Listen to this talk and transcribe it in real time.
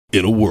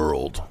In a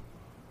world,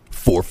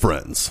 4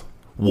 friends,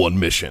 1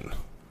 mission,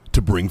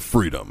 to bring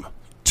freedom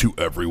to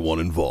everyone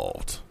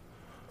involved.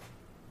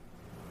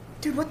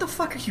 Dude, what the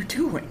fuck are you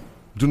doing?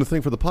 I'm doing a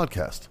thing for the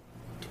podcast.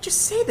 Dude,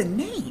 just say the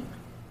name.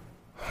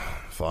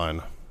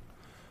 Fine.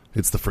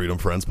 It's the Freedom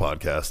Friends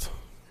Podcast.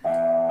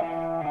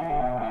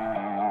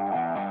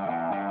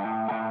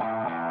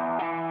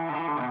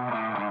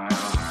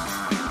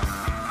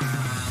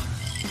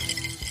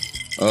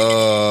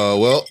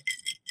 Well,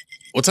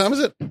 what time is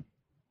it?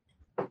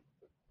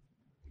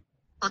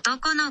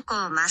 男の子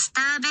をマスタ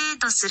ーベー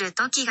トする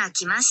時が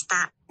来まし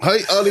た。は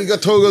い、ありが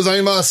とうござ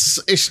いま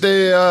す。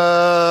Este,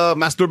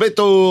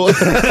 masturbato.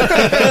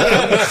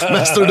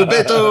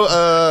 Masturbato.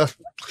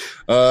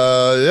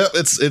 Yeah,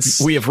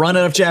 it's. We have run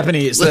out of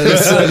Japanese.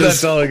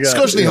 That's all I got.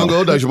 Skosh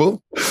nihongo,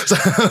 daijoubu.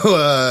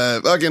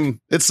 So,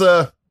 fucking, it's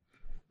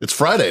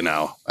Friday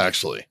now,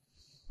 actually.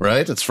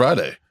 Right? It's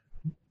Friday.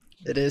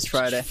 It is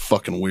Friday. It's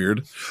fucking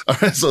weird. All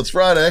right, so it's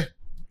Friday.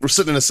 We're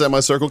sitting in a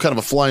semicircle, kind of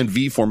a flying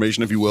V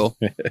formation, if you will.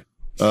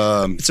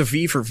 It's a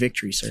V for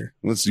victory, sir.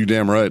 That's you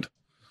damn right.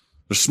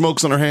 There's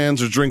smokes on our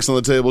hands. There's drinks on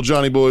the table.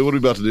 Johnny boy, what are we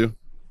about to do?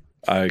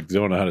 I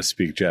don't know how to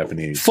speak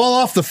Japanese. Fall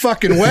off the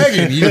fucking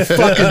wagon, you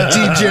fucking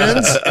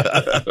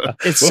degens.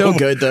 It's so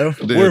good, though.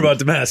 Dude. We're about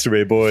to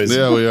masturbate, boys.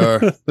 Yeah, we are.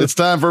 It's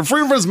time for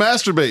Freedom Friends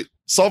Masturbate.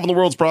 Solving the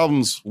world's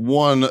problems,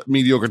 one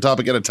mediocre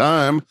topic at a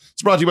time.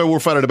 It's brought to you by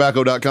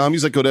warfightertobacco.com.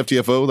 Use that code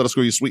FTFO. That'll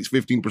score you sweet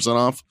 15%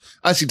 off.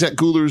 IC Tech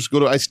Coolers. Go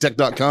to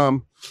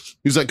ictech.com.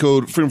 Use that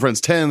code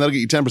FreedomFriends10. That'll get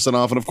you 10%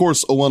 off. And, of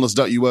course,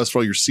 owellness.us for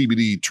all your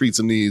CBD treats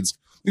and needs.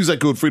 Use that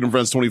code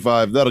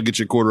FreedomFriends25. That'll get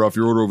you a quarter off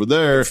your order over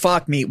there.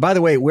 Fuck me. By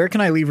the way, where can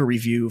I leave a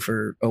review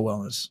for O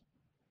Wellness?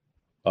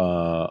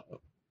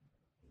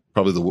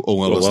 Probably the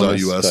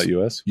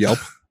owellness.us. Yelp.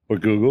 Or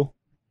Google.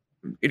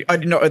 I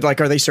don't know, like,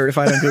 are they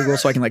certified on Google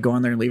so I can like go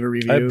on there and leave a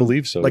review? I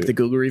believe so. Like the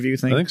Google review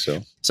thing? I think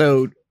so.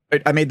 So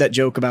I made that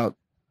joke about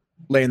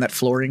laying that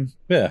flooring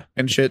Yeah.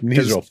 and shit.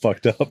 Knees are all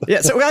fucked up.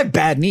 Yeah, so I have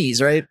bad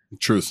knees, right?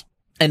 Truth.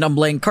 And I'm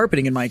laying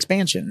carpeting in my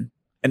expansion.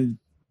 And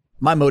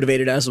my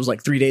motivated ass was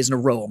like 3 days in a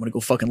row, I'm going to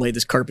go fucking lay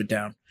this carpet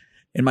down.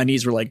 And my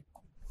knees were like,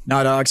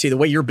 nah, dog, see, the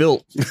way you're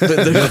built. See,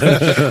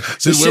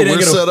 where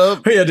we're set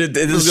up? Yeah,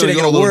 this shit ain't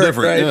go a gonna little work,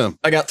 different, right? yeah.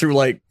 I got through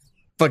like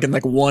fucking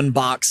like one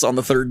box on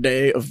the 3rd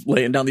day of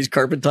laying down these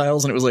carpet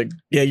tiles. And it was like,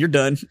 yeah, you're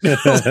done.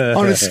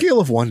 On a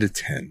scale of 1 to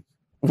 10.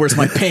 Where's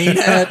my pain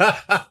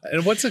at?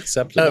 And what's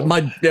acceptable?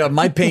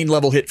 My pain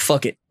level hit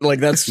fuck it.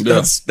 Like that's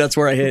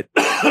where I hit.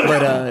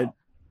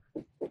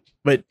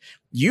 But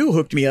you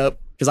hooked me up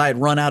because I had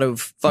run out of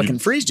fucking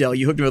freeze gel.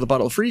 You hooked me with a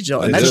bottle of freeze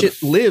gel, and that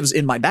shit lives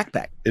in my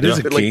backpack. It is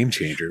a game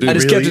changer. Dude, I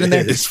just kept it in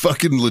there. It's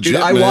fucking legit,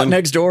 Dude, I man. walked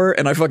next door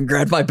and I fucking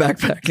grabbed my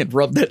backpack and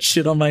rubbed that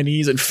shit on my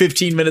knees. And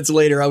 15 minutes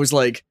later, I was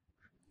like,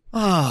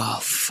 oh,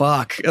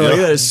 fuck. Like,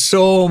 that is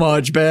so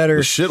much better.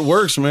 The shit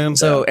works, man.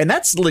 So, and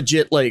that's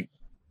legit. Like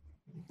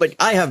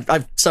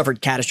I've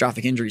suffered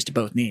catastrophic injuries to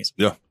both knees.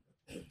 Yeah.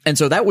 And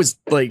so that was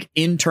like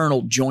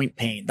internal joint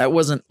pain. That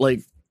wasn't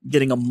like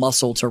getting a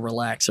muscle to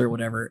relax or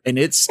whatever. And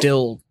it's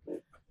still,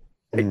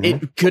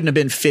 it couldn't have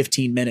been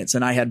 15 minutes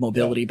and I had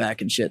mobility back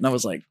and shit. And I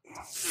was like,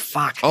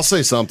 fuck. I'll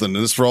say something, and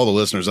this is for all the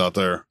listeners out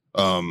there.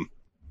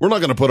 We're not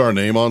going to put our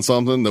name on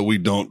something that we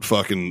don't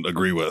fucking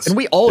agree with. And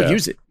we all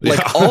use it.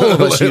 Like all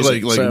of us use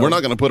it. Like So- we're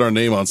not going to put our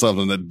name on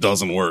something that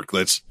doesn't work.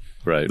 That's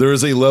Right. There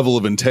is a level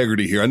of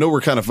integrity here. I know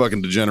we're kind of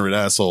fucking degenerate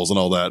assholes and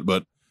all that,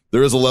 but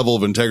there is a level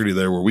of integrity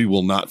there where we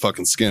will not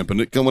fucking skimp. And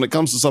when it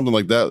comes to something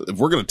like that, if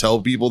we're going to tell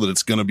people that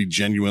it's going to be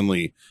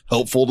genuinely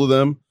helpful to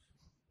them,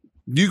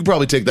 you can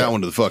probably take that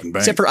one to the fucking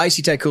bank. Except for IC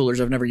Tech coolers,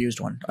 I've never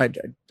used one. I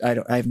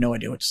have no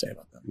idea what to say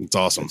about them. It's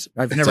awesome.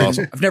 I've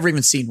never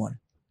even seen one.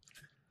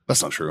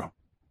 That's not true.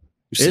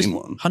 You've seen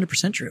one.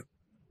 100% true.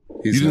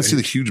 You didn't see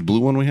the huge blue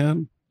one we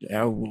had?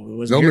 Yeah,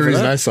 The only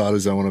reason I saw it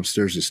is I went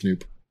upstairs to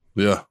snoop.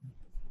 Yeah.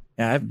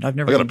 Yeah, I've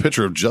never. I got a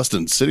picture of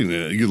Justin sitting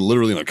in it. You're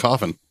literally in a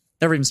coffin.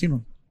 Never even seen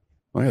one.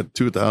 I had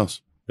 2 at the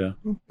house. Yeah.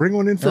 Bring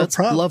one in for That's a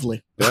prop.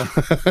 lovely. Yeah.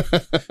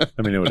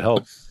 I mean, it would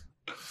help.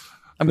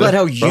 I'm glad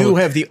how you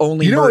have the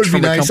only You know merch what from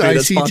would the be nice, company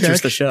that IC sponsors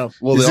Tech? the show.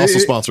 Well, they also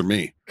sponsor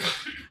me.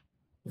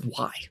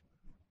 Why?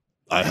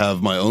 I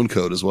have my own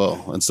code as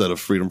well. Instead of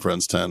Freedom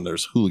Friends 10,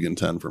 there's Hooligan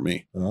 10 for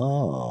me.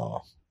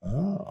 Oh.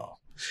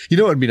 You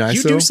know what would be nice,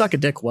 You though? do suck a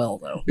dick well,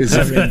 though. Is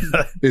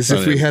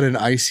if we had an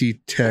IC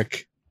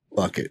Tech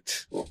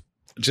bucket.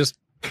 Just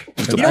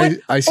You know what?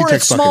 IC Or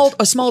Tech bucket.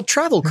 a small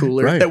travel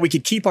cooler Right. that we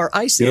could keep our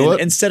ice You know in what?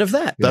 instead of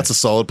that. That's a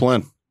solid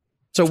plan.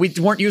 So we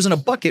weren't using a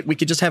bucket. We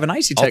could just have an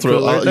icy I'll tech throw,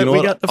 cooler you that know we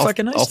what? got the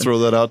fucking ice. I'll throw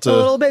that out a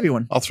little to. baby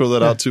one. I'll throw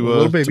that out a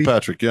little to baby.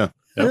 Patrick. Yeah,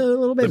 A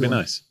little baby that'd be one.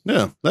 nice.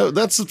 yeah.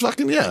 That's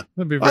fucking yeah.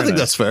 That'd be I very think nice.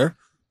 that's fair.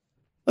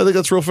 I think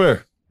that's real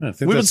fair. Yeah, I think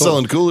We've been that's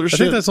selling coolers. I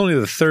think Shit. that's only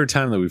the 3rd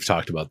time that we've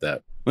talked about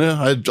that. Yeah,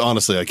 I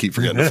keep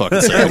forgetting to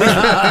fucking say it.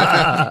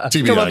 Come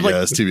TBI, on, like-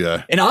 guys.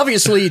 TBI. And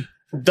obviously,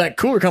 that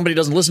cooler company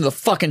doesn't listen to the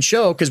fucking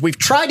show because we've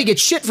tried to get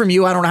shit from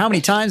you. I don't know how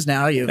many times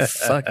now. You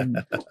fucking.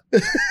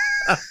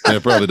 Yeah,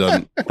 probably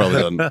doesn't.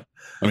 Probably doesn't.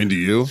 I mean, do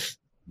you?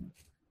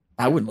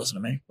 I wouldn't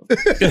listen to me.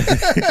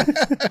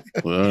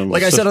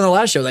 Like I said on the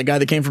last show, that guy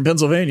that came from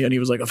Pennsylvania and he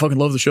was like, I fucking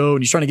love the show.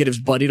 And he's trying to get his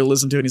buddy to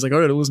listen to it. And he's like, all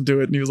right, I'll listen to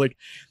it. And he was like,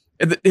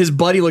 and his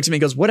buddy looks at me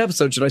and goes, what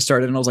episode should I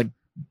start? And I was like,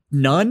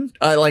 none.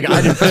 I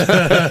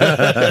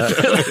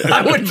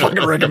wouldn't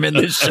fucking recommend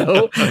this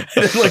show. Like,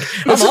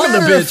 As a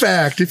matter of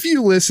fact, if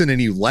you listen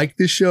and you like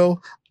this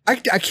show, I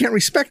can't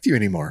respect you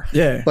anymore.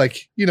 Yeah.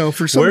 Like, you know,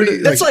 for somebody.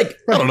 That's like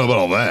I don't know about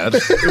all that.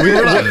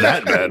 We're not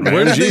that bad, man.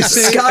 Where did they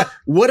say? Scott,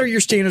 what are your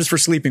standards for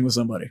sleeping with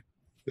somebody?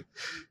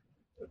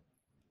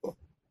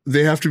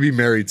 They have to be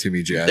married to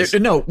me, Jazz.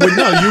 No, No,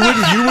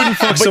 you wouldn't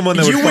fuck someone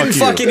that would you fuck wouldn't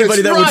you. fuck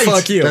anybody that That's would right.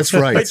 fuck you. That's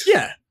right. Like,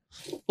 yeah.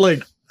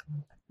 Like,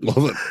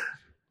 Well,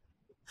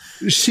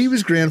 She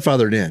was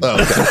grandfathered in. oh,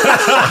 okay.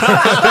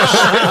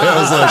 I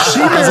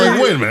was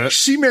like, wait a minute.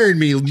 She married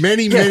me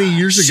many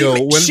years She ago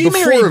ma- when she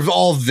before married- of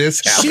all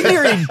this happened. she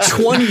married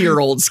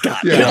 20-year-old Scott.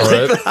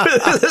 Yeah,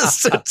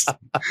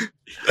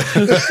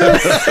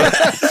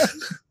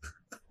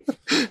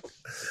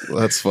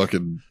 That's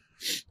fucking.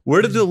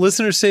 Where did the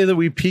listeners say that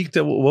we peaked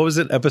at? What was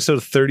it?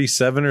 Episode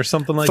 37 or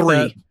something like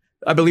that? 3.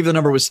 I believe the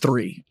number was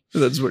 3.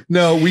 That's what.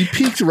 No, we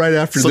peaked right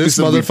after Somebody this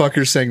said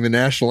motherfucker sang the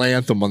national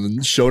anthem on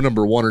the show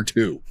number 1 or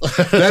 2.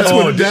 That's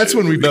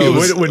when we peaked. No, it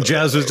was- When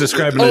Jazz was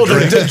describing Oh, the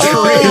drink.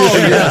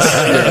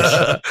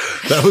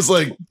 That was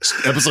like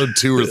episode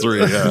 2 or 3.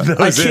 Yeah.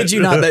 I kid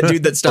you not, that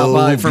dude that stopped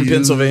by from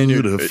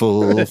Pennsylvania.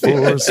 Beautiful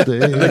for space.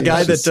 The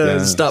guy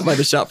that stopped by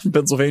the shop from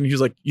Pennsylvania, he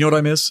was like, you know what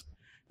I miss?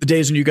 The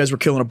days when you guys were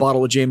killing a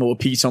bottle of JMO a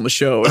piece on the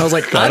show. And I was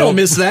like, I don't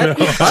miss that.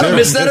 I don't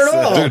miss that at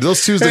all. Dude,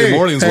 those Tuesday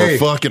mornings were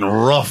fucking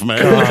rough,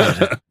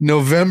 man.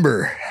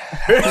 November.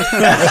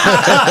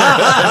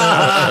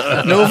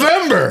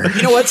 November.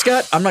 You know what,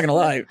 Scott? I'm not going to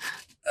lie.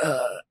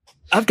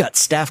 I've got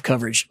staff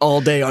coverage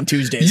all day on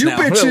Tuesdays You now.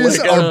 bitches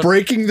Like, are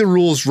breaking the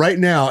rules right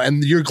now,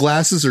 and your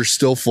glasses are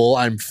still full.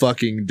 I'm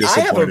fucking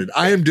disappointed.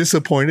 I am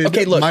disappointed.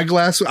 Okay, look. My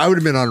glass, I would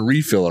have been on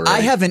refill already. I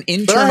have an but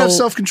internal. I have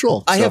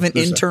self-control. I have an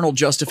There's that. internal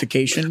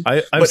justification.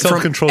 I'm but from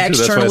self-controlled too.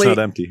 That's why it's not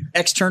empty.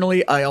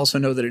 Externally, I also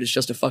know that it is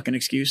just a fucking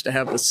excuse to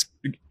have this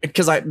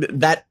because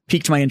that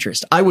piqued my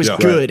interest. I was Yeah.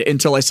 good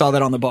until I saw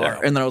that on the bar,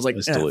 Yeah. and then I was like,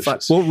 It's fuck.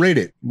 delicious. Well, rate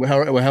it.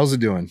 How's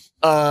it doing?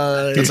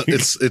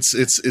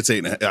 It's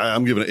 8.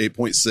 I'm giving it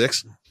 8.6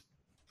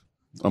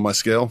 on my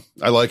scale.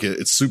 I like it.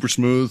 It's super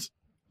smooth.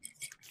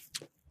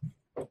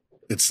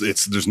 It's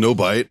there's no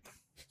bite.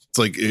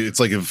 It's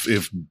like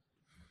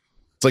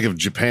if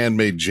Japan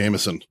made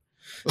Jameson.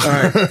 All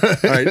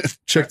right.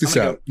 Check this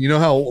out. You know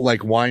how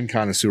like wine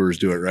connoisseurs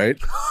do it, right?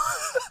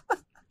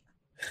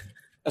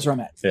 That's where I'm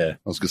at. Yeah. I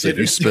was gonna say, if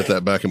you spit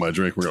that back in my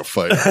drink, we're gonna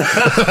fight.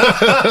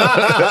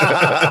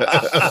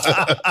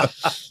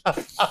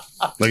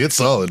 Like, it's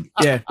solid.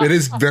 Yeah. It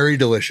is very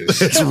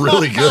delicious. It's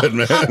really good,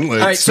 man. Like, All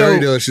right, It's very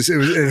so delicious.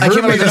 It I hurt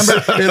came me up with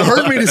a it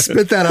hurt me to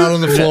spit that out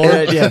on the floor,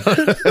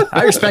 yeah.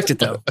 I respect it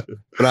though.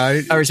 but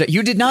I respect.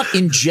 You did not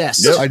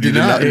ingest. Yep. I You did did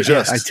not not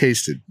ingest. I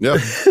tasted. Yep.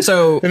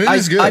 So And it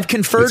is good. I've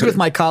conferred with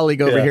my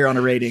colleague over Yeah. here on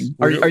a rating.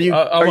 Are you?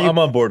 I'm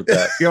on board with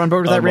that. You're on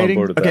board with that I'm on rating?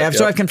 board with Okay, that,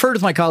 so yeah. I've conferred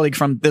with my colleague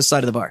from this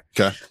side of the bar.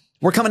 Okay.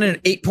 We're coming in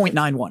at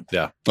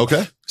 8.91.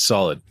 Okay.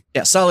 Solid.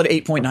 Yeah, solid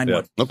 8.91.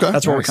 Yeah. Okay.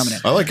 That's where we're Nice. coming in.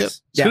 I like it.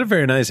 It's Yeah. got a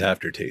very nice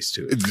aftertaste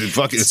to it.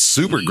 It's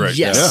super great.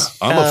 Yes.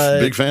 Yeah. I'm a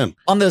big fan.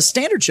 On the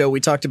standard show, we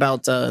talked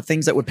about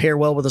things that would pair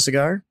well with a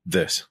cigar.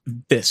 This.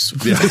 This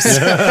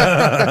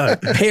Yeah.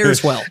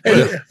 pairs well.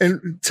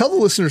 And tell the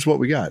listeners what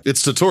we got.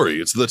 It's Tottori.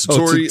 It's the Oh,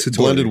 Tottori Tottori.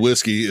 blended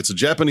whiskey. It's a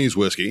Japanese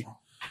whiskey.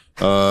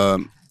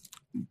 Can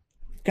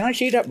I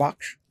see that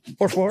box?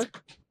 Por favor.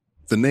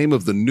 The name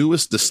of the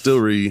newest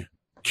distillery,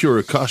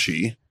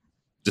 Kurakashi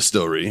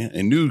Distillery,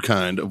 a new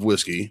kind of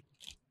whiskey.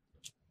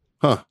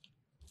 Huh.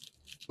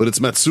 But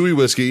it's Matsui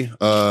whiskey.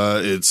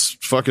 It's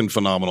fucking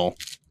phenomenal.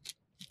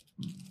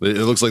 It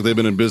looks like they've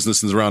been in business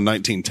since around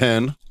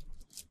 1910.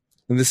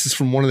 And this is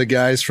from one of the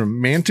guys from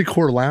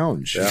Manticore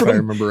Lounge, if From- I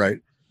remember right.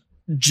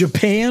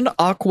 Japan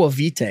Aqua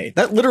Vitae.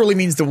 That literally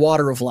means the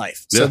water of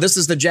life. So Yeah. this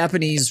is the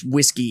Japanese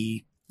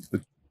whiskey.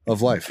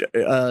 Of life.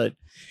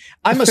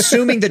 I'm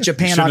assuming that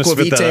Japan Shouldn't Aqua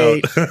have spit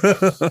Vitae.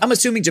 that out. I'm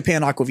assuming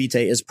Japan Aqua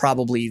Vitae is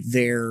probably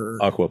their.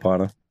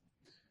 Aquapana.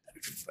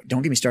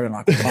 Don't get me started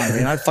on Aquapana,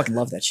 man. I fucking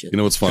love that shit. You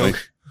know what's funny?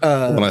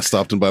 Uh, When I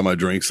stopped and buy my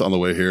drinks on the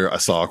way here, I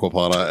saw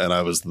Aquapana and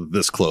I was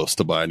this close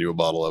to buying you a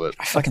bottle of it.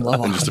 I fucking love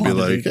And just to be Aquapana,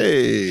 like, dude.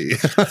 hey.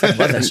 I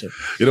love that shit.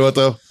 You know what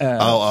though?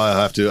 Uh,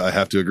 I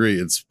have to agree.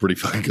 It's pretty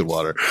fucking good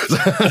water.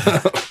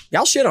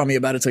 Y'all shit on me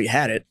about it till you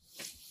had it.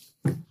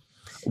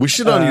 We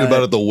shit on you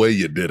about it the way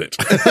you did it.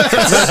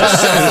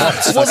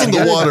 It wasn't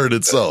the water in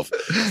itself.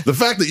 The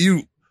fact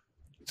that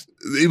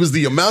it was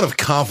the amount of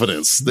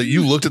confidence that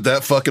you looked at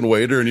that fucking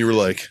waiter and you were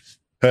like,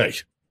 hey,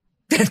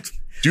 do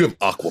you have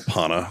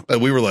Aquapana?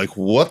 And we were like,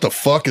 what the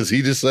fuck is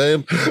he just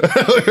saying?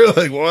 We were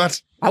like,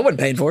 what? I wasn't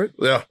paying for it.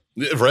 Yeah.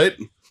 Right?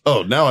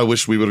 Oh, now I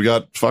wish we would have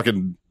got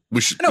fucking,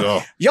 we should, I know.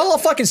 oh. Y'all all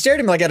fucking stared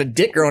at me like I had a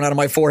dick growing out of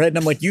my forehead. And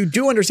I'm like, you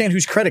do understand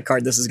whose credit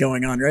card this is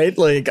going on, right?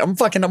 Like, I'm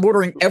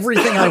ordering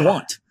everything I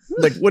want.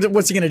 Like,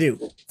 what's he gonna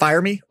do?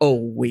 Fire me? Oh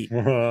wait.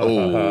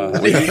 Oh,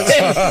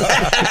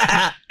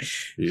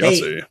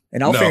 Hey,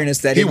 in all fairness,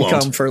 that he didn't won't.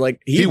 come for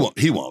like He won't.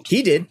 He won't.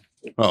 He did.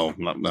 Oh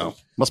no,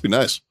 must be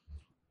nice.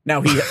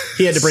 Now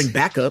he had to bring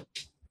backup.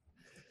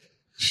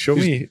 Show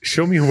me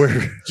where.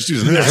 Just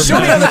use an axe. Show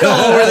me on the hill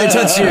where they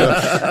touched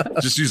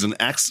you. Just use an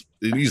axe.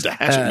 He used a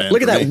hatchet man.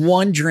 Look at for that me.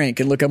 one drink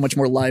and look how much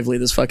more lively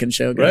this fucking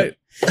show got. Right.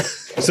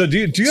 So do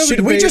you have Should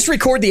a we debate? just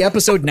record the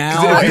episode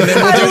now and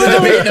then we'll do the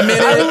debate in a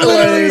minute? I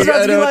literally was about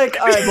to be Like,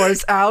 like, all right,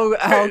 boys,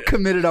 how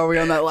committed are we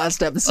on that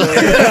last episode?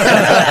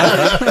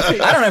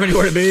 I don't have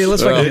anywhere to be.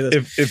 Let's fucking do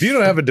this. if you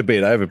don't have a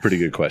debate, I have a pretty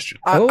good question.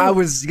 I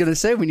was going to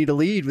say we need to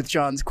lead with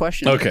John's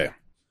question. Okay.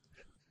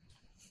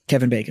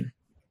 Kevin Bacon.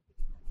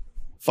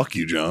 Fuck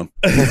you, John.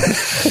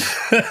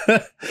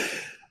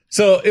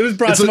 So it was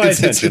brought to my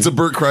attention. It's a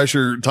Burt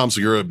Kreischer, Tom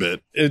Segura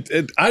bit.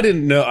 I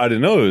didn't know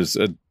it was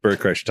a Burt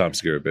Kreischer, Tom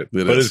Segura bit,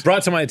 but it's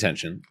brought to my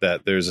attention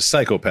that there's a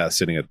psychopath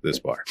sitting at this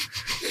bar.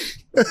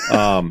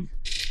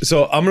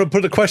 So I'm going to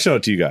put a question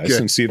out to you guys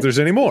and see if there's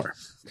any more.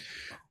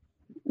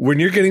 When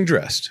you're getting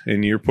dressed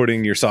and you're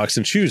putting your socks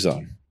and shoes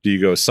on, do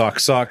you go sock,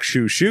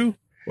 shoe, shoe,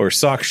 or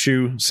sock,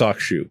 shoe,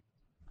 shoe?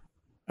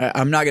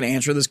 I'm not going to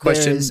answer this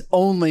question. There's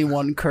only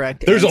one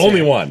correct There's answer.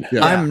 only one.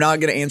 Yeah. I'm not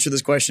going to answer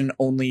this question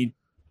only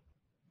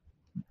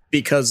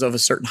because of a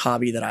certain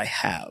hobby that I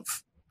have.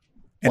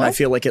 And I What?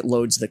 feel like it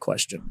loads the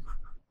question.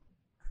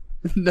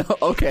 No,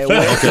 okay,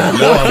 wait.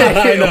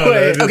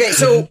 Okay,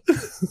 so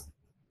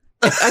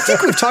I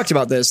think we've talked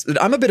about this.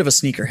 That I'm a bit of a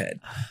sneakerhead.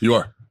 You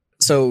are.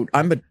 So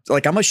I'm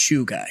a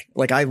shoe guy.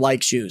 Like I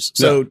like shoes.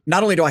 So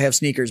not only do I have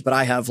sneakers, but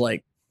I have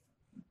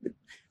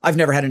I've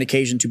never had an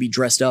occasion to be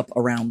dressed up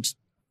around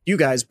you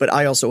guys, but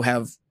I also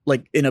have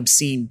like an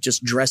obscene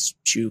just dress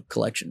shoe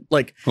collection.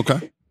 Like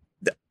Okay.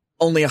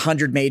 only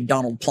 100 made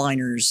Donald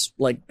Pleiners,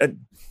 like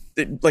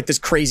this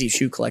crazy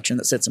shoe collection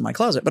that sits in my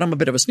closet. But I'm a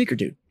bit of a sneaker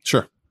dude.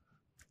 Sure.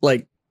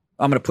 Like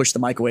I'm going to push the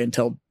mic away and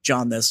tell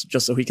John this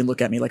just so he can look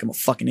at me like I'm a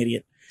fucking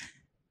idiot.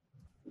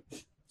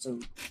 So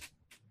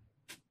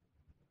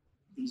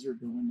these are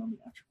going on the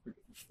actual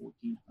cricket for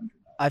 $1,400.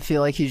 I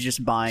feel like he's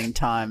just buying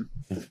time.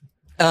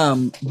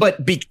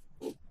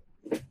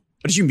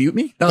 Did you mute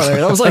me? Oh,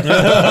 I was like, Do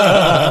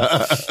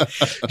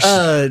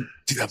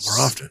that more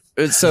often.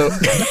 So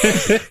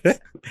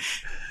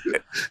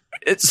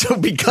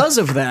because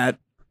of that,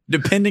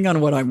 depending on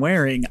what I'm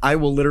wearing, I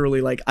will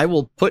literally I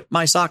will put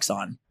my socks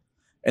on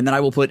and then I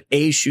will put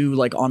a shoe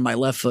on my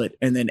left foot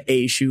and then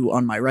a shoe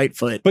on my right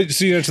foot. But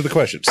so you answer the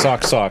question: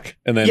 sock,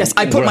 and then Yes,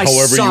 I put my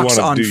however you socks want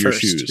on to do your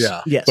first. shoes.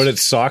 Yeah. Yes. But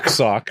it's sock,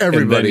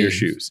 and then your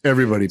shoes,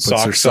 Everybody puts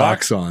their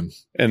socks on.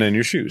 and then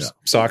your shoes.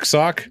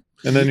 Sock,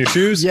 and then your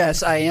shoes.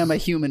 Yes, I am a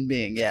human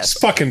being. Yes. It's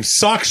fucking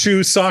sock,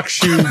 shoe,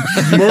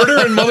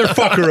 murdering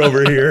motherfucker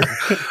over here.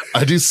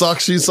 I do sock,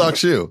 shoe.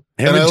 Him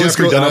And and I always,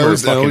 Jeffrey and I Dahmer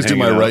always, are I always do fucking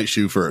my hanging out. right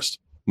shoe first.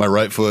 My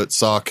right foot,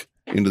 sock,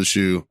 into the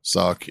shoe,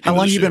 sock. How into long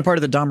the have you shoe. been part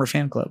of the Dahmer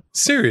fan club?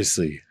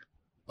 Seriously.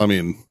 I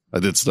mean, I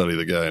did study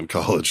the guy in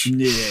college.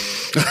 Yeah.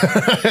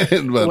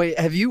 But, Wait,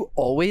 have you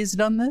always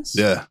done this?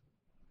 yeah.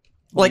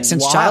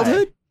 Since Why?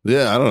 childhood?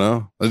 Yeah, I don't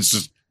know. It's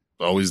just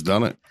always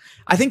done it.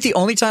 I think the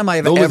only time I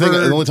have The only, ever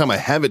the only time I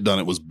haven't done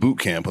it was boot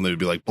camp when they would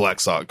be like, black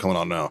sock coming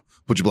on now.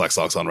 Put your black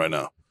socks on right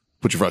now.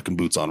 Put your fucking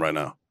boots on right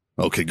now.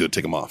 Okay, good.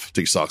 Take them off.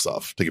 Take your socks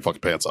off. Take your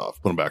fucking pants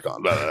off. Put them back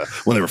on. Blah, blah, blah.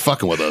 When they were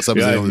fucking with us. That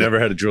was the I've only- never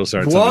had a drill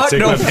sergeant What? take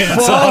No my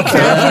pants fuck off.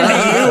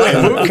 happened to you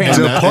at boot camp?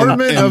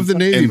 Department of the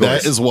Navy And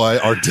boys. that is why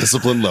our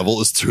discipline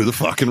level is through the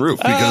fucking roof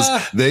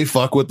because they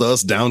fuck with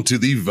us down to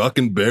the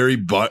fucking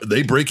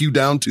they break you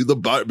down to the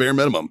bare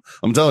minimum.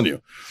 I'm telling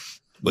you.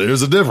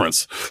 There's a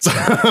difference.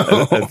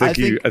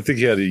 I think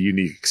you had a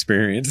unique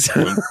experience.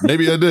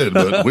 Maybe I did,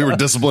 but we were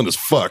disciplined as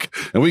fuck,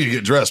 and we could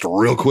get dressed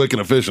real quick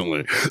and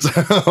efficiently.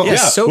 So, Yeah,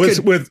 so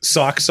with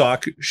sock,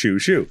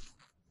 shoe.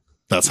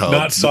 that's how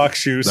Not sock,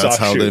 shoe, That's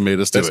how shoe. they made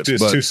us do That's it.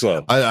 just But too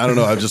slow. I don't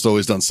know. I've just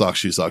always done sock,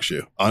 shoe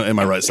in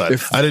my right side.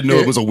 If- I didn't know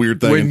it was a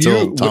weird thing when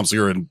until you- Tom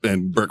Segura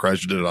and Burt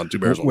Kreischer did it on Two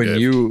Bears One when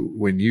Cave.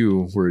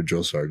 you were a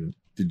drill sergeant,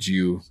 did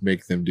you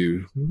make them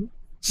do?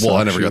 Well, I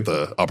sock never shoe? got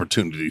the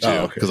opportunity to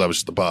Oh, okay. because I was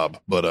just a Bob,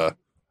 but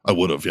I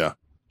would have, yeah.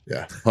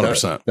 Yeah,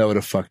 100%. That would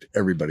have fucked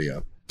everybody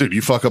up. Dude,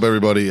 you fuck up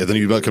everybody, and then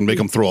you can make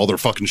them throw all their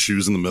fucking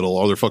shoes in the middle,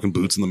 all their fucking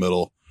boots in the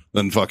middle.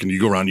 Then fucking you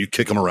go around, you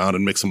kick them around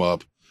and mix them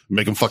up.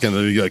 Make them fucking,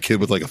 then you got a kid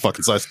with like a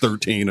fucking size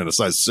 13 and a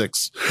size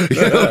 6.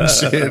 You know,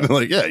 shit.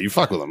 Like, yeah, you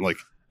fuck with them. Like,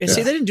 Yeah,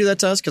 see, they didn't do that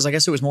to us because I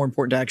guess it was more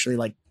important to actually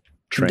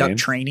conduct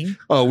training.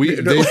 oh, You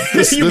beat me to it.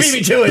 This,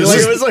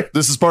 It was like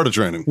this is part of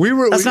training.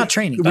 that's not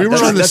training. we were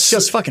that's, on that's the-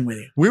 just fucking with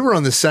you. We were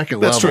on the second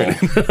That's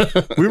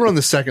level. We were on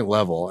the second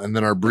level, and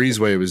then our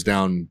breezeway was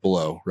down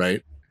below,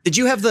 right? Did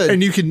you have the?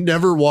 And you could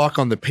never walk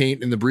on the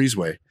paint in the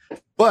breezeway.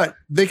 But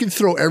they could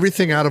throw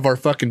everything out of our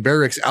fucking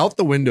barracks out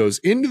the windows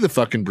into the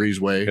fucking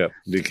breezeway, Yeah,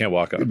 you can't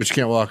walk up. but you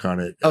can't walk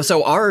on it. Oh,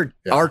 so our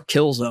Yeah.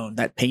 kill zone,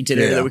 that painted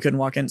area Yeah. that we couldn't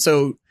walk in.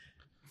 So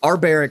our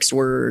barracks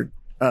were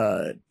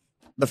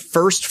the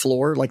first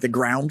floor, like the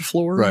ground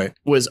floor, Right.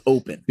 was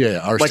open. Yeah,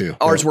 ours Like too.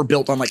 ours Yeah. were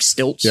built on like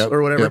stilts Yep,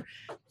 or whatever. yep.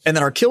 And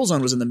then our kill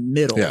zone was in the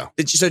middle. Yeah.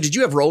 Did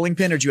you have rolling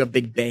pin or did you have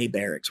big bay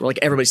barracks where like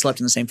everybody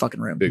slept in the same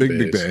fucking room?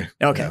 Big bay.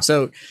 Okay. Yeah.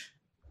 So,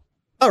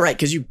 all right.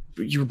 Cause you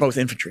were both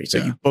infantry. So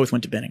you both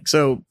went to binning.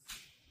 So,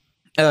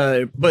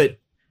 so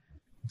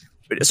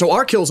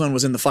our kill zone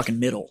was in the fucking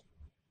middle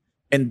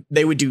and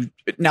they would do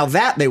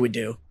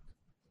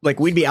like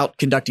we'd be out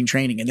conducting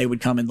training and they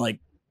would come and like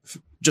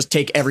just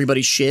take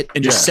everybody's shit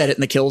and just set it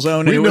in the kill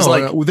zone. And it was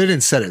like, they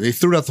didn't set it. They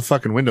threw it out the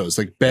fucking windows,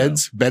 like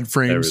beds, bed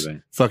frames,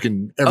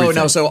 fucking everything. Oh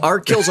no. So our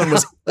kill zone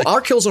was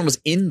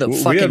in the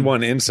fucking, we had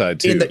one inside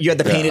too. you had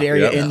the painted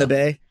area in the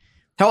bay.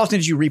 How often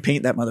did you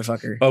repaint that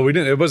motherfucker? Oh, we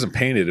didn't. It wasn't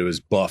painted. It was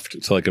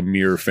buffed to like a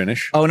mirror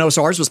finish. Oh no.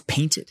 So ours was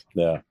painted.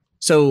 Yeah.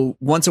 So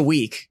once a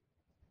week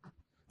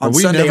on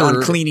Sunday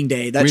on cleaning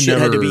day, that shit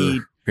had to be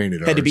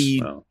painted.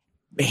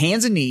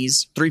 Hands and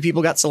knees. 3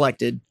 people got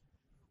selected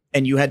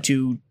and you had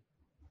to,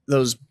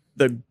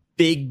 the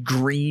big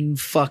green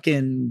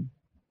fucking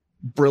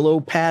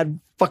Brillo pad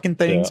fucking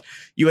things. Yeah.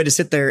 You had to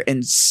sit there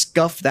and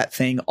scuff that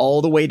thing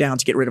all the way down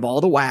to get rid of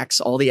all the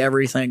wax, all the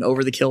everything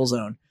over the kill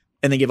zone,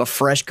 and then give a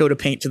fresh coat of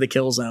paint to the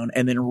kill zone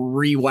and then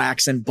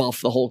re-wax and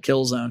buff the whole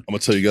kill zone. I'm gonna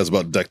tell you guys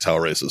about deck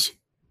towel races.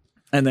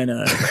 And then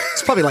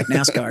it's probably like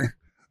NASCAR.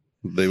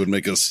 They would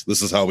make us,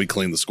 this is how we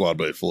clean the squad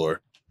bay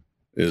floor,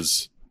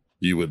 is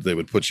they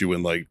would put you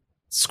in like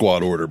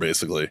squad order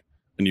basically,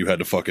 and you had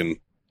to fucking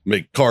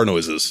make car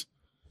noises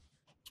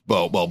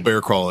while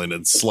bear crawling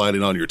and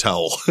sliding on your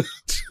towel.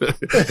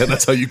 And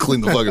that's how you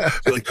clean the fucking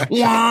like so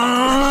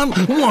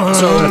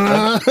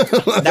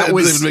that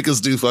was, they would make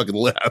us do fucking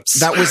laps.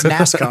 That was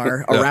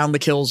NASCAR around the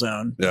kill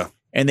zone. Yeah.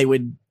 And they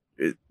would,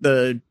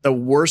 the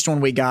worst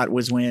one we got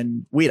was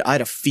when I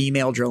had a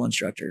female drill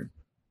instructor,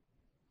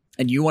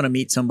 and you want to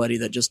meet somebody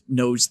that just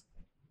knows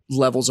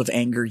levels of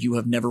anger you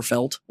have never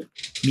felt,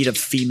 meet a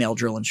female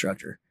drill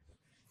instructor.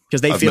 Because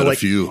they feel like a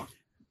few.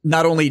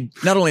 Not only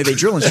are they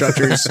drill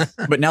instructors,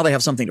 but now they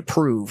have something to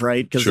prove,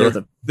 right?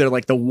 Because they're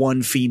like the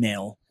one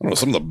female. I don't know,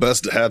 some of the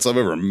best hats I've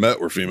ever met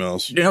were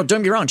females. You know,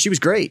 don't get me wrong, she was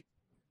great,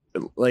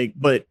 like,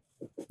 but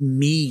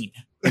mean.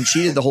 And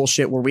she did the whole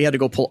shit where we had to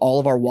go pull all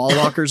of our wall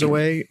lockers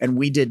away, and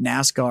we did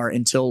NASCAR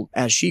until,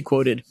 as she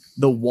quoted,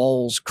 the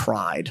walls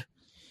cried.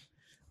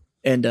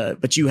 And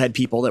but you had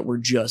people that were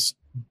just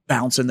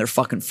bouncing their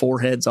fucking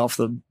foreheads off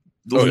the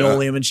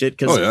linoleum and shit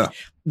because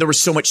there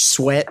was so much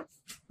sweat.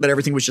 But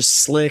everything was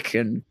just slick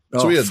and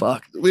so we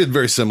had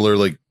very similar,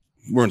 like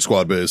we're in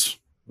squad base.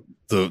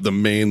 The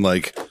main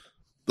like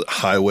the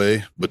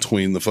highway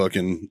between the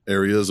fucking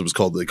areas, they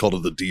called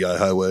it the DI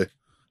highway.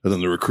 And then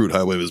the recruit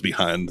highway was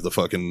behind the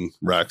fucking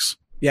racks.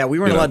 Yeah, we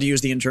weren't allowed to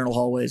use the internal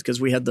hallways because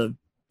we had the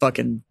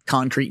fucking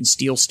concrete and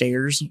steel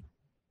stairs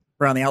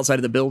around the outside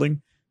of the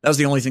building. That was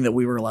the only thing that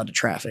we were allowed to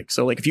traffic.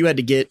 So like if you had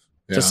to get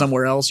to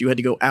somewhere else, you had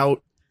to go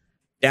out,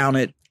 down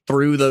it,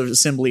 through the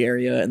assembly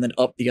area and then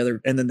up the other,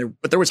 and then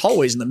there was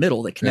hallways in the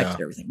middle that connected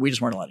everything. We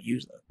just weren't allowed to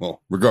use them.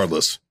 Well,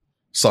 regardless,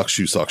 sock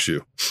shoe.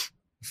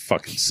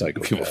 Fucking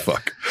psychopath. Give a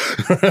fuck.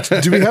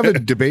 Do we have a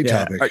debate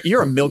topic?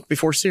 You're a milk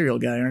before cereal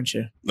guy, aren't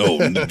you?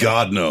 Oh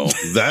God, no.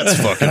 That's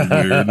fucking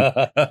weird.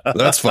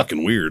 That's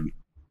fucking weird.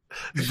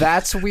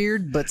 That's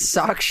weird, but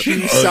sock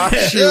shoe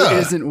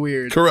isn't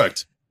weird.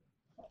 Correct.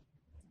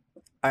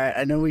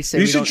 I know we say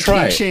we don't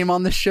kink shame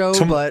on the show,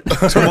 but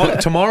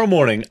tomorrow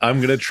morning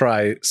I'm gonna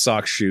try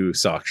sock shoe.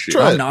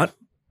 I'm not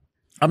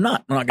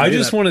gonna I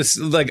just want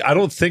to like. I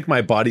don't think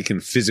my body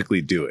can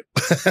physically do it.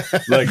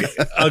 Like,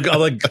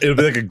 it'll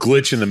be like a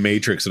glitch in the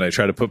Matrix, and I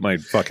try to put my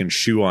fucking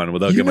shoe on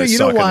without getting my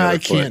sock. You know why I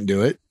can't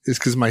do it? Is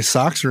because my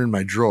socks are in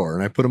my drawer,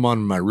 and I put them on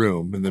in my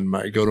room, and then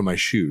I go to my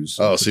shoes.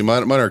 Oh, see,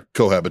 mine are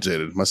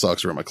cohabitated. My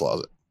socks are in my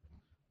closet.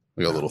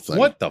 I got a little thing.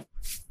 What the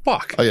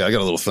fuck? Oh yeah, I got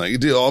a little thing.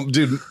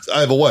 Dude, I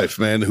have a wife,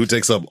 man, who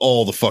takes up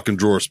all the fucking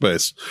drawer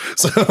space.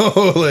 So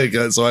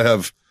so I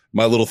have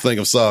my little thing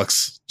of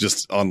socks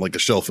just on like a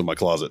shelf in my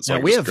closet. So I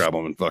can just grab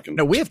them and fucking.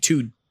 No, we have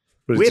two.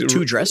 We have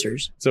two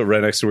dressers. So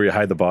right next to where you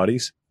hide the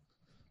bodies.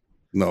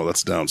 No,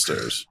 that's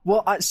downstairs.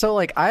 Well, I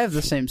have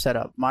the same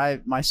setup.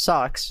 My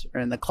socks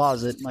are in the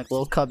closet, like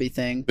little cubby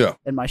thing. Yeah.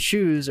 And my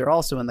shoes are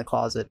also in the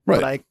closet.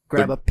 Right. But I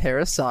grab a pair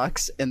of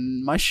socks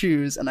and my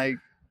shoes, and I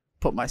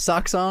put my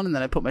socks on, and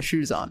then I put my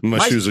shoes on. My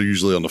shoes are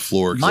usually on the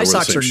floor. My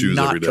socks are shoes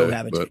not every day,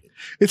 cohabitated.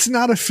 It's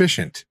not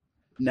efficient.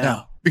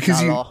 No.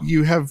 Because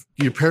you have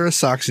your pair of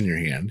socks in your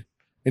hand,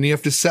 and you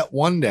have to set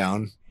one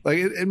down. Like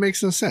it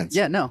makes no sense.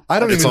 Yeah, no.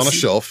 It's on a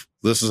shelf.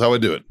 This is how I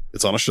do it.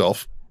 It's on a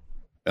shelf,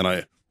 and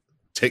I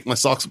take my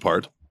socks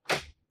apart,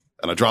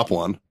 and I drop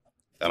one,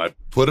 and I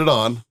put it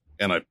on,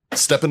 and I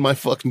step in my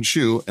fucking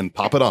shoe and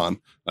pop it on.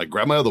 I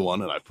grab my other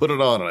one, and I put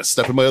it on, and I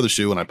step in my other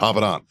shoe, and I pop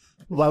it on.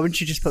 Why wouldn't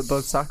you just put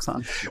both socks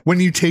on?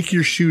 When you take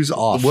your shoes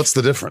off. What's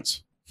the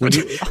difference? Oh,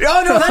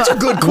 no, that's a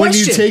good question. When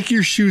you take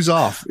your shoes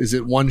off, is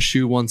it one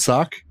shoe, one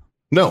sock?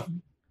 No.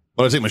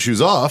 When I take my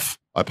shoes off,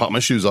 I pop my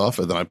shoes off,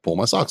 and then I pull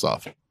my socks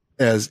off.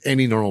 As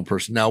any normal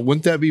person. Now,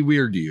 wouldn't that be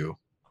weird to you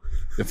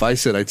if I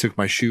said I took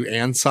my shoe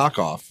and sock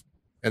off,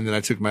 and then I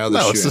took my other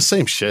shoe? No, it's the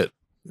same shit.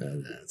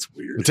 That's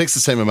weird. It takes the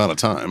same amount of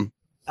time.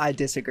 I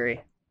disagree.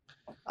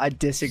 I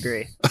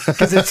disagree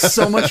because it's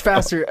so much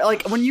faster.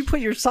 Like when you put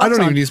your socks I don't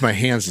on, even use my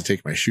hands to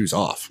take my shoes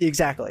off.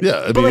 exactly.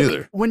 Yeah, But, me like,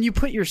 either. when you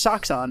put your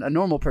socks on, a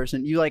normal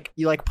person, you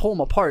pull them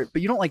apart,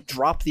 but you don't like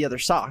drop the other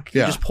sock.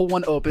 Yeah. You just pull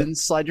one open,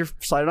 slide it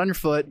on your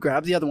foot,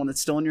 grab the other one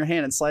that's still in your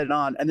hand, and slide it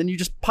on, and then you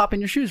just pop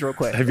in your shoes real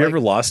quick. Have you ever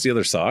lost the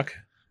other sock?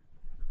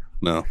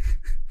 No.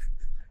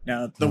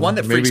 Now, the one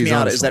that maybe freaks me he's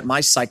out onto is that my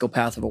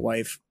psychopath of a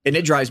wife, and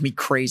it drives me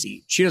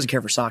crazy. She doesn't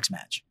care for socks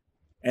match.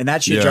 And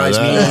that shit drives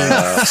me.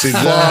 See,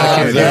 Fuck,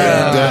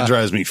 that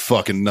drives me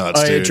fucking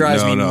nuts, Oh, it dude.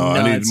 drives me I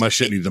nuts. my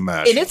shit needs to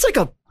match. And it's like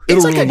a. It'll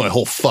It's like ruin a. my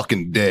whole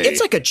fucking day.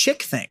 It's like a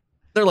chick thing.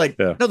 They're like,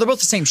 Yeah. no, they're both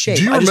the same shape.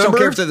 Do you I just don't remember-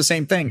 care if they're the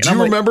same thing. And Do I'm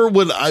you like, remember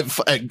when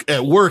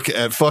at work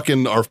at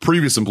fucking our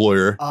previous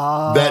employer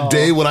that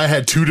day when I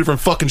had two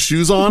different fucking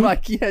shoes on?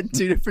 Mikey had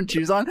two different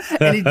shoes on,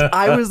 and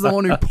I was the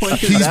one who pointed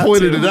He's it out.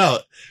 pointed to him. it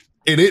out,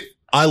 and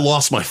I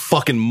lost my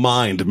fucking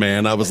mind,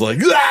 man. I was like,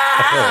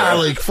 ah!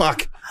 Like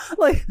fuck.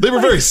 Like They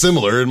were very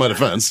similar in my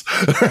defense.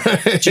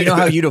 do you know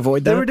how you'd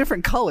avoid they that? were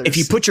different colors. If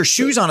you put your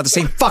shoes on at the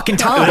same fucking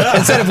time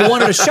instead of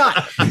one at a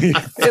shot.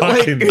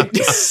 Fucking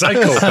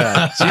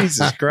psychopath.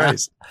 Jesus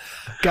Christ.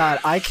 God,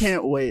 I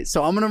can't wait.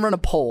 So I'm gonna run a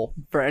poll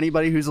for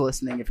anybody who's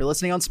listening. If you're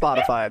listening on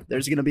Spotify,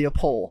 there's gonna be a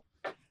poll,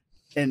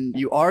 and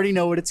you already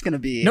know what it's gonna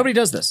be. Nobody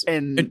does this.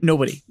 And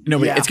Nobody.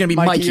 Yeah, It's going to be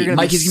Mikey, Mikey. you're gonna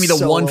be Mikey's going to be the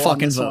so one on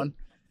fucking this vote. one.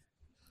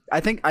 I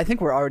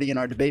think we're already in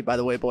our debate, by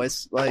the way,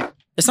 boys. Like,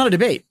 It's not a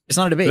debate. It's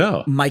not a debate.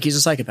 No. Mikey's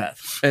a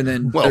psychopath. And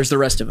then Well- there's the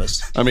rest of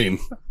us. I mean,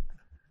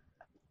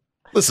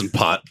 listen,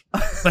 Pot.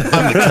 I'm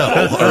the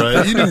kettle, all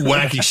right? You do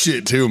wacky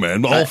shit too,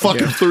 man. All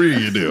fucking three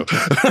of you do.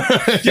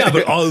 Yeah,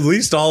 but at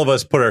least all of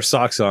us put our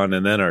socks on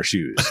and then our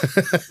shoes.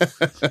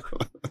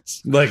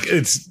 Like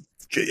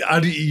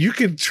you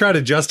can try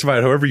to justify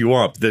it however you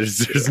want. But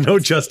there's no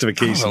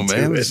justification Oh, to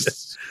man. it.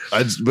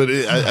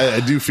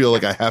 I do feel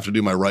like I have to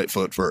do my right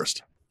foot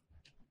first.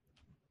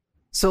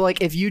 so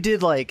like if you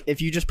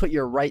just put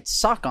your right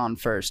sock on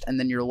first and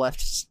then your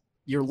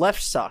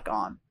left sock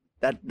on,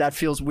 that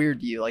feels weird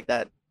to you. Like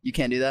that, you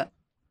can't do that.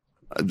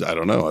 I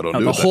don't know. I don't No,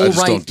 do the it. whole I just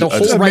right, don't do- the I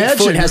whole just- right Imagine-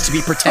 foot has to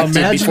be protected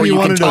imagine before you you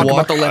can wanted to talk walk-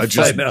 about the I left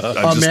just, foot.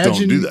 I just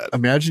don't do that.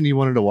 Imagine you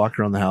wanted to walk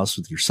around the house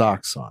with your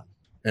socks on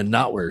and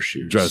not wear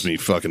shoes. Drives me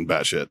fucking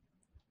batshit.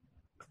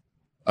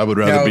 I would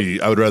rather be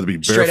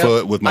straight up,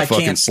 barefoot with my I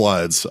fucking can't-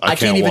 slides. I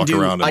can't walk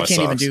around in my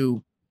socks.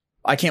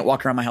 I can't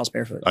walk around my house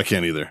barefoot. I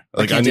can't either.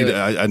 Like I can't need do it.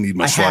 I need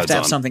my I slides have to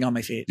have on. something on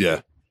my feet. Yeah.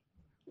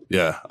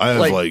 Yeah. I have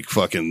like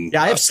fucking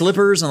Yeah, I have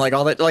slippers and like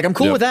all that. Like I'm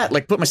cool Yep. with that.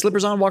 Like put my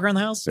slippers on, walk around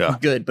the house. Yeah. I'm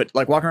good. But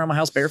like walking around my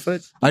house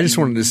barefoot. I just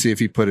wanted to see if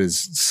he put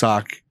his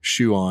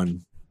shoe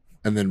on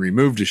and then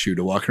removed his shoe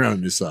to walk around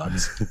in his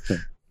socks.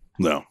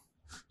 No,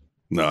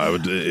 I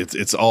would.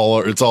 It's all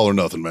or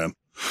nothing, man.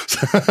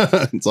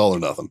 It's all or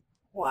nothing.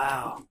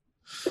 Wow.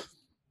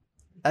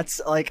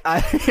 That's like So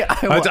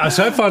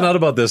I found out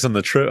about this on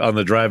the trip on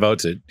the drive out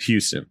to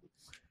Houston,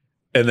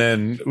 and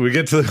then we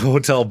get to the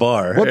hotel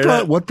bar.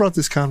 What brought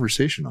this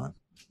conversation on?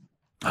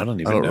 I don't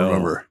I even don't know.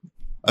 remember.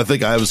 I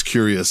think I was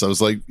curious. I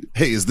was like,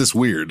 "Hey, is this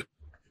weird?"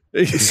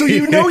 So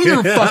you know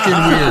you're fucking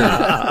weird.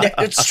 Yeah,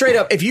 it's straight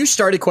up. If you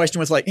start a question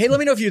with like, "Hey, let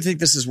me know if you think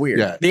this is weird,"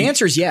 Yeah. the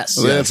answer is yes.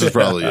 The answer's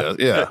probably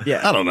yeah.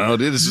 Yeah. I don't know,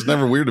 dude. It's just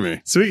never weird to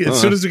me. So as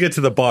soon as we get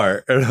to the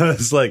bar, and I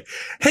was like,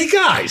 "Hey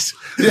guys!"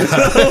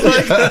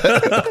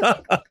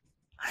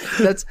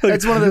 that's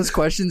one of those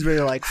questions where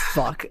you're like,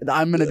 "Fuck,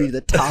 I'm gonna be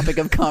the topic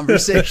of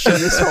conversation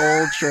this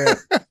whole trip."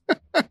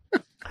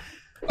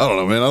 I don't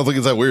know, man. I don't think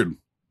it's that weird.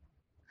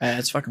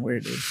 It's fucking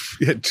weird, dude.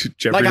 Yeah,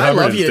 Jeffrey Like, I Dahmer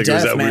love didn't you think it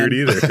was to that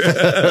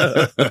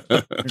death,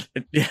 weird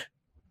either. Yeah.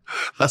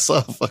 I saw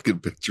a fucking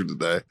picture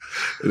today,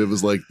 and it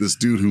was like this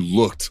dude who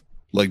looked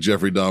like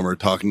Jeffrey Dahmer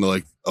talking to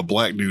like a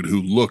black dude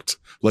who looked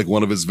like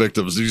one of his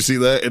victims. Did you see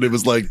that? And it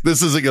was like,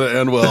 this isn't going to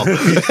end well.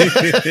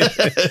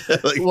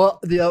 Like, Well,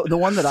 the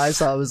one that I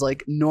saw was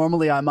like,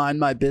 normally I mind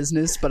my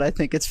business, but I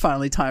think it's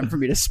finally time for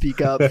me to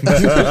speak up.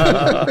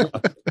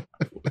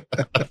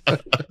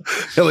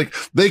 like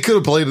they could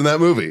have played in that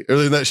movie or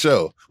in that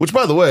show, which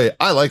by the way,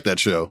 I like that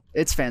show.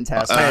 It's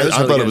fantastic. I it's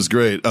really thought good. it was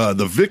great.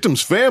 The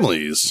victims'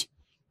 families,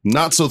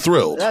 not so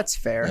thrilled. That's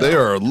fair. They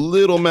are a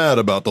little mad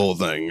about the whole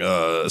thing,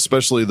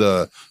 especially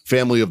the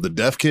family of the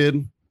deaf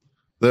kid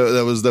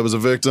that was a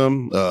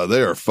victim.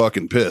 They are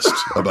fucking pissed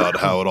about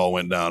how it all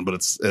went down. But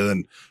and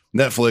then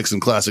Netflix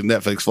and classic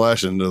Netflix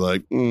flashing. They're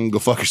like, go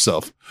fuck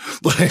yourself.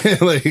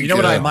 Like, You know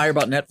what I admire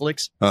about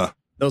Netflix? Huh.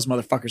 Those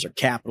motherfuckers are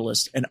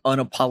capitalists and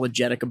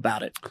unapologetic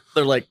about it.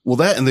 They're like, Well,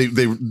 that and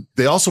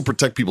they also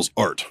protect people's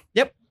art.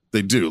 yep.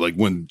 They do. Like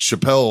when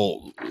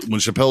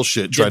Chappelle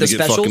shit tried Did to the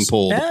get specials? fucking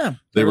pulled. Yeah.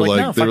 They were like,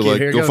 "No, fuck you.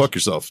 Here it go goes." fuck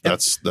yourself. Yep.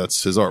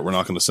 That's his art. We're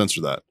not going to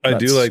censor that. I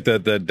do That's- like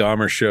that the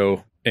Dahmer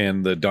show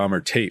and the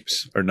Dahmer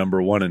tapes are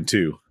number 1 and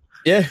 2.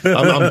 Yeah.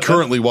 I'm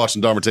currently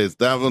watching Dahmer tapes.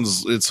 That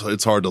one's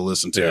it's hard to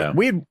listen to. Yeah.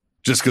 We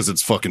Just because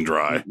it's fucking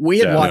dry. had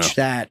Yeah. watched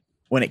that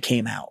when it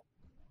came out.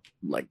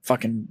 Like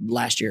fucking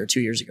last year or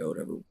 2 years ago,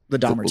 whatever. The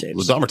Dahmer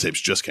tapes. The Dahmer tapes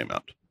just came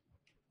out.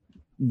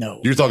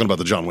 No. You're talking about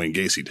the John Wayne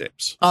Gacy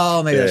tapes.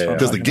 Oh, maybe that's Yeah, what I'm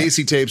Because the talking about.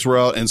 Gacy tapes were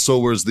out, and so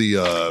was the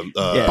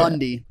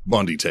Bundy.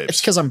 Bundy It's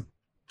tapes. because I'm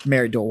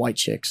married to a white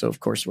chick, so of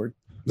course we're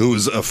Who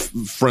is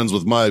friends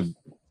with my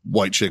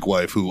white chick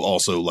wife who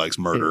also likes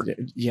murder.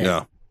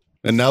 Yeah.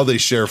 And now they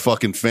share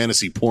fucking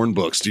fantasy porn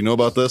books. Do you know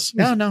about this?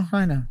 No,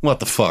 I know. What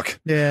the fuck?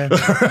 Yeah.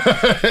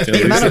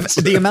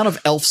 the amount of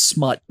elf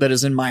smut that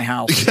is in my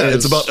house. Yeah,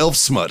 it's about elf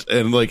smut.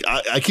 And like,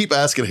 I keep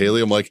asking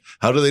Haley, I'm like,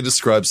 how do they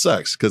describe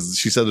sex? Because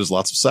she said there's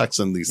lots of sex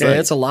in these things. Yeah,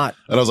 it's a lot.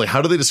 And I was like,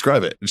 how do they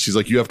describe it? And she's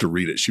like, you have to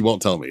read it. She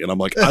won't tell me. And I'm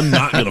like, I'm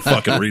not going to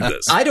fucking read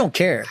this. I don't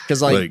care.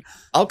 Because like,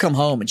 I'll come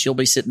home and she'll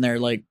be sitting there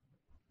like,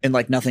 in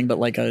like nothing but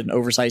like an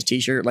oversized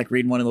t-shirt, like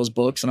reading one of those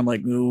books. And I'm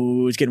like,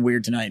 ooh, it's getting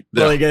weird tonight.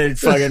 Yeah. Like,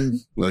 it's fucking,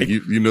 like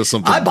you know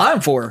something. I buy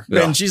them for her.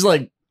 Yeah. And she's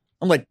like,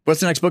 I'm like, what's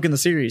the next book in the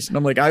series? And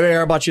I'm like,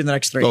 I bought you the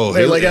next 3. Oh,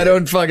 Hey, like, I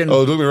don't fucking.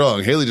 Oh, don't get me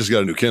wrong. Haley just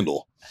got a new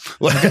Kindle.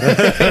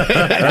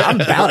 I'm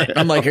about it.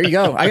 I'm like, here you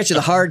go. I got you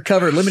the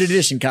hardcover limited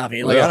edition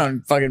copy. Like, I don't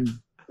fucking.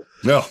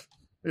 No.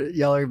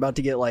 Y'all are about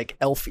to get like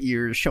elf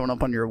ears showing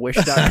up on your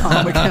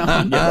wish.com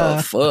account.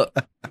 Oh,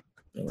 fuck.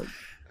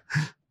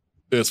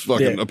 It's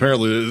fucking,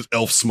 apparently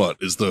elf smut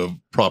is the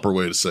proper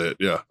way to say it.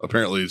 Yeah.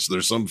 Apparently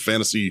there's some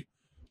fantasy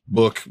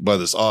book by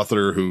this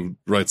author who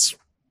writes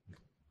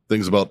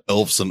things about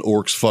elves and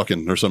orcs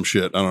fucking or some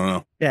shit. I don't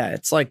know. Yeah.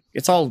 It's like,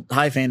 it's all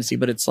high fantasy,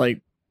 but it's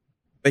like,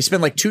 they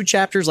spend like 2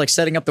 chapters like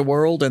setting up the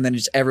world and then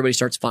just everybody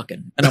starts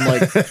fucking. And I'm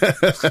like,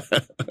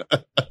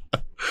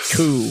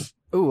 cool.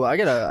 Ooh, I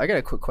got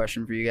a quick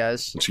question for you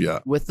guys. What you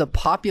got? With the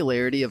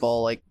popularity of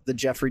all like the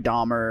Jeffrey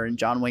Dahmer and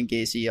John Wayne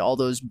Gacy, all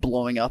those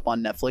blowing up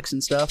on Netflix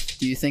and stuff,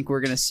 do you think we're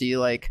gonna see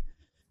like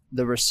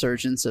the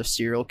resurgence of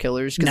serial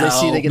killers because they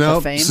see they get the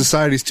fame?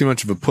 Society's too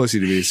much of a pussy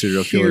to be a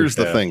serial killer. Here's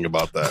the thing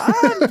about that.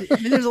 I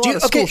mean, there's a lot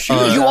of school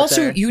shooters you out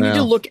also there. you need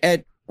to look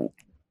at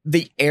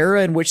the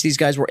era in which these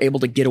guys were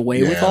able to get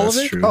away with all of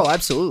it. True. Oh,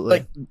 absolutely.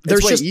 Like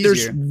there's way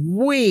there's easier.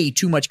 way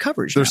too much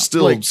coverage. There's now.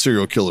 still Like,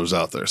 serial killers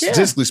out there.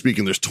 Statistically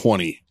speaking, there's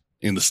 20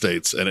 in the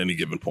States at any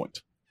given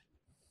point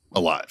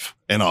alive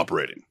and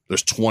operating.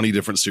 There's 20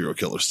 different serial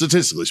killers,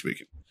 statistically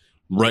speaking,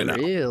 right now.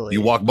 Really?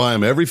 You walk by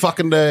them every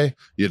fucking day.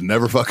 You'd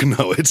never fucking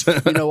know it.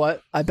 You know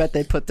what? I bet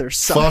they put their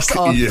socks Fuck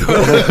on. you.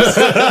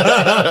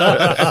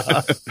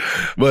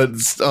 But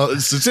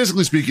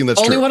statistically speaking,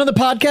 that's only true. one on the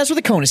podcast with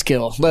a conus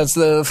kill. That's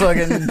the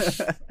fucking.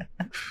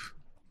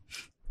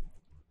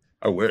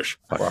 I wish.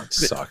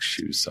 Socks,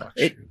 shoes.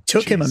 It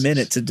took him a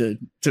minute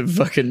to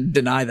fucking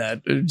deny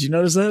that. Did you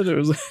notice that? It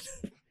was like,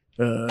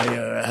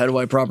 yeah, how do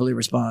I properly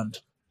respond?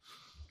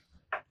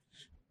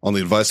 On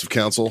the advice of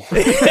counsel,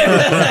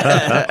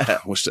 I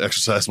wish to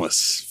exercise my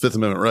Fifth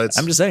Amendment rights.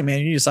 I'm just saying, man,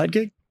 you need a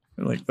sidekick?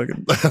 Like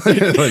fucking like a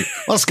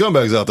lot of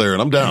scumbags out there,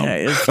 and I'm down.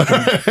 Yeah, it's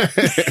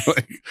fucking,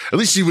 Like, at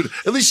least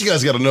you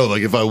guys got to know.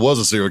 Like, if I was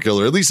a serial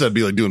killer, at least I'd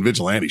be like doing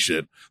vigilante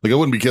shit. Like, I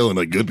wouldn't be killing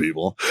like good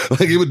people.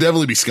 Like, it would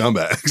definitely be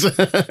scumbags.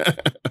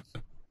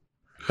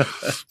 I'd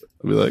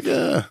be like,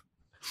 yeah.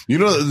 You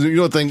know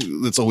the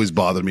thing that's always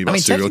bothered me about I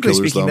mean, serial technically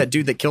killers, speaking, though? that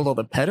dude that killed all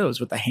the pedos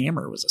with the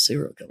hammer was a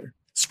serial killer.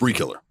 Spree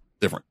killer,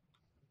 different.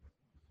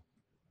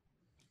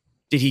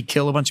 Did he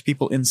kill a bunch of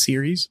people in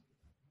series?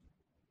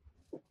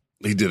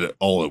 He did it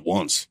all at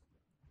once.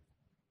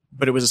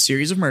 But it was a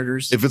series of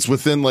murders. If it's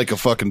within like a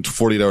fucking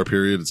 48-hour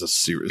period, it's a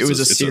series. It was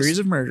a series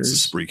of murders. It's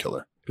a spree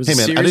killer. It was Hey, a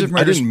man, series of I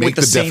murders didn't make with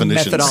the the same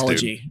definitions,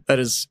 methodology. dude. That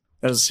is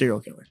a serial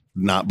killer.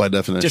 Not by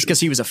definition. Just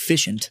because he was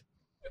efficient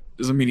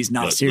doesn't mean he's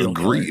not a serial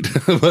Agreed.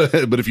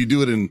 killer. But if you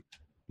do it in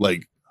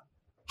like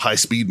high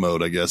speed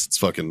mode, I guess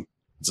it's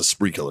a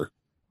spree killer.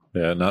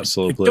 Yeah, not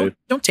slow play.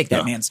 Don't take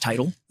that man's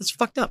title. That's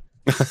fucked up.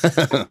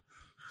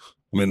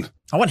 I mean,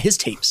 I want his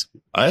tapes.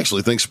 I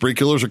actually think spree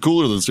killers are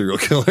cooler than serial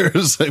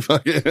killers. They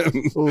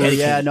fucking Ooh,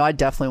 yeah, no, I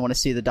definitely want to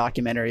see the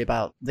documentary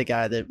about the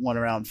guy that went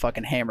around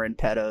fucking hammering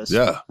pedos.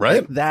 yeah,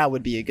 right. That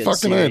would be a good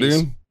Fucking series. A,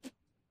 dude.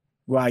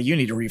 Wow, you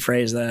need to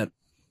rephrase that.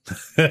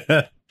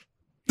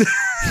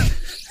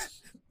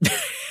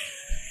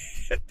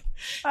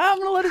 I'm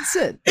gonna let it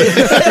sit.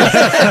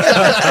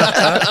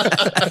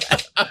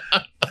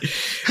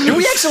 Do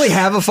we actually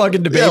have a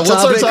fucking debate Yeah, what's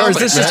our topic, or is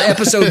this topic, just man?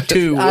 episode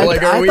 2? I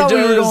thought we were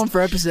just- going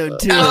for episode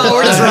 2. Oh,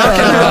 we're just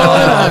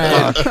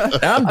rocking and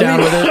rolling. I'm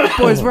down with it.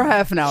 Boys, we're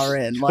half an hour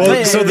in. Like,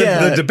 Well, so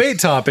yeah. the debate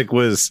topic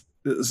was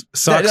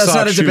sock, That's sock,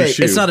 not a shoe, debate.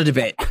 shoe. It's not a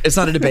debate. It's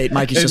not a debate.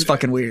 Mikey's just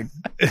fucking weird.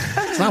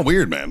 It's not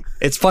weird, man.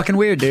 It's fucking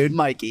weird, dude.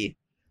 Mikey.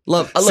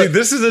 Love. See,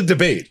 this is a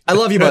debate. I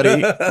love you,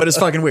 buddy, but it's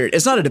fucking weird.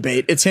 It's not a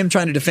debate. It's him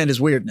trying to defend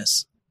his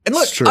weirdness. And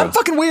look, It's true. I'm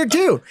fucking weird too.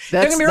 Don't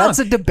That's, get me wrong. that's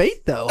a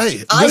debate, though.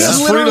 Hey, I this is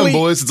literally- freedom,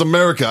 boys. It's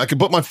America. I can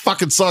put my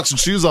fucking socks and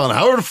shoes on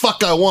however the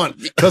fuck I want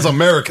because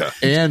America.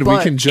 And But-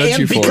 we can judge and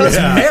you for because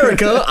it.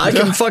 America, I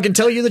can fucking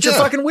tell you that you're Yeah.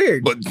 fucking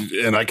weird.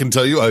 And I can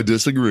tell you, I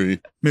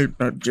disagree. There you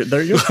go.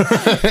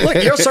 Look,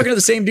 you're also talking to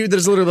the same dude that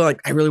is literally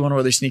like, I really want to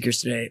wear these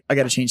sneakers today. I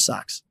got to change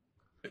socks.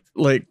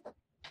 Like,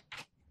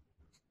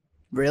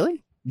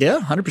 Really? yeah,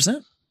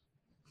 100%.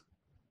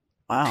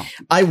 Wow.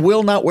 I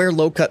will not wear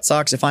low cut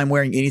socks if I'm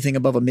wearing anything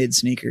above a mid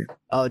sneaker.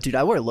 Oh, dude,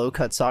 I wear low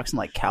cut socks and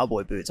like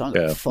cowboy boots. I don't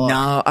give Yeah. a fuck.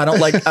 No, I don't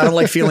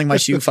like feeling my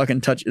shoe fucking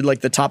touch,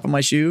 like the top of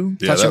my shoe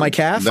Yeah, touching that- my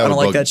calf. I would don't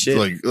like bug- that shit.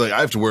 Like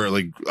I have to wear,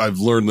 like, I've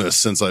learned this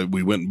since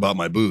we went and bought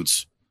my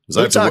boots.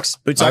 Boot socks.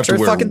 Boot socks are a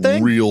fucking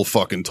thing. Real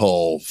fucking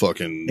tall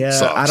fucking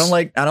socks. I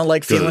don't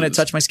like feeling it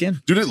touch my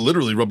skin. Dude, it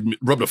literally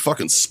rubbed a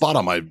fucking spot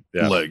on my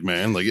leg,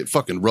 man. Like it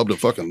fucking rubbed a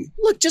fucking.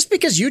 Look, just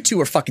because you two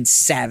are fucking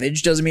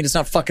savage doesn't mean it's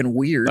not fucking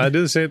weird. I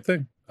do the same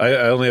thing. I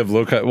only have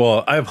low cut.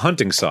 Well, I have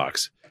hunting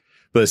socks,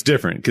 but it's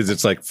different because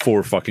it's like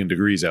 4 fucking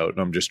degrees out, and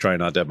I'm just trying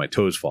not to have my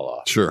toes fall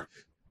off. Sure.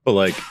 But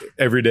like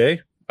every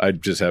day, I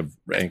just have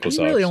ankle socks.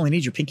 You really only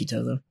need your pinky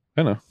toe though.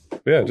 I know.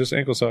 Yeah, just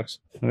ankle socks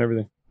and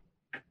everything.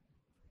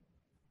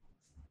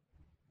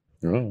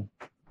 Oh.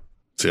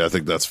 See, I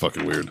think that's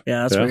fucking weird.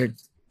 Yeah, that's weird.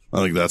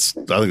 I think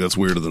that's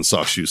weirder than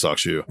sock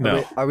shoe.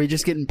 No. Are we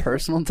just getting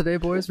personal today,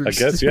 boys? I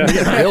guess,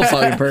 yeah. Real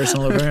fucking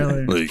personal,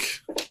 apparently.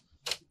 Like,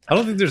 I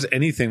don't think there's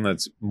anything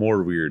that's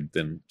more weird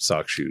than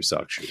sock shoe.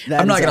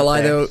 I'm not gonna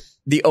lie though.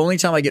 The only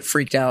time I get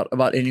freaked out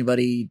about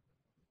anybody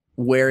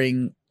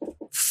wearing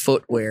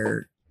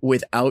footwear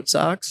without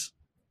socks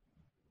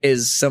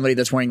is somebody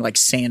that's wearing like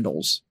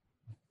sandals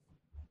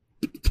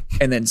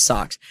and then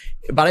socks.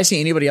 But I see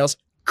anybody else,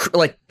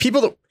 like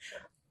people that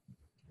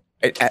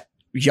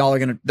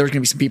there's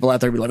gonna be some people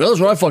out there be like, oh,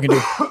 that's what I fucking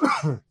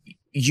do.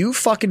 You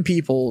fucking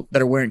people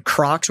that are wearing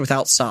Crocs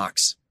without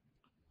socks.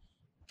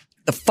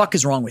 The fuck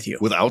is wrong with you?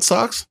 without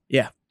socks?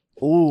 Yeah.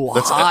 Ooh,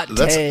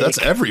 That's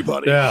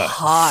everybody. Yeah.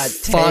 hot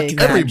Fuck take.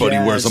 that, Everybody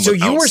Jazz. wears them So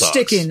without you are socks.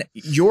 sticking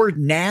your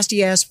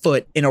nasty ass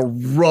foot in a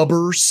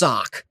rubber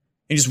sock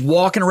and just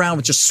walking around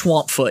with just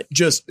swamp foot.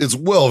 Just It's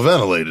well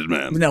ventilated,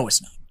 man. no,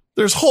 it's not.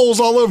 There's holes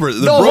all over it.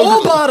 The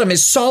whole bottom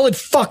is solid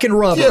fucking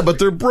rubber. Yeah, but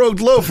they're brogue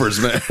loafers,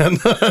 man.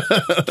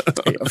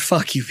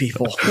 Fuck you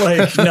people.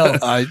 Like, no.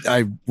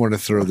 I want to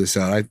throw this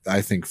out.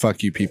 I think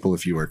fuck you people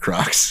if you wear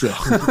Crocs. So.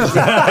 Like,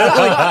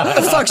 what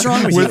the fuck's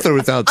wrong with With you? or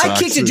without I socks.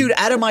 kicked a dude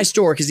out of my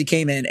store because he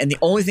came in and the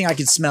only thing I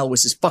could smell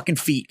was his fucking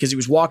feet because he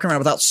was walking around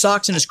without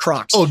socks and his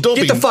Crocs. Oh, don't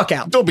Get be the fuck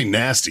out. Don't be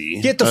nasty.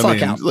 Get the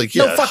fuck out. Like,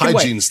 No yeah, fucking way.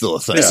 hygiene's still a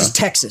thing. This is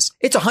Texas.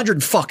 It's 100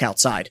 and fuck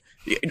outside.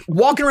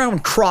 Walking around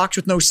with Crocs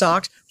with no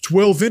socks, it's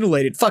well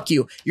ventilated. Fuck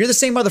you. You're the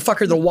same motherfucker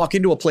that'll walk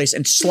into a place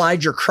and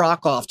slide your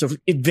Croc off to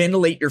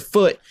ventilate your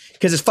foot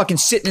because it's fucking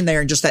sitting in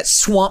there and just that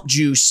swamp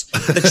juice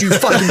that you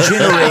fucking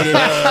generated.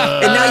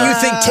 And now you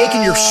think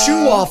taking your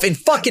shoe off in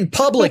fucking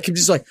public is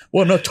just like,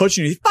 well, I'm not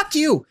touching anything. Fuck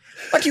you.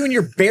 Fuck you in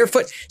your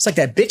barefoot. It's like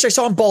that bitch I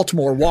saw in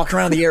Baltimore walking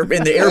around in the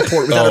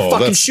airport without her fucking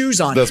that's- shoes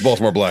on. That's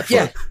Baltimore Blackfoot.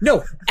 Yeah,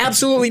 no,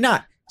 absolutely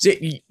not.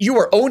 You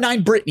are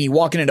 09 Britney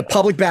walking into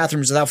public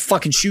bathrooms without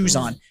fucking shoes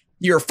on.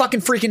 You're a fucking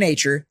freak of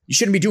nature. You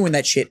shouldn't be doing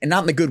that shit, and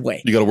not in the good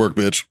way. You got to work,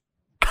 bitch.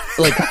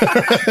 Like,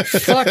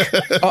 fuck.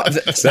 Oh,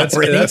 that's not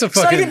Britney. That's a It's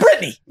not fucking even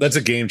Britney. That's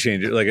a game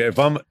changer. Like if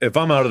I'm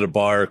out at a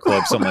bar,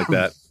 club, something like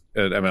that.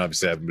 I mean,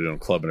 obviously, I haven't been in a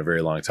club in a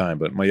very long time,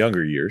 but my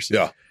younger years,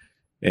 Yeah.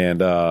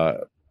 And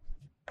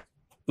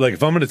like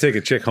if I'm going to take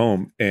a chick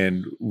home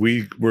and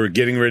we're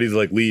getting ready to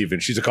like leave,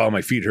 and she's like, "Oh,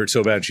 my feet hurt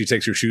so bad," and she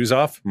takes her shoes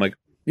off. I'm like,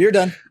 You're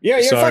done. Yeah,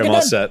 you're "Sorry, fucking I'm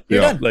all done. set.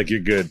 You're Yeah, done. like you're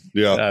good."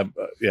 Yeah.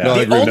 Yeah. No, I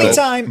The agree with only that.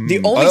 time, the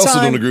I only also don't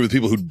time, agree with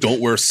people who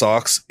don't wear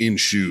socks in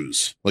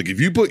shoes. Like if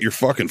you put your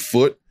fucking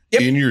foot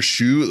Yep. in your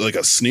shoe, like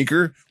a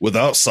sneaker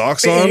without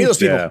socks Any on, of those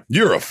people. Yeah.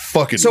 you're a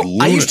fucking So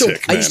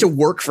lunatic, I used to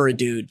work for a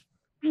dude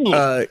in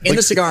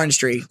the cigar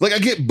industry. Like I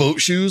get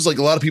boat shoes. Like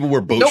a lot of people wear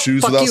boat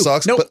shoes fuck without you.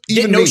 socks. Nope, But get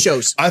even no me,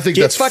 shows. I think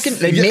Get that's fucking.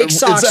 They make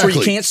socks where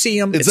you can't see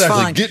them. Exactly.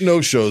 It's fine. Get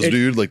no shows,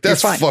 dude. Like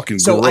that's You're fine. fucking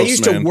So gross, I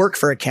used man. to work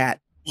for a cat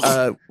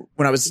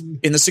when I was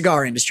in the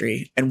cigar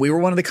industry, and we were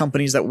one of the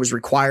companies that was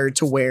required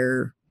to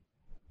wear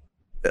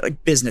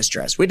like business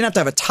dress. We didn't have to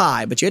have a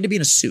tie, but you had to be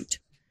in a suit.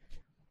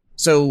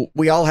 So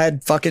we all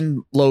had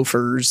fucking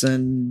loafers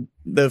and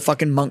the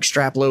fucking monk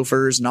strap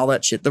loafers and all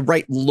that shit. The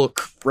right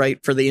look, right,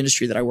 for the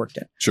industry that I worked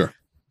in. Sure.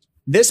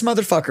 This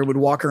motherfucker would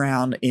walk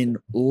around in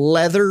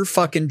leather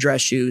fucking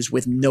dress shoes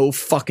with no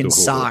fucking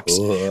socks.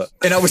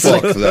 And I was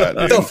Fuck like, that,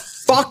 dude. the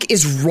fuck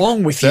is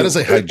wrong with you? That is a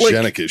Like,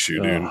 hygienic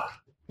issue, dude.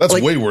 That's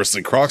like- way worse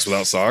than Crocs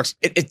without socks.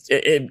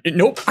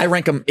 nope. I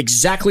rank them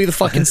exactly the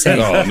fucking same.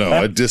 No,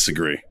 I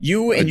disagree.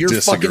 You and I your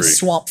disagree. fucking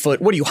swamp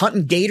foot. What are you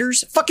hunting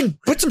gators? Fucking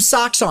put some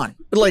socks on.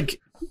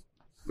 Like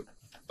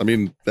I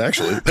mean,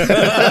 actually, fucking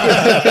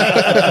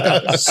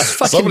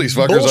some of these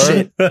fuckers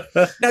bullshit.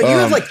 are. Now you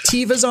have like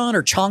Tivas on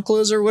or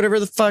Chonklas or whatever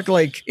the fuck,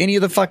 like any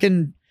of the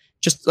fucking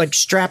just like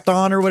strapped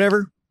on or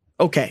whatever.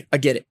 Okay, I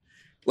get it.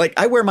 Like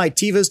I wear my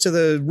Tivas to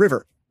the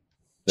river.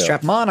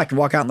 Strap them on. I can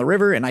walk out in the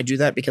river, and I do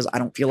that because I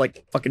don't feel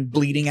like fucking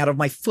bleeding out of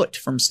my foot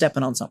from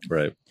stepping on something.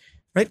 Right.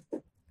 Right?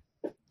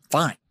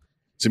 Fine.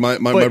 See, my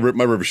But-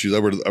 river shoes. I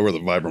wear the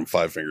Vibram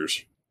 5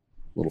 fingers,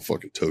 little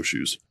fucking toe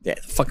shoes. Yeah,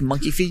 fucking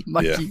monkey feet.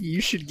 Mikey, Yeah.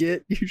 you should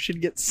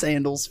get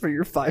sandals for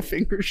your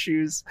 5-finger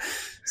shoes.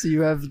 So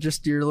you have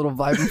just your little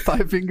vibrant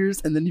 5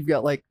 fingers, and then you've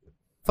got like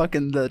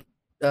fucking the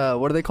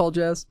what are they called,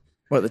 Jazz?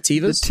 What, the The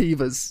Tivas?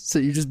 Tivas. So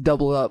you just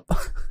double up.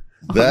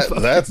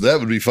 That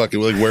would be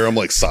fucking like wear them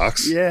like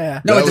socks.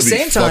 Yeah. No, That at the would be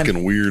same time,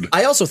 fucking weird.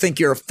 I also think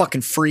you're a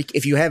fucking freak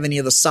if you have any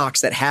of the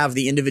socks that have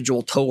the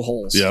individual toe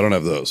holes. Yeah, I don't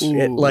have those.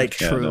 Ooh, like-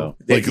 true. Yeah, no.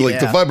 Like the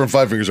Yeah. Vibram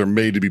 5 fingers are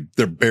made to be,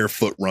 they're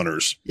barefoot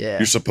runners. Yeah.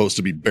 You're supposed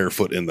to be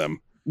barefoot in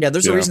them. Yeah,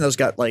 there's a Yeah. reason those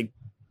got like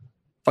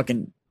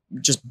fucking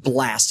just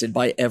blasted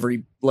by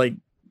every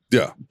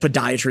Yeah.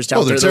 podiatrist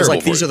out there. There's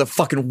like, these are the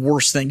fucking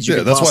worst things you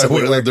could that's why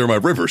possibly wear. they're my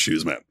river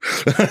shoes, man.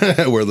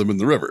 I wear them in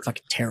the river.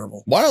 Fucking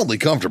terrible. Wildly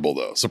comfortable,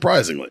 though,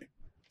 surprisingly.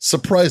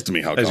 Surprised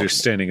me how As comfortable. you're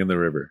standing in the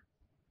river.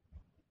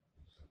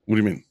 What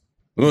do you mean?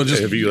 No,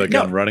 just, Have you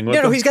gone running with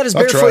No, them? he's got his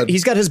I've barefoot. tried.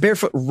 He's got his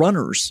barefoot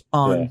runners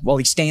on while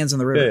he stands in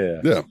the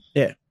river. Yeah.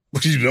 Yeah.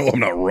 You know I'm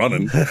not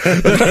running.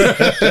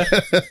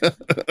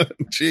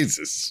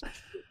 Jesus.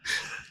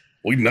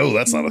 We know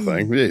that's not a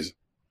thing. Jeez.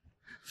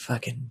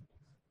 Fucking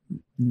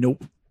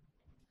nope.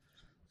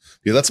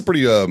 Yeah, that's a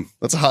pretty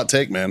that's a hot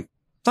take, man.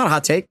 It's not a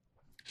hot take.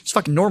 It's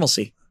fucking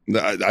normalcy.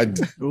 I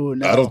Ooh,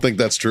 no. I don't think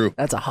that's true.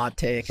 That's a hot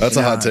take. That's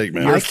a hot take,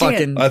 man. You're I can't-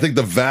 fucking. I think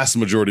the vast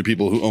majority of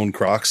people who own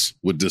Crocs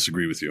would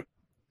disagree with you.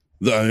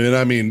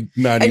 I mean,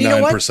 99% And you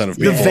know what? of The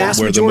people vast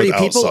wear them majority of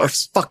without people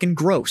socks. are fucking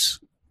gross.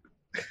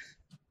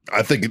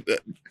 I think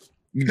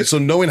so.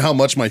 Knowing how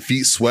much my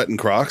feet sweat in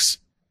Crocs,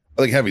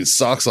 I think having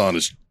socks on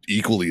is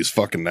equally as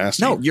fucking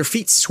nasty. No, your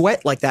feet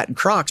sweat like that in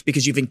Crocs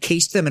because you've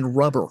encased them in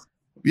rubber.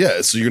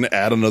 Yeah, so you're going to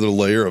add another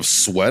layer of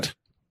sweat.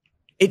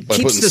 It By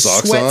keeps putting the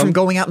socks sweat on? from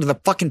going out into the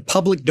fucking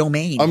public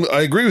domain.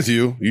 I agree with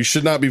you. You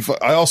should not be.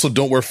 I also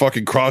don't wear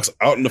fucking Crocs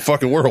out in the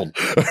fucking world.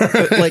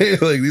 like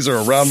these are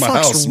around my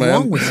fuck's house, man.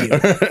 wrong with you?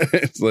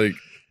 It's like.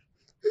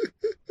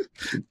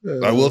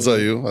 I will tell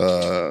you.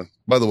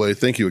 By the way,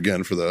 thank you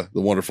again for the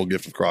wonderful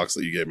gift of Crocs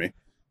that you gave me.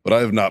 But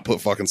I have not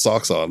put fucking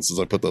socks on since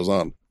I put those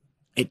on.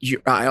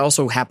 I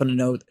also happen to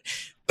know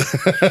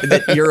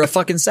that you're a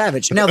fucking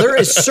savage. Now, there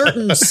is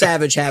certain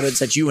savage habits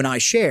that you and I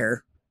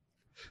share,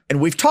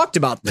 and we've talked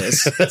about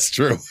this. That's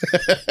true.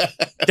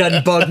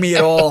 Doesn't bug me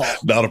at all.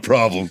 Not a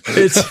problem.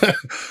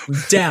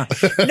 It's down.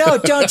 No,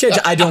 don't judge.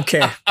 I don't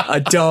care. I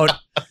don't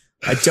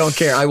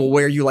care. I will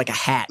wear you like a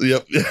hat.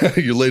 Yep.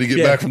 Your lady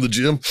get back from the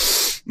gym.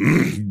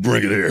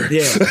 Bring it here.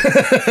 Yeah.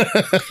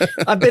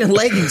 I've been in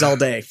leggings all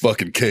day.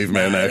 Fucking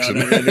caveman action.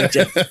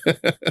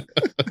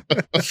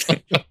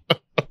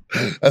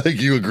 I think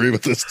you agree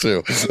with this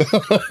too.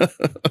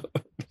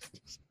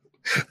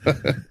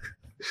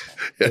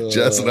 Yeah,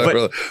 Jess and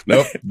I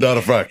nope, not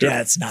a factor.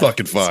 Yeah, it's not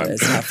fucking fine.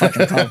 It's not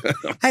fucking problem.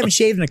 I haven't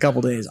shaved in a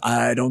couple days.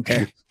 I don't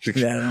care.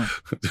 Yeah,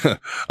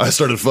 I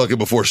started fucking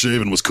before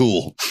shaving was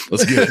cool.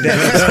 Let's get it.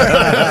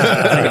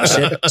 I don't give a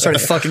shit. I started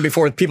fucking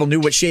before people knew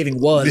what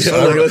shaving was. Yeah,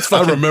 So like, let's I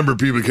fucking, remember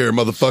pubic hair,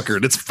 motherfucker,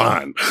 and it's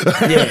fine.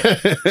 yeah.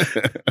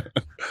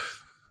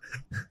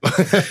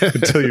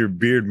 Until your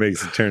beard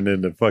makes it turn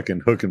into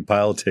fucking hook and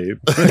pile tape.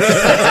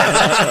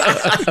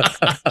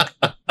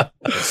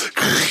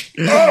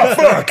 Oh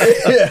fuck!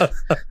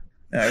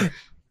 Yeah.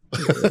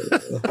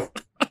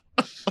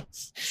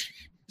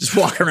 Just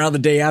walking around the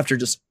day after,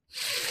 just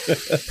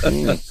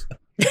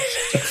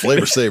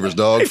Flavor savers,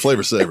 dog.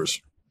 Flavor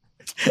savers.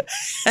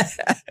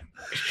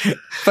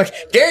 fuck.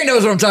 Gary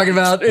knows what I'm talking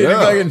about. Yeah.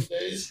 Fucking,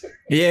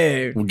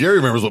 yeah. Well, Gary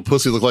remembers what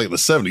pussy looked like in the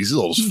 70s. He's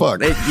old as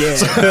fuck. Yeah.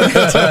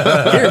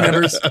 He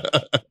remembers. Remember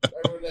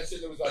that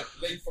shit that was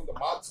like late from the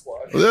mod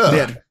squad? Yeah.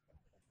 Yeah.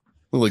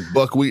 Looked like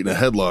buckwheat in a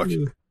headlock.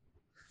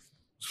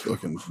 It's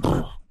fucking.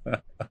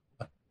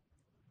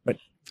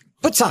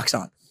 Put socks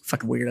on.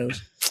 Fucking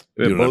weirdos.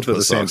 Yeah, You don't have both to at put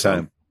the same socks on.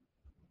 time.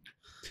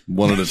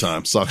 One at a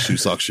time. Sock shoe,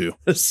 sock shoe.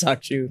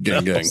 Sock shoe.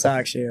 Gang, gang.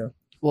 Sock shoe.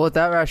 Well, with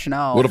that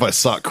rationale, What if I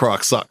sock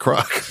croc, sock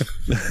croc?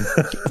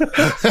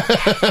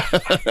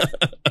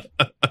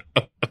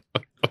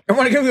 I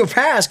want to give you a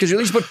pass because you at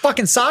least put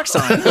fucking socks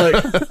on.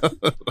 Like,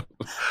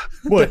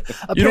 what?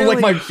 You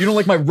don't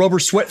like my rubber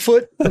sweat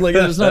foot? Like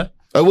it's not.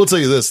 I will tell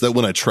you this, that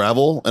when I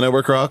travel and I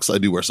wear Crocs, I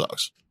do wear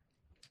socks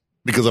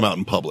because I'm out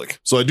in public.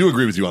 So I do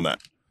agree with you on that.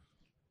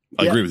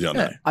 I agree with you on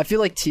that. I feel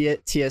like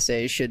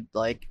TSA should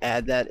like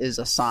add that as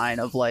a sign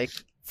of like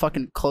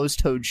fucking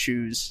closed-toed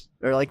shoes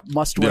or like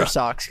must-wear Yeah.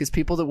 socks because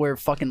people that wear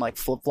fucking like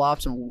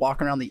flip-flops and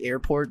walk around the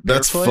airport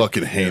That's barefoot,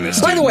 fucking heinous.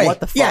 By the dude. way, What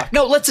the yeah, fuck?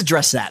 no, let's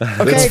address that. That's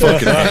Okay.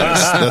 fucking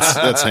heinous.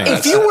 That's heinous.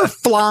 If you were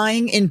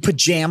flying in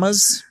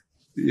pajamas,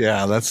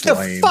 Yeah, that's the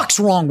lame. fuck's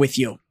wrong with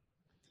you?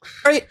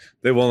 Right?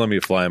 They won't let me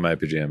fly in my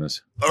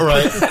pajamas. All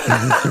right.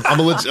 I'm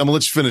gonna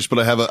let you finish, but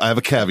I have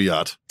a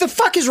caveat. The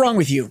fuck is wrong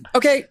with you?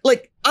 Okay,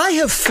 like I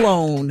have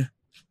flown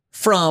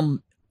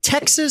from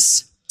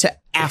Texas to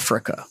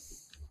Africa.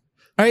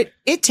 All right,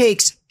 it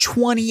takes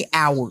 20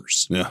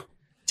 hours Yeah.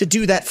 to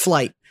do that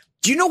flight.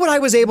 Do you know what I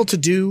was able to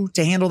do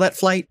to handle that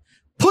flight?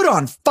 Put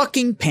on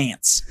fucking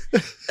pants.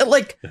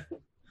 Like,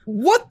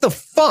 what the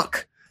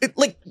fuck?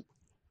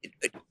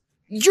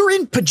 You're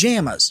in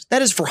pajamas.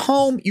 That is for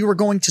home. You are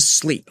going to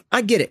sleep.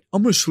 I get it.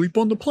 I'm going to sleep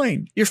on the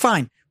plane. You're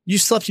fine. You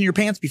slept in your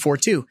pants before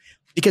too,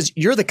 because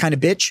you're the kind of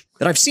bitch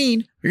that I've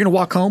seen. You're going to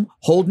walk home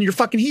holding your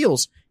fucking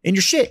heels in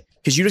your shit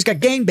because you just got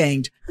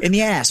gangbanged in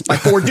the ass by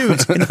 4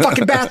 dudes in the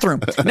fucking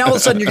bathroom. Now all of a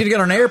sudden you're going to get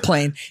on an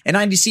airplane and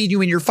I see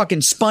you in your fucking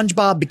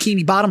SpongeBob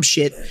bikini bottom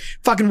shit,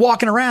 fucking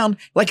walking around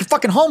like you're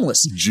fucking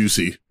homeless.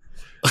 Juicy.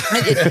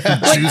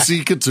 Like,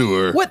 Juicy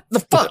couture. what the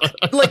fuck?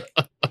 Like,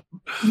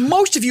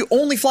 most of you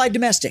only fly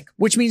domestic,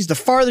 which means the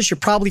farthest you're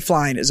probably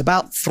flying is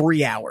about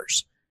 3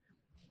 hours.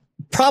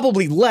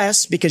 Probably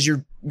less because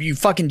you're you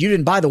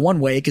didn't buy the one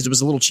way because it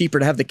was a little cheaper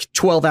to have the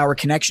 12-hour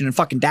connection in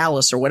fucking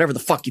Dallas or whatever the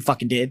fuck you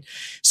fucking did.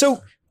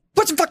 So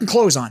put some fucking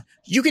clothes on.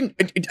 You can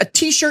a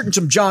t-shirt and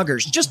some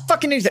joggers, just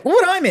fucking anything.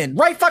 What I'm in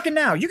right fucking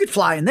now. You could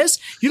fly in this.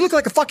 You look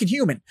like a fucking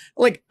human.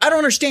 Like, I don't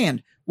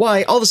understand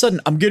why all of a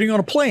sudden I'm getting on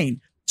a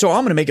plane. So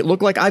I'm going to make it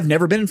look like I've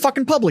never been in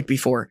fucking public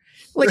before.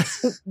 Like,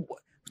 what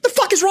the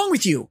fuck is wrong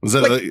with you? Is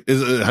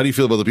that how do you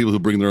feel about the people who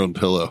bring their own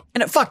pillow?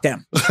 And fuck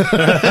them.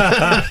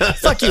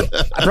 Fuck you.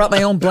 I brought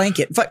my own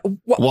blanket.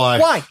 Why?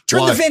 Why?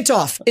 Turn the vent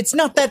off. It's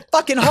not that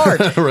fucking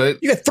hard. Right?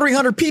 You got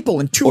 300 people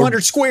and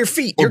 200 square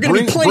feet. You're going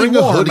to be plenty bring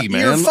warm. A hoodie,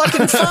 man. You're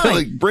fucking fine.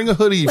 Like, bring a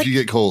hoodie if you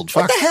get cold.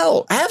 What the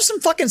hell? Have some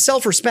fucking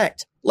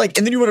self-respect. Like,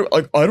 and then you want to,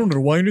 like, I don't know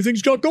why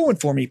anything's got going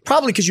for me.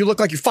 Probably because you look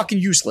like you're fucking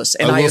useless.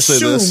 And I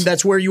assume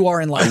that's where you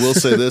are in life. I will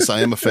say this.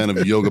 I am a fan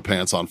of yoga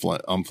pants on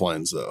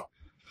planes, though.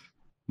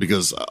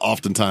 Because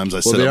oftentimes I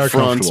sit up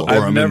front. Or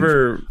I've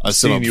never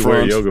seen you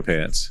wear yoga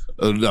pants.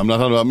 I'm not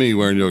talking about me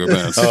wearing yoga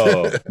pants.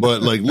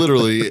 But like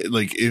literally,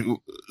 like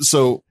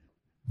so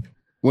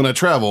when I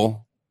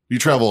travel, you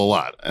travel a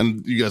lot.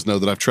 And you guys know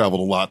that I've traveled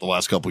a lot the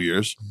last couple of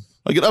years.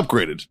 I get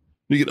upgraded.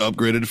 You get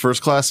upgraded to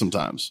first class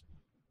sometimes.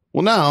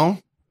 Well, now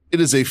it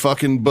is a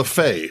fucking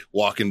buffet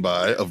walking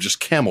by of just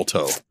camel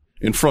toe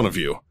in front of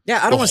you.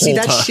 Yeah, I don't want to see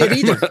that shit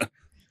either.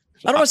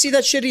 I don't want to see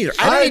that shit either.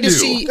 I don't need to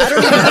see.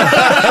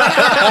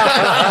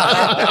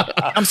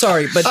 I'm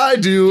sorry, but I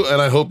do,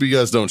 and I hope you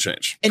guys don't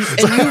change.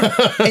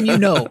 And you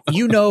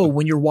know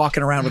when you're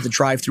walking around with a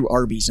drive-through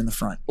Arby's in the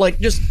front, like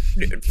just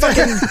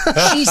fucking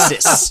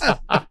Jesus.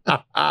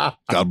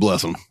 God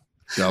bless them.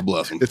 God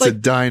bless them. It's a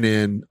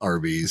dine-in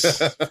Arby's.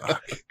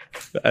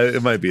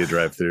 It might be a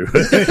drive-through.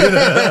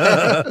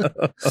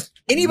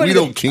 We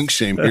don't kink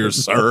shame here,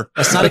 sir.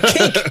 That's not a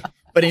kink.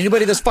 But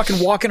anybody that's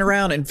fucking walking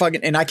around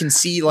and I can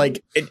see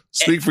like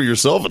speak for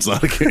yourself. It's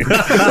not a kink. Like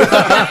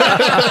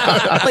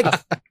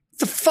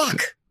the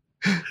fuck.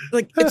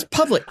 Like it's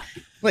public.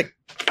 Like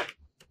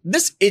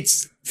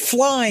it's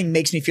flying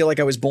makes me feel like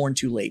I was born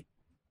too late.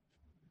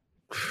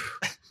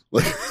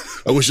 Like,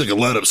 I wish I could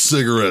light up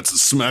cigarettes and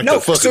smack the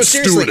fucking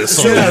stewardess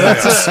on the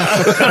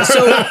ass.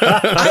 So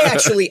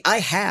I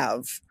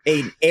have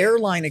an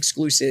airline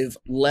exclusive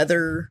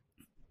leather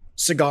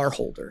cigar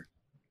holder.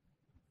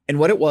 And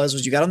what it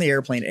was you got on the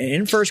airplane and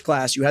in first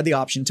class, you had the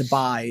option to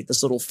buy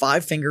this little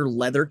 5-finger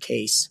leather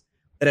case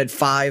that had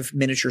 5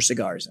 miniature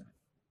cigars in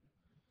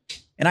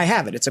it. And I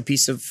have it. It's a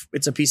piece of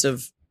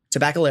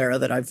Tabacalera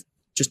that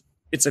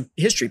it's a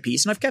history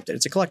piece and I've kept it.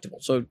 It's a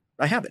collectible. So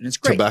I have it and it's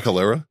great.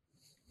 Tabacalera?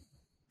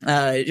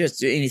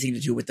 Just anything to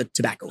do with the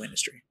tobacco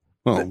industry.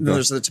 Oh,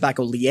 there's the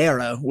Tobacco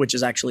Liera, which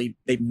is actually,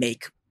 they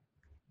make.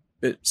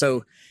 But it's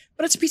a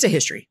piece of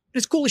history.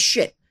 It's cool as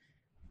shit.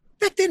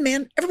 Back then,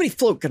 man, everybody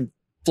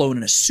flown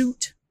in a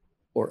suit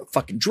or a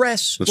fucking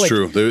dress. That's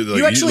true.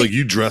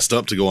 You dressed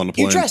up to go on the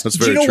plane. That's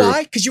very true. Do you know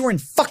why? Because you were in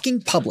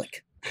fucking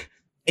public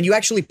and you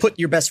actually put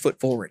your best foot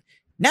forward.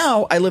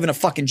 Now I live in a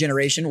fucking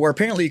generation where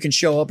apparently you can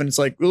show up and it's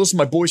like, well, this is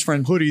my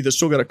boyfriend hoodie that's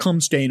still got a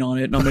cum stain on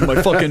it and I'm in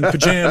my fucking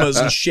pajamas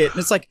and shit. And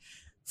it's like,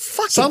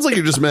 fuck. Sounds like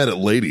you're just mad at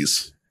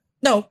ladies.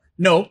 No,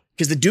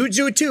 because the dudes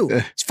do it too.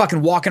 It's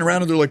fucking walking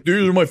around and they're like,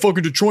 these are my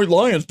fucking Detroit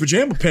Lions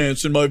pajama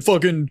pants and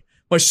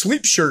my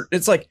sleep shirt.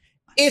 It's like,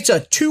 it's a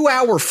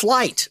 2-hour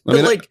flight.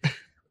 The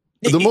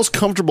most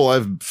comfortable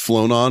I've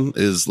flown on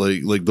is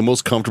like the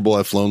most comfortable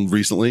I've flown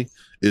recently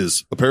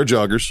is a pair of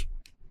joggers,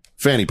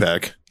 fanny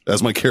pack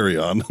as my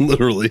carry-on,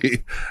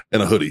 literally,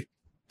 and a hoodie.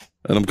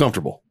 And I'm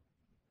comfortable.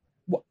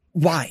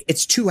 Why?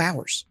 It's 2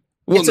 hours.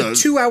 It's a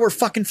 2-hour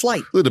fucking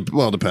flight.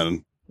 Well,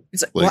 depending.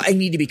 It's like, I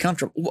need to be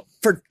comfortable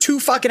for 2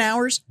 fucking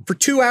hours. For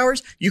 2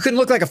 hours, you couldn't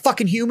look like a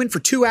fucking human for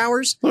 2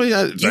 hours. I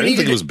didn't think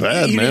it was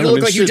bad, you man. You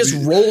look like you just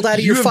rolled out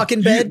of your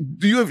fucking bed.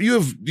 You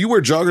wear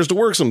joggers to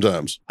work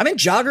sometimes. I'm in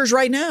joggers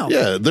right now.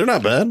 Yeah, they're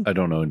not bad. I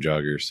don't own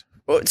joggers.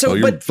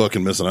 You're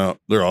fucking missing out.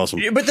 They're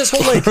awesome. But this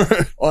whole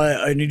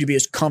I need to be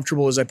as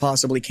comfortable as I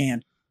possibly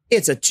can.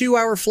 It's a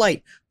 2-hour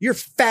flight. Your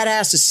fat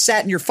ass is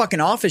sat in your fucking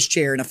office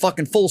chair in a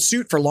fucking full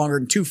suit for longer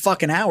than 2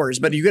 fucking hours.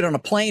 But you get on a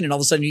plane and all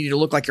of a sudden you need to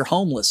look like you're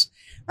homeless.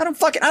 I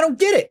don't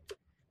get it.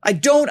 I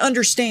don't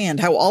understand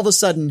how all of a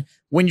sudden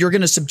when you're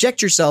going to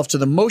subject yourself to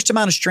the most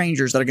amount of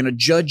strangers that are going to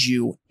judge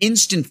you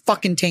instant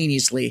fucking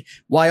taneously,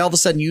 why all of a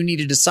sudden you need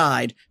to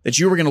decide that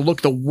you were going to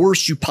look the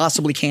worst you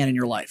possibly can in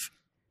your life.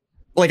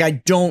 Like, I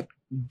don't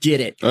get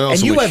it. And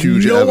you have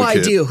no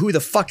idea who the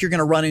fuck you're going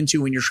to run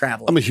into when you're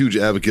traveling. I'm a huge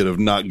advocate of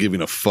not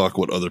giving a fuck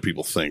what other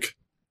people think.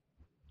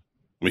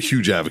 I'm a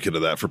huge advocate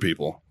of that for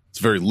people. It's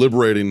very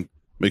liberating,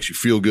 makes you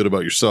feel good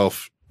about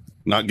yourself,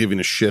 not giving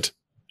a shit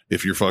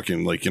if you're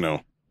fucking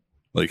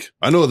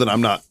I know that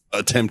I'm not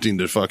attempting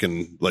to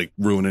fucking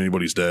ruin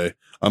anybody's day.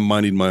 I'm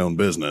minding my own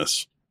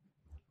business.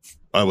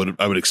 I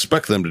would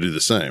expect them to do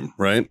the same,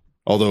 right?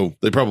 Although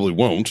they probably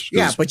won't.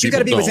 Yeah, but you got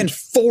to be within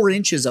 4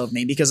 inches of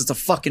me because it's a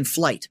fucking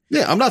flight.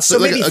 Yeah, I'm not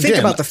saying. So maybe think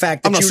about the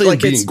fact that I'm not saying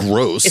being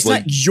gross. It's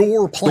not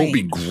your plane. Don't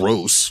be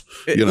gross.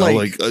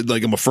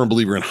 I'm a firm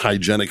believer in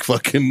hygienic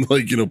fucking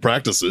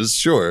practices.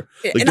 Sure,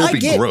 don't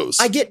be gross.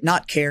 I get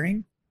not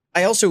caring.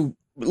 I also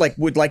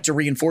would like to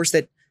reinforce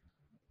that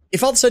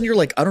if all of a sudden you're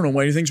like, I don't know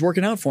why anything's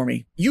working out for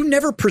me. You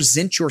never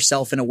present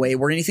yourself in a way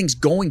where anything's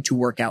going to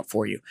work out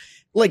for you.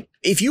 Like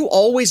if you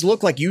always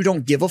look like you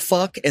don't give a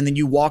fuck and then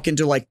you walk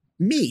into like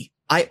me,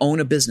 I own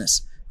a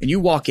business and you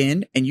walk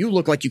in and you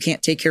look like you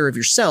can't take care of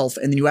yourself.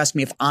 And then you ask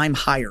me if I'm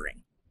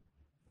hiring.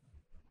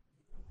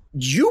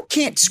 You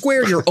can't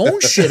square your own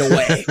shit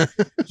away.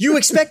 You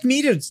expect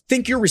me to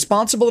think you're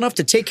responsible enough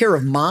to take care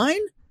of mine?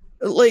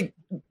 Like,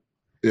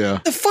 Yeah.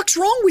 the fuck's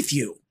wrong with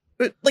you?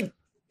 Like,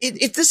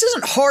 if this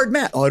isn't hard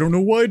math, I don't know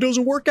why it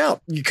doesn't work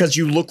out. Because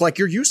you look like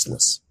you're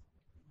useless.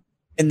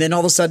 And then all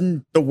of a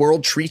sudden, the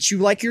world treats you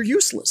like you're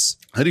useless.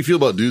 How do you feel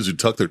about dudes who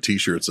tuck their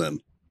t-shirts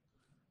in?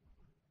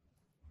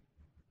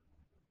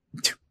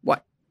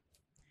 What?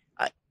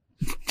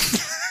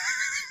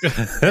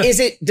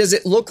 Does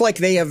it look like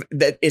they have,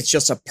 that it's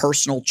just a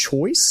personal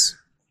choice,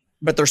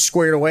 but they're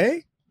squared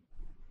away?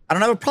 I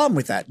don't have a problem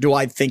with that. Do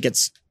I think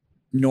it's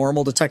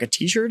normal to tuck a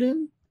t-shirt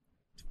in?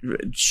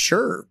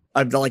 Sure.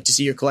 I'd like to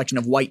see a collection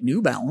of white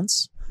New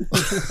Balance.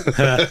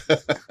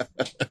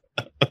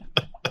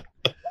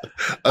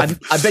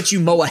 I bet you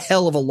mow a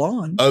hell of a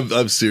lawn.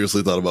 I've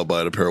seriously thought about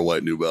buying a pair of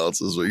white New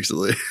Balances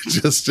recently,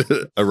 just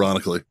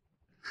ironically.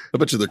 I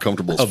bet you they're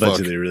comfortable as I fuck. bet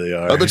you they really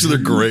are. I bet you they're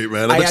great,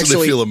 man. I bet you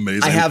they feel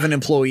amazing. I have an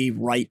employee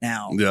right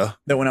now Yeah.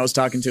 that when I was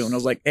talking to him, I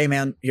was like, hey,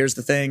 man, here's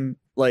the thing.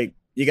 Like,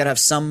 you got to have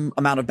some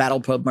amount of Battle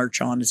Pub merch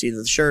on. It's either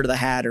the shirt or the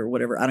hat or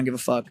whatever. I don't give a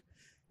fuck.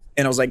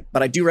 And I was like,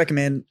 but I do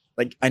recommend,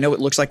 like, I know it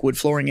looks like wood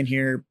flooring in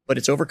here, but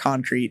it's over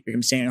concrete. You're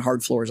going to be standing on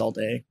hard floors all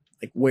day.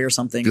 Like, wear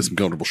something. Get some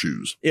comfortable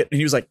shoes. And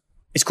he was like,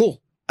 it's cool.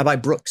 I buy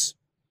Brooks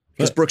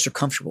because Brooks are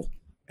comfortable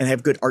and they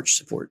have good arch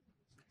support.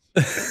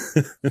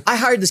 I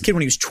hired this kid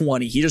when he was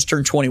 20. He just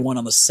turned 21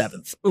 on the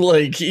 7th.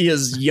 Like, he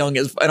is young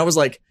as, and I was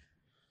like,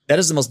 that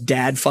is the most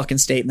dad fucking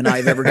statement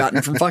I've ever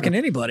gotten from fucking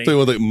anybody. Tell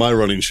you what, my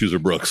running shoes are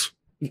Brooks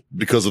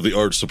because of the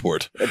arch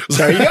support.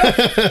 There you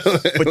go.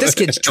 But this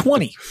kid's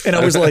 20. And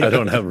I was like, I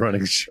don't have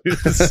running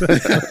shoes.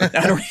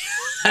 I don't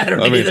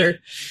either.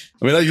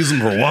 I mean, I use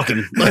them for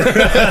walking.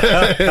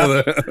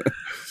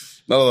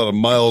 Not a lot of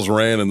miles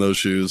ran in those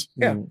shoes.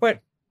 Yeah, but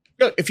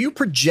look, if you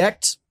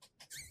project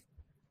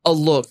a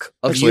look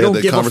of Actually, you I don't had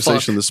that give a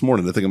conversation fuck, this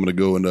morning. I think I'm going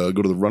to go and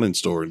go to the running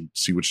store and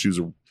see which shoes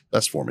are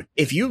best for me.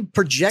 if you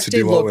project To a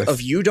do what look with?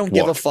 of you don't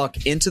give a Walk.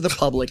 fuck into the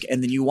public,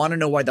 and then you want to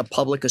know why the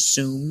public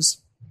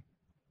assumes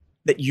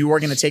that you are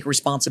going to take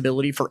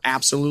responsibility for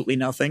absolutely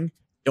nothing,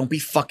 don't be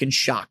fucking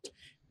shocked.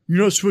 You're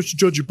not supposed to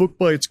judge a book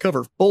by its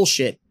cover.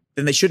 Bullshit.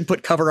 Then they shouldn't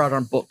put cover out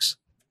on books.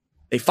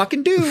 They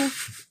fucking do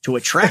to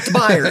attract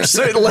buyers.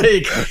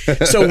 Like,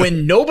 so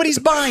when nobody's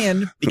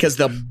buying because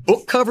the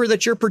book cover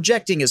that you're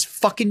projecting is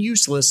fucking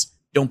useless,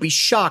 don't be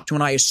shocked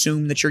when I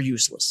assume that you're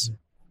useless.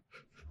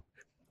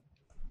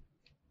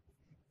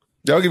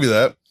 Yeah, I'll give you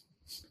that.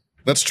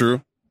 That's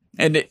true.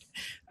 And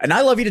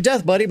I love you to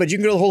death, buddy, but you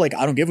can go the whole like,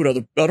 I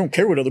don't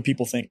care what other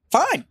people think.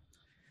 Fine.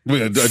 I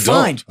mean,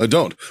 Fine. I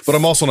don't. But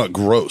I'm also not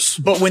gross.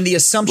 But when the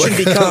assumption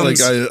Like,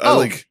 becomes,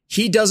 like-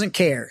 he doesn't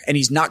care and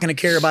he's not going to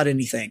care about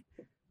anything.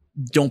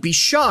 Don't be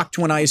shocked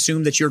when I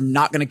assume that you're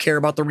not going to care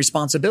about the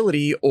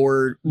responsibility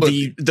or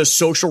the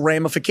social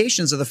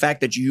ramifications of the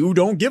fact that you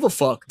don't give a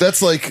fuck.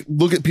 That's like,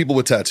 look at people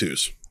with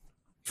tattoos,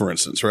 for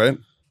instance, right?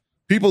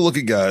 People look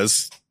at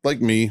guys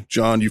like me,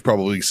 John, you've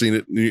probably seen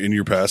it in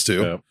your past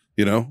too, Yeah.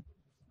 you know?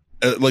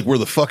 Like we're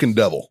the fucking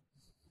devil.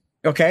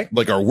 Okay.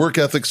 Like our work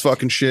ethic's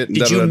fucking shit. And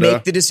Did you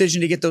make the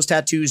decision to get those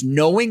tattoos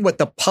knowing what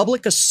the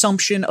public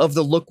assumption of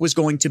the look was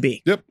going to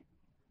be? Yep.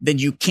 Then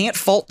you can't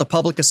fault the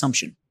public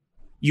assumption.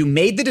 You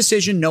made the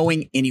decision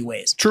knowing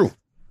anyways. True.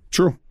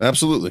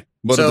 Absolutely.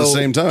 But at the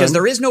same time, because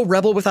there is no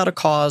rebel without a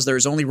cause, there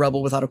is only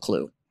rebel without a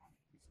clue.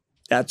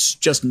 That's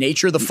just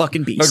nature of the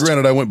fucking beast. now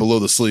granted, I went below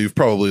the sleeve,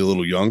 probably a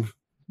little young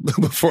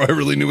before I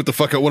really knew what the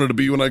fuck I wanted to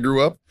be when I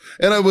grew up.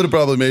 And I would have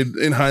probably made,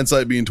 in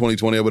hindsight being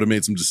 2020, I would have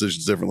made some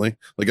decisions differently.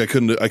 Like I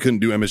couldn't do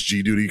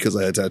MSG duty because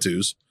I had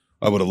tattoos.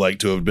 I would have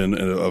liked to have been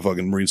a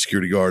fucking Marine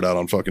security guard out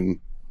on fucking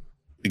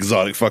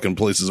exotic fucking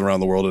places around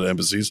the world at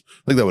embassies.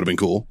 I think that would have been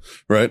cool,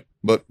 right?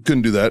 But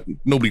couldn't do that.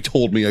 Nobody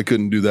told me I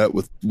couldn't do that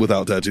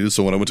without tattoos.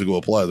 So when I went to go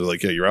apply, they're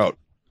like, "Yeah, you're out.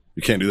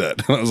 You can't do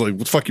that." And I was like, "What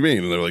the fuck you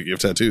mean?" And they're like, "You have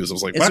tattoos." I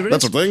was like, "What?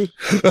 That's a thing?"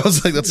 I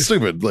was like, "That's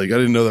stupid." Like I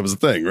didn't know that was a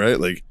thing, right?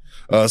 Like,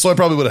 so I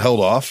probably would have held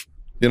off.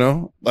 You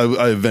know,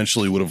 I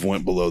eventually would have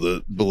went below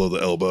the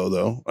elbow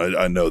though.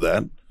 I know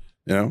that.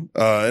 You know,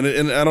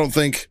 and I don't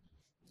think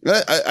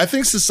I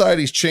think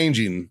society's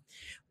changing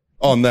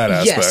on that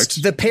aspect. Yes,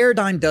 the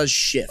paradigm does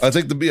shift. I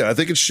think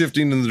it's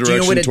shifting in the Do you direction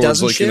know what it towards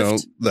doesn't like, you know,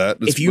 shift? that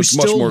it's If you much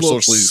still more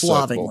look socially acceptable.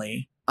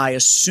 slovenly, I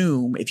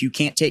assume if you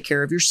can't take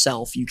care of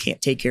yourself, you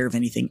can't take care of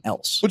anything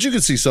else. But you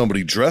could see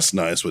somebody dressed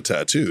nice with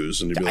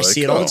tattoos and you'd be I like,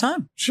 see it all "Oh, the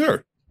time.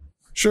 Sure.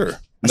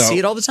 I see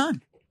it all the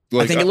time.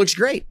 Like, I think it looks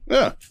great.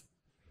 Yeah.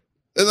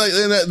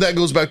 And that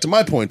goes back to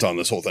my point on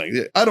this whole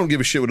thing. I don't give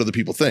a shit what other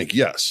people think.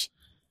 Yes.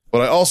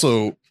 But I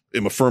also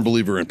am a firm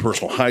believer in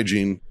personal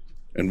hygiene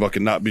and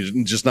fucking not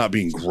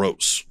being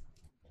gross.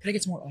 Can I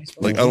get some more ice?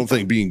 Like, I don't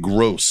think being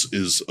gross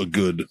is a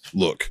good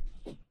look,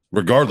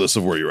 regardless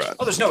of where you're at.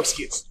 Oh, there's no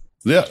excuse.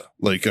 Yeah.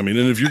 Like, I mean,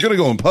 and if you're going to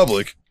go in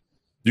public,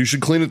 You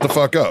should clean it the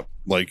fuck up.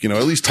 Like,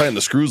 at least tighten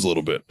the screws a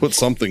little bit. Put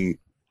something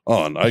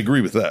on. I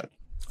agree with that.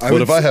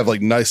 But if I have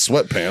like nice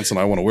sweatpants and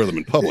I want to wear them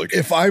in public.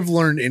 If I've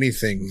learned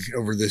anything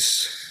over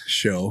this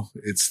show,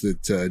 it's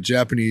that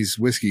Japanese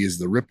whiskey is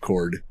the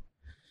ripcord,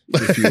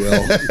 if you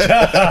will.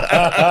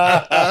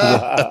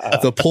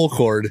 the pull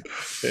cord.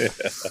 Yeah.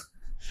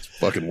 It's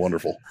fucking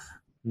wonderful.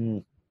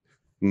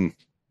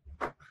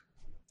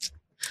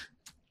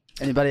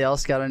 Anybody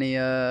else got any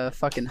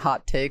fucking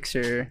hot takes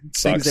or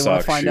Sock, things they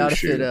want to sock, find shoe, out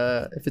shoe.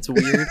 if it's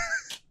weird?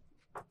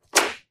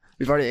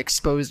 We've already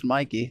exposed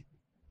Mikey.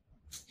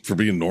 For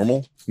being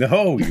normal?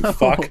 No, you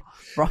fuck.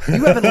 Bro,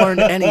 you haven't learned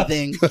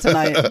anything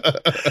tonight.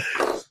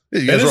 Yeah, you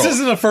And guys this are all,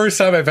 isn't the first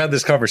time I've had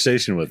this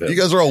conversation with him. you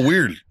guys are all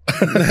weird.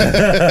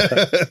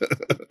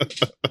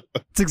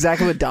 It's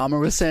exactly what Dahmer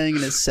was saying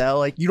in his cell.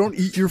 Like, you don't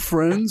eat your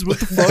friends? What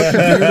the fuck? You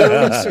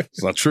weirdos?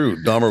 It's not true.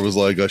 Dahmer was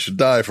like, I should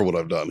die for what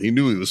I've done. He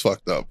knew he was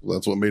fucked up.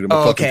 That's what made him a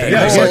Oh, fucking okay. painful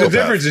yeah, so the psychopath.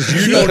 difference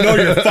is you don't know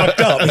you're fucked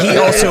up. He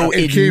also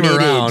It came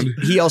around.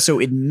 He also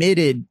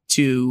admitted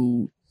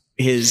to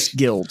his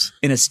guilt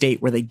in a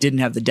state where they didn't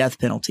have the death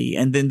penalty,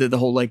 and then the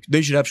whole like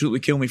they should absolutely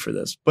kill me for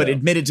this, but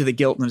admitted to the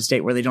guilt in a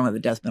state where they don't have the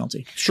death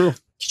penalty. True.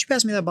 Could you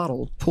pass me that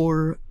bottle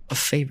for a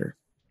favor?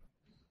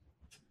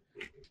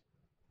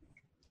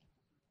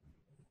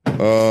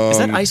 Is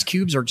that ice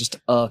cubes or just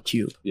a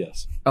cube?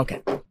 Yes.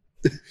 Okay.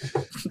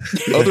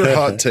 Other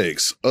hot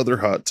takes.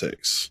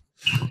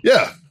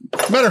 Yeah.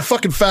 Matter of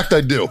fucking fact,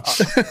 I do.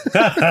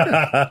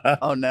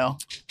 Oh, no.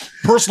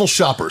 Personal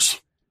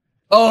shoppers.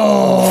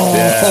 Oh,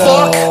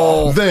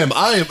 Fuck them.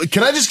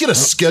 Can I just get a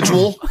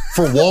schedule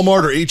for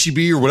Walmart or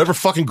HEB or whatever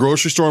fucking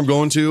grocery store I'm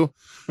going to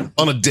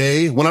on a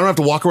day when I don't have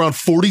to walk around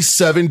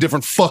 47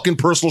 different fucking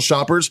personal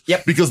shoppers?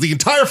 Yep. Because the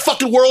entire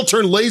fucking world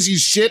turned lazy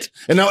as shit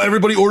and now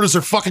everybody orders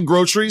their fucking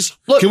groceries.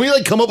 Look- Can we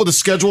like come up with a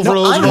schedule for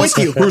No, those I'm of us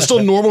with you. who are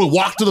still normal to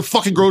walk to the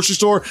fucking grocery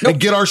store and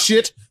get our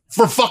shit?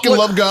 For fucking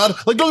love of God.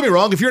 Like, don't get me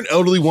wrong. If you're an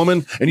elderly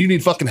woman and you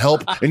need fucking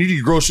help and you need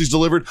your groceries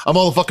delivered, I'm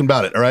all fucking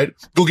about it. All right.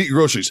 Go get your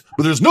groceries.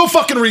 But there's no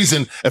fucking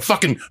reason at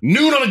fucking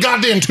noon on a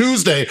goddamn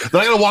Tuesday that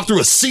I gotta walk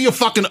through a sea of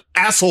fucking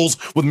assholes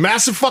with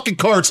massive fucking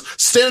carts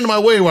standing in my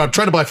way when I'm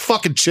trying to buy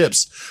fucking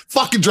chips.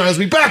 Fucking drives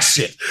me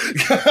batshit.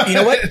 you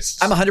know what?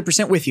 I'm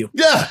 100% with you.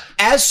 Yeah.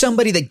 As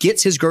somebody that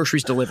gets his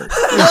groceries delivered.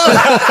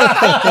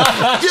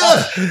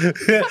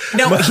 Yeah.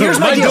 Now, here's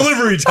my deal.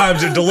 delivery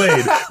times are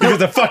delayed because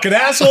the fucking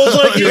assholes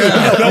like you.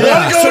 Yeah. Now,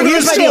 why go So to the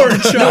here's my store deal.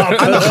 and shop?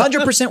 I'm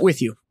 100%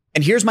 with you.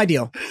 And here's my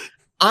deal.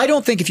 I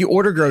don't think if you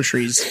order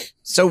groceries,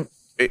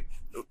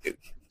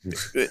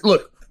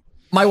 look,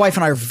 my wife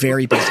and I are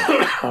very busy.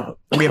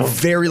 We have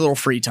very little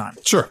free time.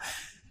 Sure.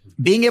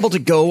 Being able to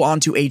go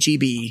onto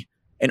HEB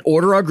and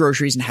order our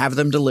groceries and have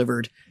them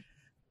delivered,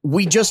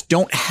 we just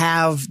don't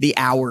have the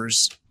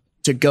hours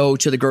to go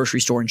to the grocery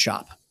store and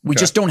shop. We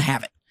just don't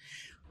have it.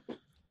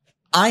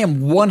 I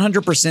am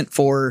 100%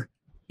 for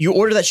you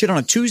order that shit on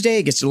a Tuesday,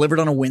 it gets delivered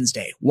on a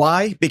Wednesday.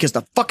 Why? Because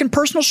the fucking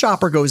personal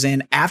shopper goes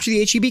in after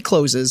the HEB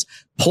closes,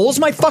 pulls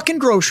my fucking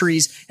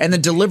groceries, and then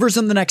delivers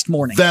them the next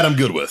morning. That I'm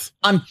good with.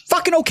 I'm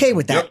fucking okay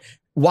with that. Yep.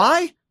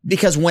 Why?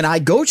 Because when I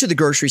go to the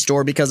grocery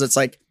store, because it's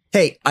like,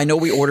 hey, I know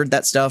we ordered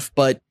that stuff,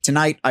 but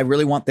tonight I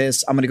really want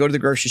this. I'm going to go to the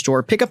grocery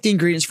store, pick up the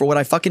ingredients for what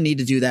I fucking need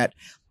to do that.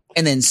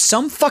 And then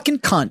some fucking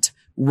cunt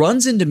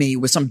runs into me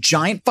with some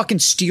giant fucking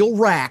steel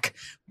rack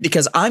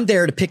because I'm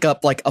there to pick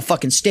up like a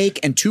fucking steak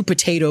and 2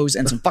 potatoes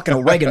and some fucking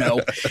oregano.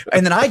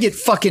 And then I get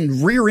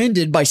fucking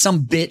rear-ended by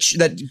some bitch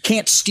that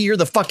can't steer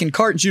the fucking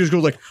cart. And she just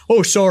goes like,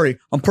 oh, sorry,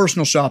 I'm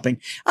personal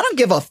shopping. I don't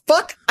give a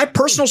fuck. I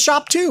personal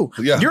shop too.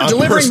 Yeah. You're I'm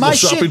delivering personal my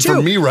shopping shit too.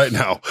 for me right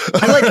now.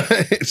 I'm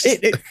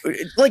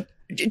like,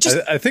 just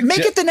I think make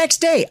it the next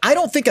day. I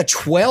don't think a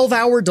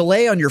 12-hour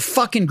delay on your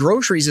fucking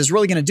groceries is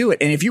really going to do it.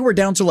 And if you were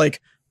down to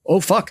like, oh,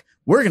 fuck,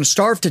 we're going to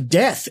starve to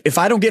death if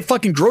I don't get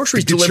fucking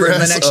groceries Get your delivered in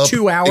the ass next up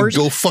 2 hours.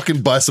 and go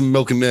fucking buy some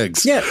milk and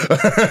eggs. Yeah.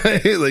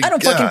 Like, I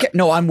don't fucking care.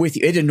 No, I'm with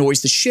you. It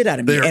annoys the shit out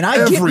of me. They're And I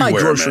get my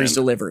everywhere, groceries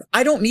man. delivered.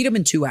 I don't need them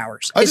in 2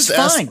 hours. I It's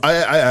just fine. asked,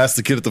 I asked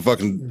the kid at the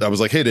fucking, I was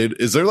like, hey, dude,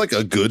 is there like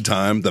a good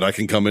time that I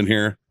can come in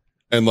here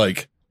and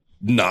like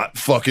not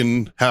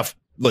fucking have,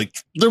 like,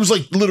 there was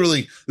like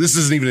literally, this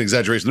isn't even an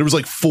exaggeration. There was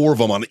like 4 of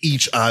them on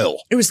each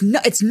aisle. It's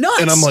nuts.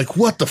 And I'm like,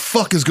 what the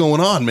fuck is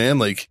going on, man?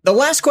 Like, the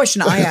last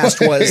question I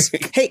asked was,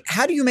 hey,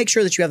 how do you make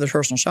sure that you have the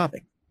personal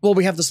shopping? Well,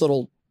 we have this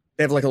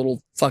they have like a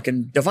little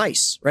fucking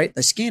device, right?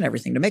 They scan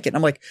everything to make it. And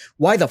I'm like,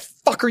 why the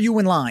fuck are you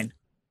in line?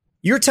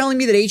 You're telling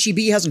me that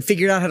HEB hasn't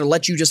figured out how to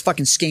let you just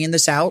fucking scan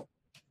this out?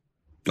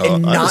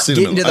 And I not get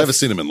into I haven't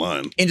seen him in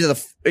line.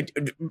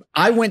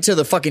 I went to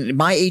the fucking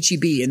my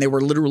HEB and they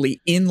were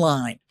literally in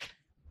line.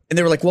 And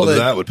they were like, well,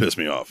 That would piss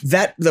me off.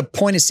 the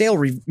point of sale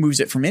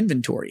removes it from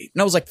inventory.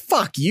 And I was like,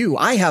 fuck you.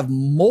 I have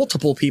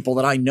multiple people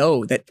that I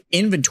know that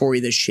inventory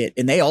this shit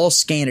and they all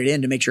scan it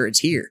in to make sure it's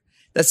here.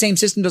 That same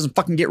system doesn't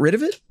fucking get rid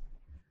of it.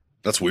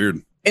 That's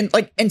weird.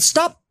 And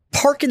stop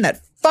parking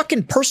that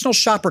fucking personal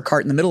shopper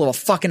cart in the middle of a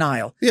fucking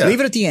aisle. Yeah. Leave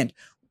it at the end.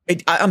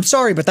 I'm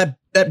sorry, but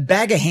that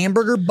bag of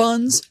hamburger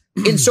buns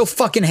is so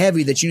fucking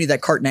heavy that you need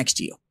that cart next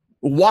to you.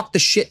 walk the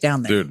shit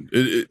down there.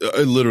 Dude,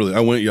 I literally, I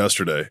went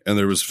yesterday and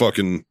there was 4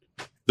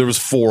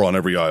 on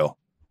every aisle.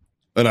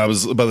 And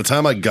by the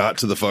time I got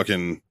to the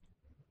fucking,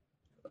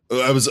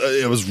 I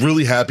was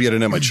really happy I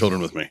didn't have my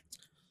children with me.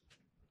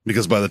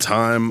 Because by the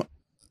time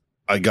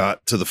I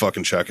got to the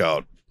fucking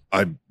checkout,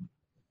 I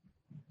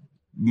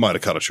might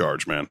have cut a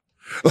charge, man.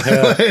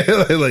 I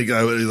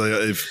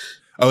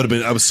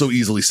was so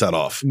easily set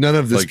off. None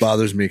of this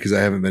bothers me because I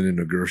haven't been in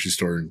a grocery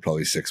store in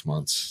probably 6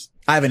 months.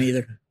 I haven't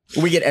either.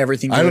 We get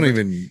everything. I don't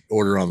even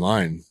order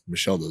online.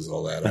 Michelle does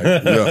all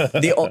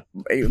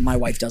that. My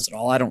wife does it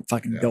all. I don't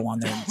fucking go on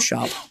there and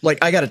shop.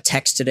 Like I got a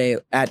text today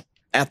at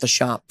the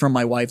shop from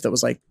my wife that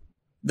was like,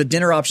 the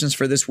dinner options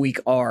for this week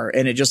are,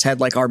 and it just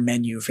had like our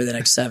menu for the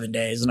next 7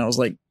 days. And I was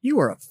like, you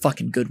are a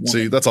fucking good woman.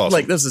 See, that's awesome.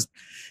 Like this is,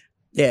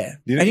 yeah.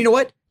 And you know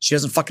what? She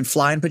doesn't fucking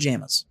fly in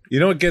pajamas.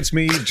 You know what gets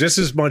me just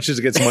as much as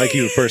it gets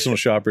Mikey with personal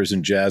shoppers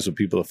and Jazz with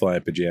people that fly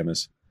in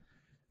pajamas?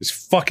 Is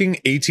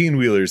fucking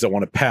 18-wheelers that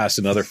want to pass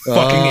another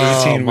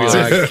fucking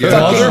 18-wheeler.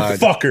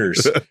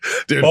 Motherfuckers.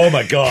 Dude. Oh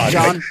my God.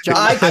 John,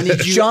 I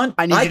need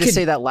you to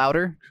say that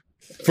louder.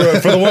 For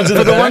the ones in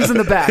the back. The ones in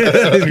the back.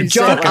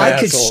 John, I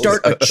could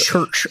start a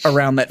church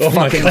around that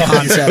fucking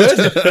concept.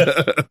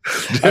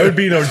 I would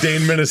be an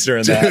ordained minister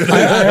in that.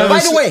 By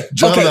the way,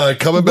 John and I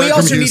coming back we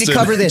also from need to Houston.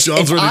 cover this.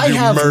 John's If ready to I do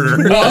have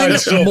murder. one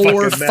so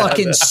more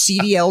fucking mad.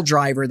 CDL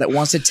driver that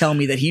wants to tell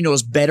me that he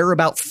knows better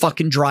about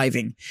fucking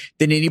driving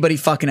than anybody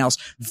fucking else,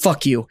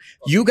 fuck you.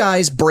 You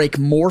guys break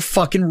more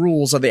fucking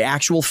rules of the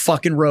actual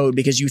fucking road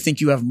because you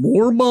think you have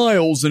more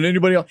miles than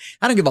anybody else.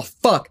 I don't give a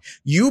fuck.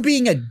 You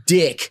being a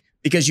dick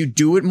because you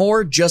do it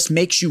more just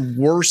makes you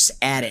worse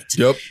at it.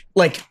 Yep.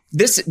 Like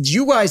this,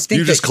 you guys think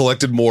You just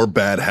collected more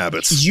bad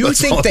habits. you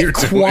That's think all you're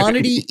that doing.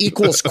 quantity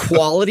equals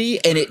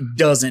quality, and it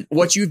doesn't.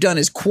 What you've done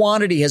is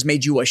quantity has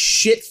made you a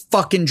shit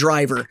fucking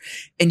driver.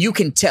 And you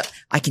can tell,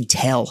 I can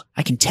tell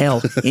in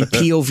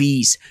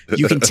POVs.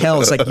 You can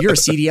tell. It's like, you're a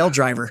CDL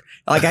driver.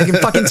 Like, I can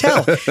fucking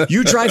tell.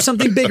 You drive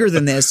something bigger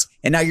than this,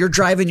 and now you're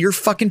driving your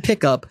fucking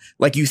pickup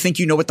like you think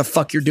you know what the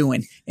fuck you're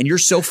doing. And you're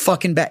so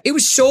fucking bad. It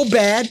was so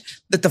bad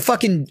that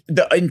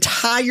the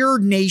entire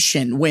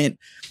nation went,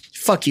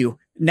 fuck you.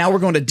 Now we're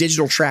going to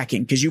digital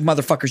tracking because you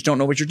motherfuckers don't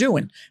know what you're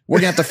doing. We're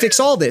going to have to fix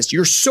all this.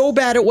 You're so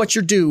bad at what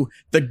you do.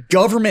 The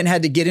government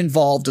had to get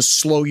involved to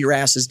slow your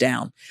asses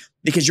down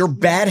because your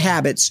bad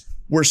habits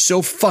were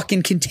so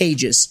fucking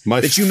contagious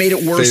that you made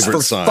it worse for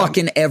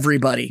fucking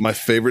everybody. My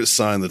favorite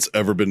sign that's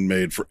ever been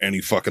made for any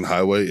fucking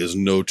highway is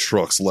no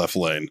trucks left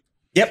lane.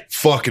 Yep.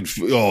 Fucking,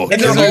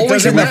 and they're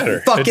always in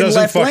that fucking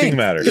left lane.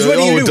 Because what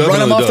do you do?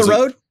 Run them off the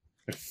road?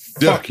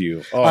 Fuck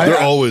you. Oh,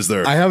 they're always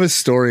there. I have a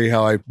story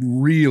how I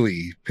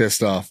really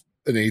pissed off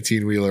an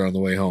 18-wheeler on the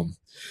way home.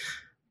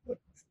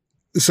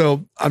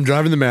 So I'm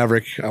driving the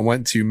Maverick. I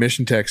went to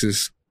Mission,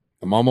 Texas.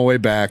 I'm on my way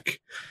back.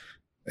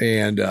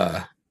 And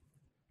I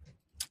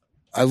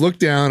look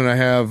down and I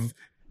have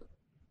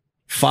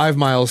 5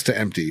 miles to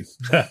empty.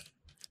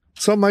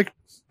 So I'm like,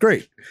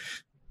 great.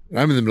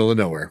 I'm in the middle of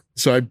nowhere.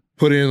 So I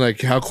put in like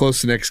how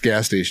close the next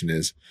gas station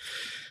is.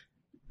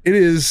 It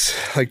is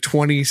like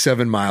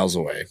 27 miles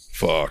away.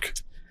 Fuck.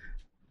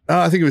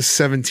 I think it was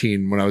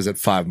 17 when I was at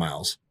 5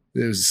 miles.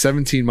 It was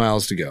 17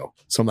 miles to go.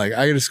 So I'm like,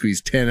 I got to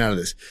squeeze 10 out of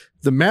this.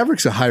 The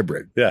Maverick's a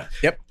hybrid. Yeah.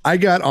 Yep. I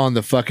got on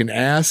the fucking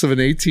ass of an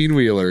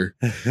 18-wheeler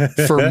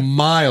for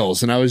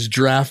miles, and I was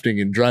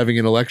drafting and driving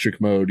in electric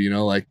mode, you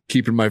know, like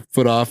keeping my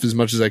foot off as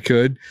much as I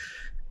could.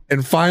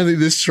 And finally,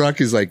 this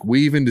truck is like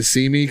weaving to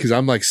see me because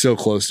I'm like so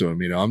close to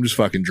him, you know, I'm just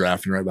fucking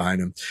drafting right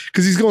behind him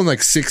because he's going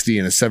like 60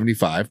 in a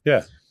 75.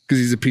 Yeah. Because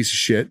he's a piece of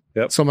shit.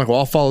 Yep. So I'm like, well,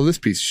 I'll follow this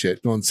piece of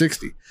shit going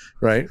 60.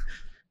 Right.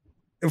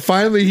 And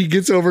finally he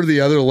gets over to the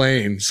other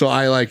lane. So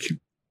I like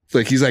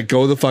he's like,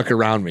 go the fuck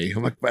around me.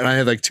 I'm like, and I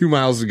had like 2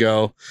 miles to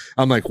go.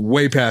 I'm like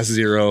way past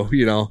zero,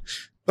 you know,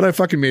 but I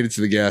fucking made it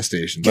to the gas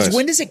station. Because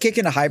when does it kick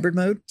into hybrid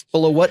mode?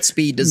 Below what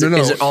speed does it?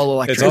 Is it all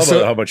electric? It's all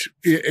about how much.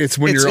 It's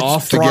when you're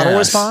off the throttle gas.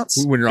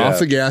 response? When you're off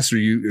the gas or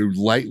you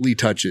lightly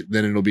touch it,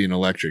 then it'll be an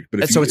electric.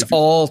 But it's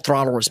all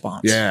throttle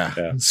response.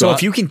 Yeah. So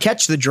if you can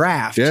catch the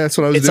draft, that's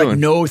what I was it's doing. like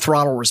no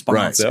throttle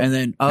response. Right. Yep. And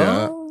then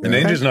and the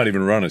engine's not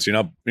even running, so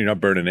you're not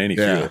burning any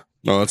fuel.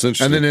 No, that's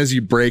interesting. And then as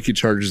you brake, it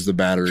charges the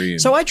battery.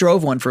 So I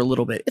drove one for a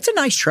little bit. It's a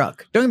nice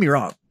truck. Don't get me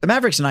wrong. The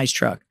Maverick's a nice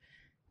truck.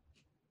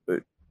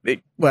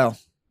 Well,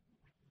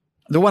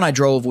 the one I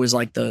drove was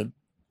like the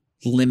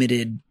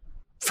limited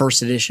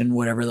first edition,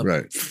 whatever.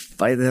 They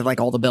have like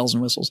all the bells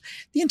and whistles.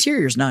 The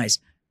interior's nice.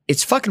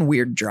 It's fucking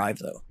weird to drive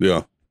though.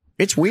 Yeah.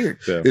 It's weird.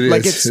 Yeah. It is.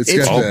 Like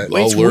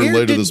I'll learn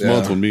later this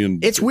month when me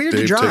and it's weird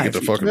Dave to drive. take it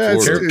to fucking Yeah,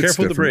 Florida. Careful with the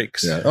different.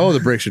 brakes. Yeah. Oh, the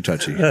brakes are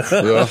touchy. Yeah.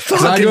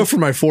 Because I go for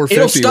my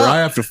 450 where I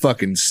have to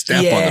fucking step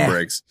on Yeah. the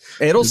brakes.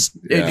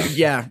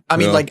 Yeah. I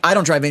mean, Yeah. like I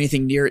don't drive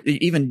anything near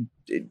even.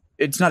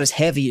 It's not as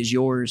heavy as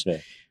yours, Yeah.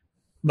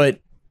 but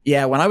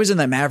yeah, when I was in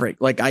that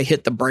Maverick, like I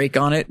hit the brake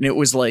on it and it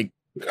was like,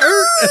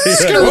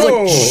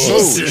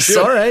 Jesus,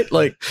 all right.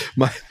 Like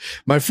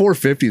My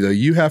 450 though,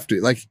 you have to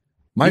like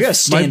my You gotta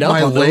stand up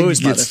my on leg those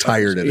gets motherfuckers.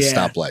 tired at a Yeah.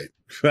 stoplight.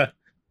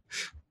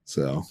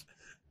 So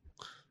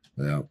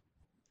yeah.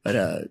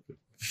 But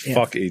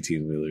Fuck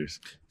 18-wheelers.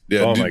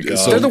 Yeah, Oh my God.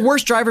 They're the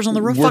worst drivers on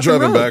the road. We're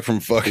driving road. back from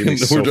fucking. Made me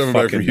so We're driving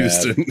back from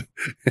fucking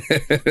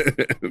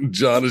Houston.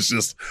 John is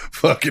just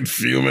fucking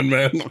fuming,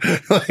 man.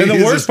 Like, And the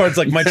he's worst just part's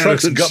like my mad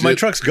truck's as my shit.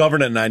 truck's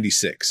governed at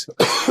 96,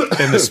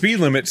 and the speed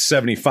limit's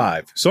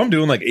 75. So I'm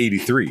doing like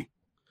 83.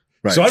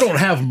 Right. So I don't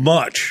have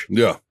much.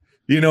 Yeah,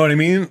 You know what I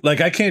mean?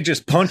 Like I can't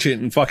just punch it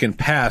and fucking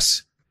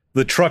pass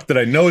the truck that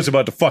I know is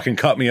about to fucking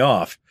cut me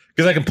off,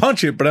 because I can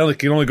punch it, but I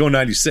can only go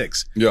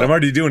 96. Yeah. And I'm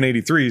already doing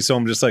 83, so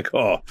I'm just like,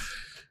 oh.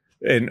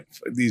 And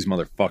these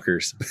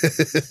motherfuckers,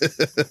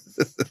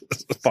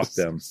 fuck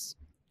them.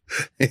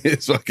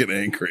 he's fucking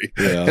angry.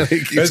 Yeah. Like,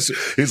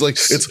 he's like,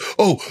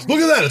 oh, look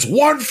at that! It's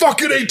one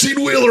fucking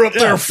 18-wheeler up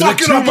there, It's like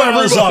fucking 2 up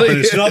miles everybody. up, and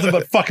it's nothing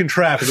but fucking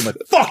traffic. I'm like,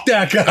 fuck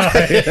that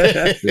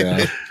guy.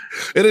 Yeah.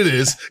 And it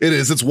is.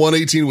 It's one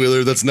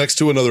 18-wheeler that's next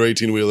to another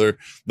 18-wheeler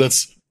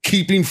that's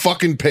keeping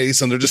fucking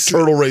pace, and they're just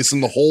turtle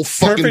racing the whole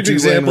fucking Perfect 2-lane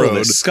example of road.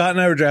 this. Scott and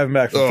I were driving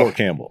back from Ugh. Fort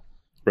Campbell,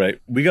 right?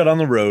 We got on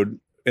the road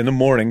in the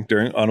morning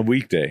on a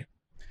weekday,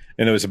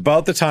 and it was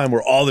about the time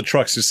where all the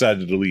trucks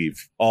decided to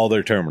leave all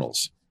their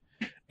terminals.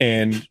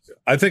 And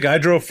I think I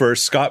drove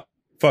first. Scott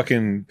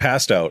fucking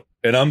passed out,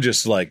 and I'm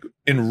just like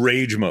in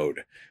rage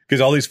mode because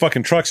all these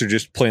fucking trucks are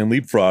just playing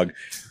leapfrog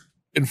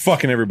and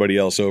fucking everybody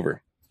else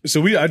over.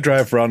 So I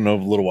drive for, I don't know, a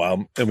little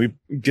while, and we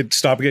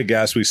stop and get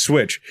gas. We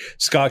switch.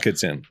 Scott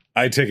gets in.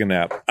 I take a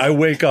nap. I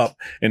wake up,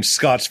 and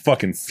Scott's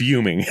fucking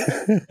fuming.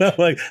 I'm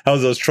like,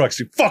 how's those trucks?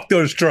 Fuck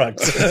those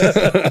trucks.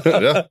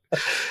 Yeah.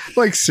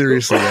 Like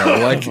seriously, though,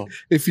 like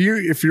if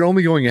you're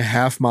only going a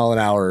half mile an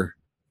hour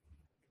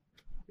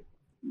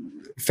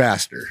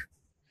faster,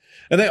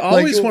 And they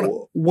always like, want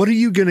to. what are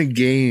you gonna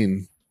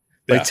gain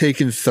by Yeah.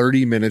 taking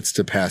 30 minutes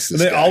to pass this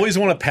They guy? always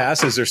want to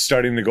pass as they're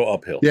starting to go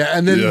uphill. Yeah,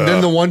 and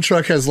then the one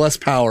truck has less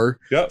power.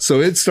 Yep. So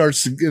it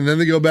starts, and then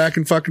they go back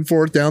and fucking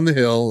forth down the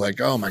hill.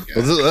 Like, oh my god.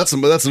 Well, that's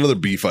another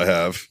beef I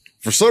have.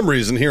 For some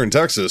reason, here in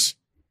Texas,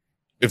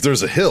 if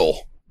there's a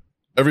hill,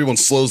 everyone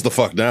slows the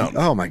fuck down.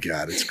 Oh my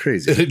god, it's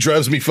crazy. And it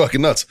drives me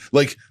fucking nuts.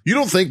 Like, you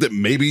don't think that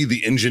maybe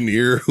the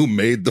engineer who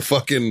made the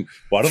fucking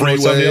Why don't know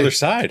what's on the freeway other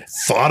side?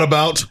 thought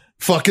about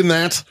fucking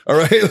that? All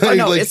right. Oh,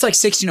 no, it's like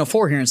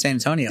 1604 here in San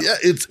Antonio. yeah,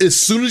 it's as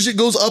soon as it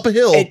goes up a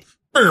hill,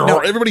 no.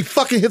 everybody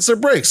fucking hits their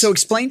brakes. So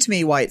explain to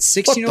me why it's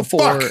What the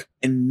 1604 fuck?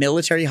 and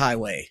Military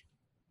Highway.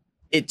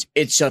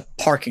 It's a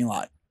parking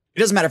lot. It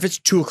doesn't matter if it's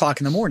 2:00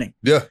 in the morning.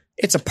 yeah,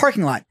 It's a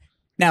parking lot.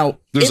 Now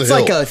there's it's a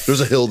hill. like There's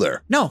a hill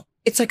there. no.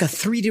 It's like a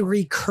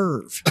 3-degree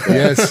curve.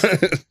 Yes,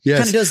 Kind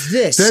yes. of does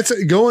this. That's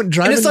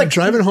driving like-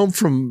 driving home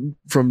from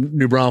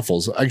New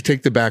Braunfels. I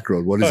take the back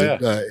road. What is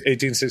it?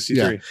 1863.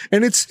 Yeah,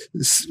 and it's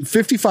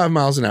 55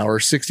 miles an hour,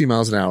 60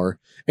 miles an hour,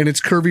 and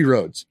it's curvy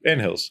roads And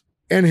hills.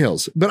 and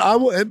hills. But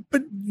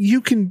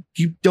you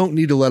don't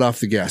need to let off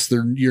the gas.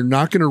 You're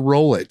not going to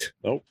roll it.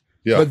 Nope.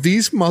 Yeah. But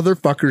these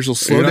motherfuckers will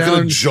slow You're not down.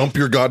 going to jump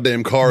your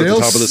goddamn car at the They'll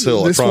top of this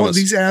hill. I promise.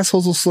 These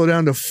assholes will slow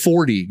down to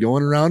 40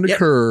 going around a Yep.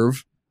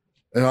 curve.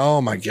 And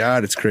oh my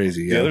god, it's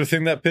crazy. The Yeah. other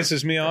thing that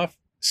pisses me off,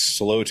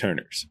 slow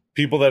turners.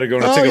 People that are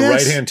going to Oh, take a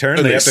yes. right-hand turn,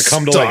 And they they have to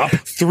come to stop.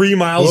 like 3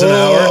 miles an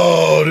hour.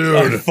 Oh,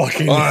 Are dude.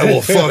 fucking I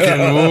will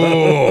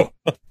fucking.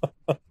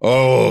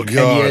 Oh, and you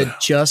God.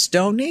 just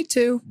don't need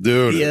to.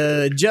 Dude.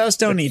 You just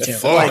don't need to.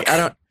 Fuck. Like I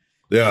don't.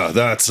 Yeah,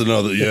 that's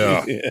another.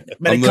 Yeah.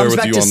 But I'm it there comes with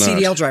back you to on that.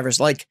 CDL drivers.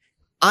 Like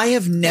I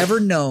have never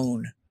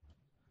known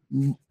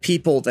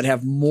people that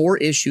have more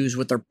issues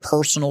with their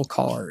personal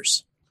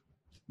cars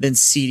than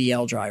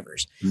CDL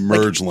drivers.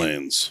 Merge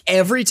lanes.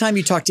 Every time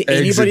you talk to Exit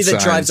anybody that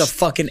signs. drives a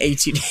fucking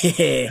 18,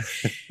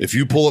 If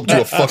you pull up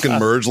to a fucking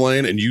merge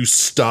lane and you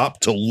stop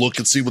to look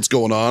and see what's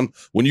going on,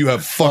 when you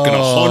have fucking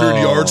 100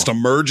 yards to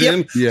merge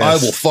in, Yes.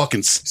 I will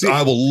fucking,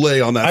 I will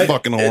lay on that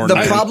fucking horn. the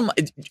man. problem,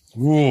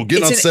 Ooh,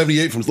 getting on it's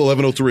 78 from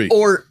 1103.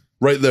 or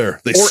Right there.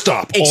 They or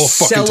stop all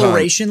fucking time.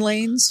 acceleration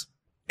lanes,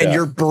 and Yeah.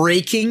 you're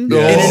braking Oh,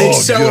 in an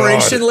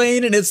acceleration God.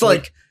 lane, and it's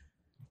like,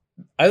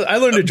 I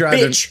learned to drive.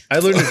 bitch. I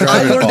learned to drive.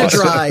 I in learned to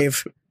Boston.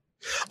 drive.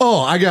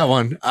 Oh, I got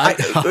one. I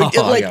Like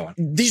got one.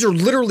 these are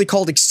literally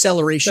called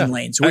acceleration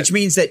lanes, which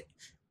means that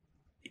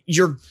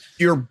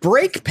your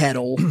brake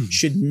pedal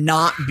should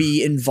not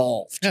be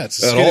involved. Yeah,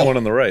 it's a At skinny all. one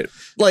on the right.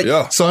 Like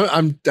Yeah. So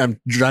I'm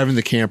driving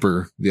the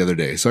camper the other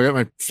day. So I got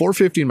my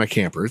 450 in my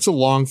camper. It's a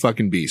long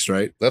fucking beast,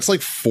 right? That's like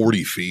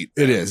 40 feet.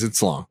 It is.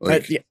 It's long.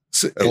 Like, yeah.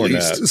 So, At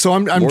least. so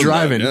I'm More than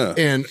driving that,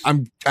 yeah.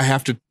 and I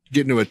have to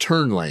get into a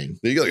turn lane,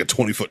 you got like a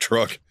 20-foot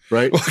truck.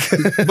 right?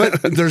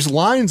 But there's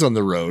lines on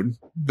the road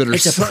that are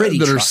It's a pretty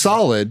that are truck.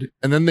 solid,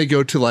 and then they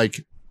go to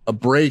like a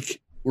break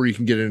where you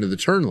can get into the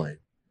turn lane,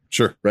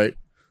 Sure. right?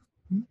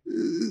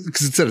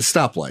 Because it's at a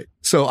stoplight.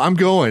 So I'm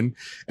going,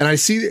 and I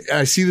see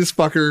this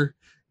fucker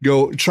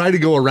try to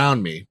go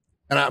around me,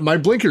 and my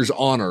blinker's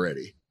on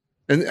already,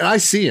 and I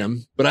see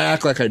him, but I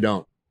act like I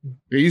don't.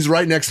 He's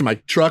right next to my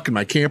truck and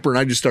my camper, and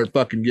I just start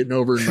fucking getting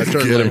over in my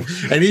turn Get lane.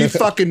 And he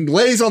fucking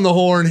lays on the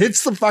horn,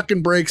 hits the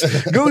fucking brakes,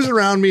 goes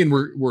around me, and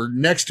we're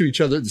next to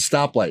each other at the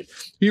stoplight.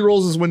 He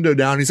rolls his window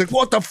down. He's like,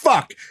 "What the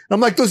fuck?"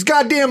 I'm like, "Those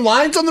goddamn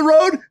lines on the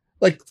road?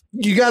 Like,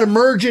 you got to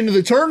merge into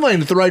the turn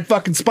lane at the right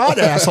fucking spot,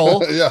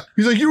 asshole. Yeah.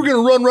 He's like, you were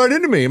going to run right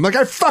into me. I'm like,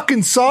 I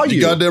fucking saw you.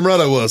 You goddamn right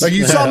I was. Like,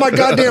 you saw my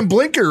goddamn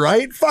blinker,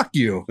 right? Fuck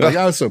you. Like,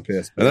 I was so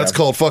pissed. And that's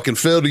called fucking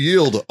fail to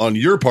yield on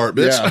your part,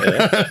 bitch.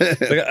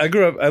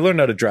 Like, I learned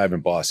how to drive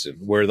in Boston,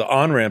 where the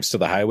on ramps to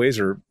the highways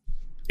are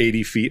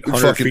 80 feet,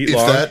 100 feet if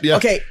long. that, yeah.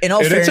 Okay, in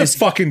all And fairness, it's a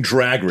fucking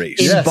drag race.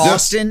 in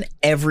Boston,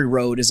 every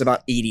road is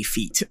about 80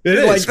 feet. It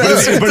is, Like,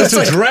 but it's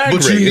a drag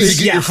But you need race.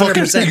 to get your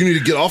fucking, 100%. you need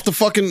to get off the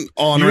fucking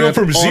on You go ramp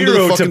from onto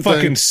 0 the to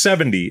fucking thing.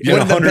 70 in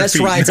One of the 100 best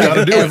feet. rides You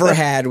gotta I've do it. ever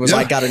had was Yeah.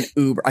 I got an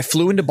Uber. I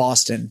flew into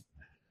Boston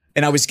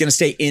and I was going to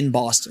stay in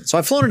Boston. So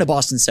I've flown into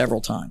Boston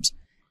several times.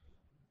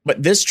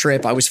 But this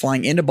trip, I was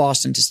flying into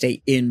Boston to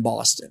stay in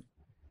Boston.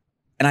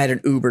 And I had an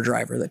Uber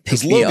driver that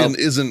Because picked me Logan up.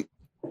 isn't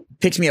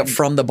Picked me up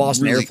from the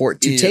Boston really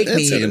airport to in- take it's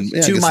me in- yeah,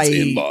 I to guess my it's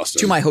in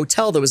Boston. to my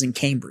hotel that was in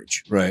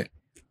Cambridge. Right.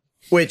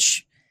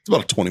 Which, it's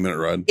about a 20-minute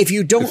ride. if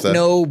you If don't that.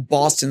 know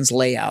Boston's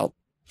layout,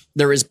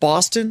 there is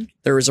Boston,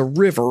 there is a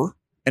river,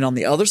 and on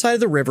the other side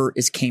of the river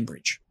is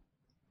Cambridge.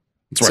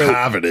 It's where so-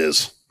 Harvard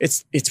is.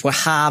 It's where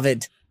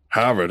Harvard.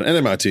 Harvard and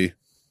MIT.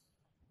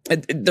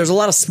 There's a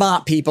lot of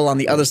smart people on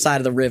the other side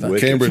of the river.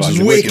 Wicked Cambridge is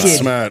fucking wicked wicked.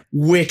 smart.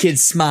 Wicked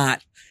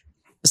smart.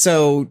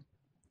 So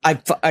I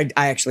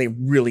actually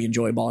really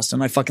enjoy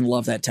Boston. I fucking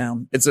love that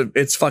town.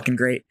 It's fucking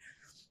great.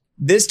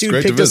 This dude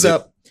great to picked us visit.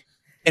 up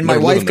and my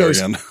Never wife living there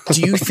goes, again.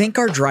 do you think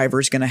our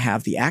driver's going to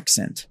have the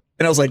accent?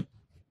 And I was like,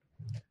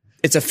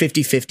 it's a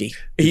 50-50.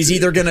 He's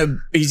either going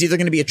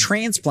to be a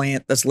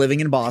transplant that's living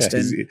in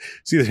Boston.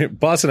 It's either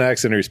Boston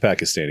accent or he's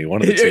Pakistani.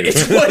 One of the two.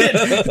 It's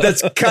what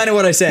that's kind of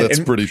what I said. That's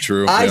And pretty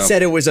true. I yeah.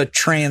 said it was a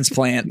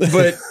transplant,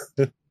 but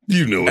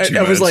You know what you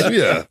I was meant. like,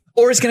 yeah.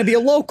 or it's going to be a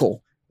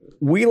local.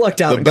 We lucked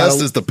out. The and got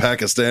best a- is the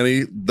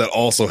Pakistani that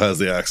also has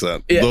the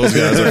accent. Yeah. Those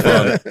guys are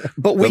fun.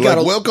 but we They're got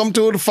like, a welcome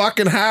to the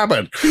fucking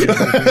Harvard.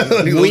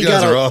 Those we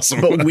guys got are a, awesome.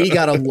 but we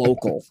got a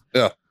local.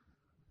 Yeah.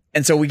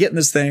 And so we get in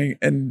this thing,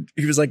 and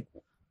he was like,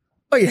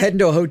 "Oh, you're heading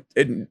to a hotel,"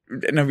 and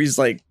he's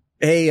like,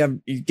 "Hey,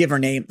 you give her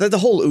name, the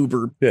whole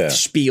Uber Yeah.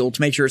 spiel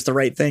to make sure it's the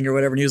right thing or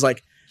whatever." And he was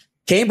like,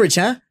 "Cambridge,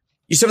 huh?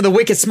 You some of the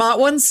wicked smart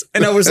ones?"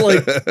 And I was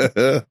like,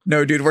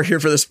 "No, dude, we're here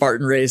for the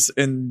Spartan race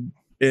in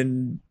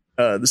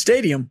the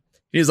stadium."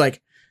 He was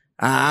like,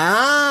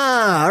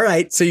 "Ah, all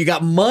right. So you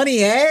got money,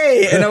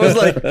 eh?" And I was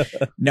like,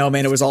 "No,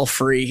 man, it was all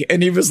free."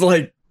 And he was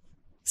like,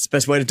 "It's the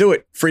best way to do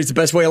it. Free's the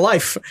best way of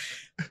life."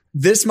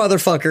 This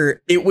motherfucker,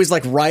 it was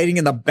like riding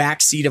in the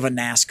back seat of a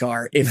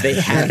NASCAR if they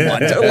had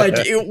one.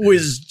 Like, it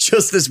was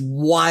just this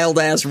wild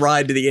ass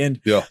ride to the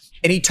end. Yeah.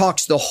 And he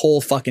talks the whole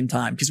fucking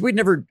time because we'd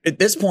never, at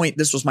this point,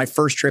 this was my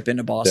first trip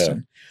into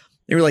Boston.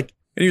 They were like,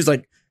 and he was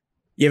like,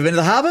 "You ever been to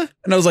the harbor?"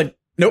 And I was like,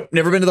 "Nope,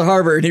 never been to the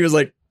harbor." And he was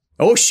like,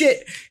 "Oh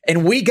shit."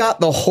 And we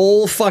got the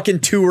whole fucking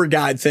tour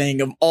guide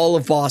thing of all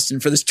of Boston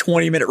for this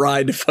 20-minute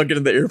ride to fucking to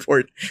the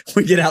airport.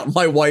 We get out and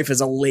my wife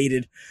is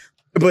elated.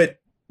 But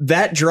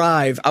that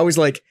drive, I was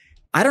like,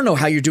 I don't know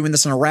how you're doing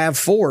this on a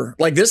RAV4.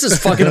 Like, this is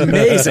fucking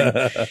amazing.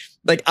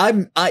 Like,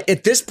 I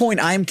at this point,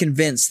 I'm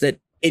convinced that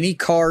any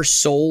car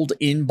sold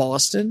in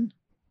Boston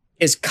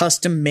is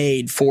custom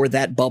made for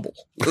that bubble.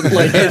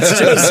 Like, it's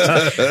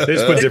just, They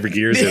just put different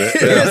gears in it.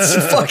 it's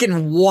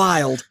fucking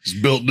wild. It's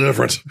built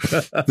different.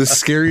 The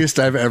scariest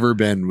I've ever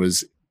been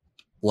was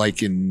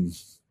like in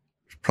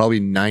probably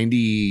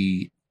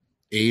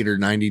 98 or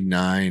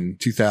 99,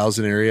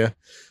 2000 area.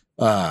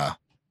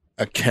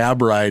 A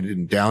cab ride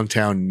in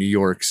downtown New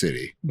York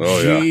City.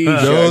 Oh, yeah.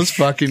 Jesus. Those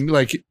fucking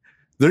like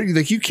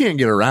you can't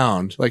get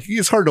around. Like,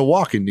 it's hard to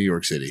walk in New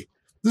York City.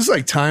 This is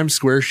like Times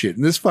Square shit.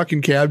 And this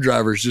fucking cab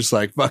driver's just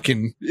like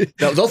fucking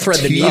They'll thread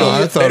the Tia- needle.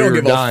 I thought They don't we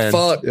give were a dying.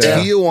 fuck. Yeah.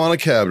 Tijuana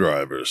cab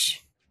drivers.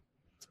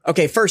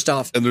 Okay, first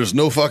off, And there's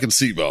no fucking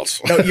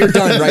seatbelts. no, you're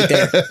done right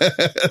there.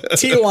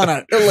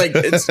 Tijuana, like,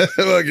 it's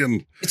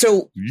Fucking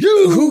so.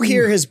 you. Who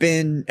here has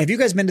been? Have you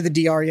guys been to the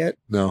DR yet?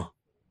 no.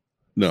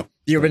 No,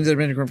 You ever been to the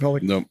Dominican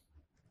Republic? no.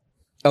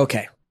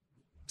 Okay,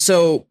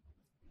 so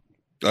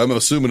I'm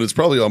assuming it's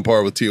probably on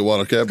par with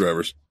Tijuana cab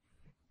drivers.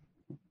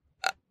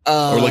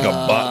 Or like a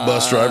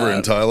bus driver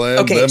in Thailand.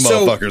 okay, Them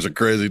so- motherfuckers are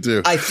crazy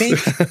too. I think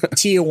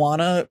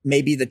Tijuana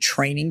may be the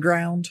training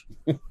ground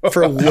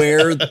for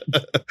where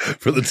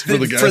for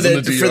the guys in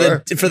the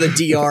DR. for the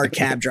DR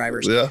cab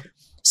drivers. Yeah.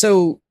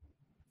 So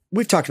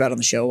we've talked about it on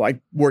the show.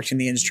 I worked in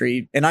the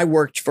industry, and I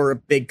worked for a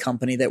big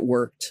company that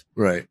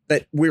Right.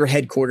 we were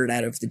headquartered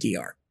out of the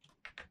DR.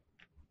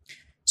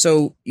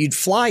 So you'd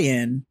fly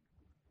in,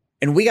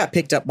 and we got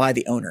picked up by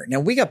the owner. Now,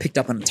 we got picked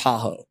up on a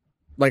Tahoe,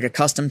 like a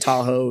custom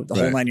Tahoe, the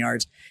whole Right. 9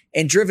 yards,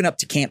 and driven up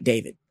to Camp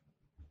David.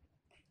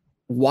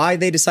 Why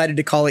they decided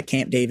to call it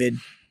Camp David,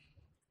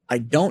 I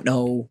don't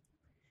know.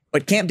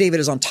 But Camp David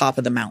is on top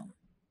of the mountain.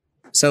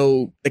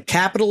 So the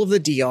capital of the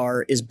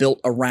DR is built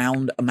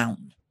around a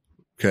mountain.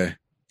 Okay.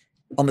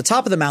 On the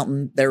top of the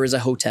mountain, there is a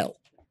hotel,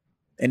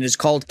 and it is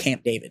called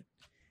Camp David.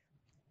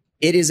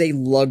 It is a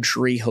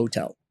luxury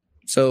hotel.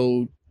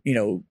 So,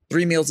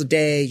 3 meals a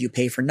day, you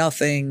pay for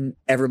nothing.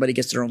 Everybody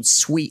gets their own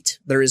suite.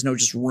 There is no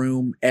just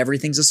room.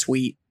 Everything's a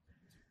suite.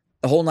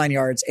 The whole 9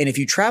 yards. And if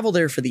you travel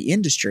there for the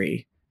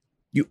industry,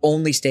 you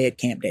only stay at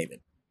Camp David.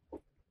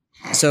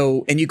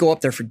 So, and you go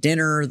up there for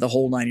dinner, the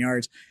whole 9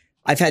 yards.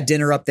 I've had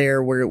dinner up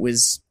there where it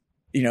was,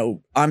 you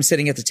know, I'm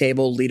sitting at the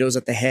table, Lito's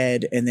at the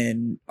head, and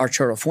then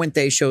Arturo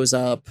Fuente shows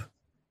up.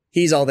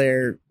 He's all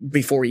there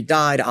before he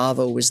died.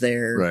 Avo was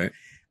there. Right.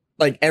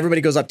 Like everybody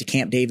goes up to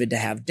Camp David to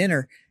have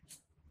dinner,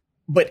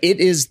 but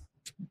it is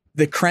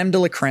the creme de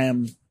la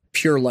creme,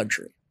 pure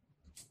luxury.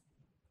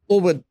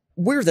 Well, but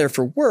we're there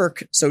for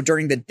work. So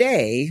during the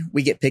day,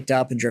 we get picked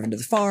up and driven to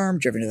the farm,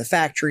 driven to the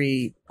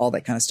factory, all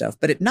that kind of stuff.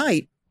 But at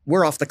night,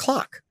 we're off the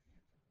clock.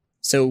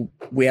 So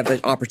we have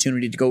the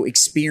opportunity to go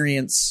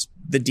experience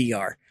the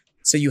DR.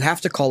 So you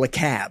have to call a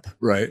cab.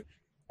 Right.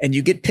 And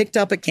you get picked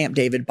up at Camp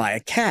David by a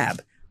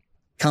cab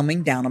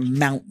coming down a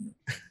mountain.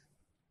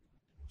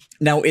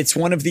 Now, it's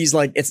one of these,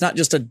 like, it's not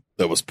just a...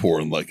 That was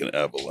pouring like an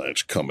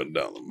avalanche coming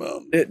down the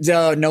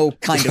mountain. No,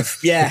 kind of.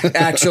 Yeah,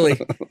 actually.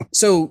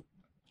 So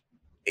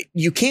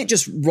you can't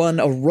just run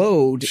a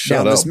road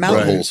down this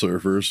mountain.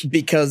 Butthole surfers.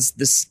 Because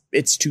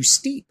it's too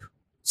steep.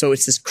 So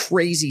it's this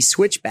crazy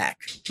switchback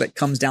that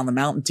comes down the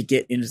mountain to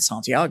get into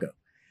Santiago.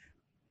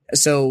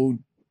 So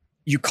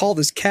you call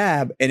this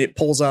cab and it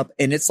pulls up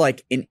and it's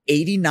like an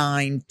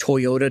 89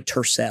 Toyota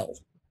Tercel.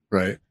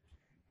 Right.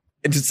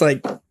 And it's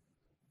like,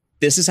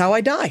 this is how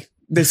I die.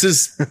 This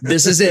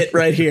is it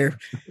right here.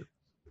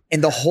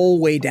 And the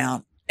whole way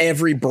down,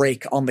 every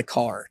brake on the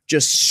car,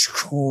 just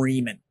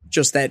screaming,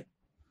 just that.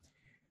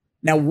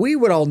 Now we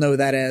would all know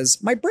that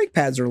as my brake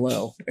pads are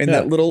low and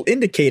that little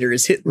indicator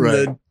is hitting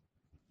the.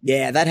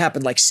 Yeah, that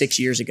happened like 6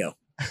 years ago.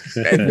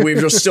 And we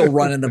were still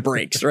running the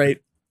brakes, right?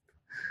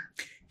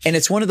 And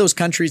it's one of those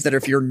countries that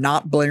if you're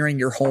not blaring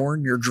your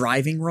horn, you're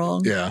driving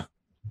wrong. Yeah.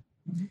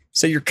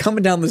 So you're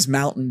coming down this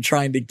mountain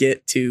trying to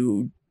get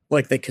to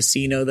like the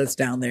casino that's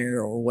down there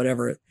or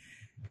whatever.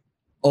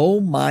 Oh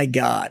my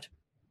God.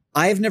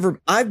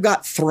 I've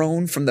got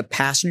thrown from the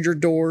passenger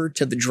door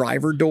to the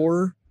driver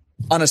door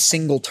on a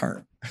single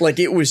turn. Like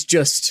it was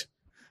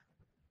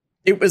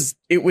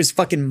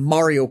fucking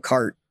Mario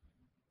Kart,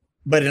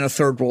 but in a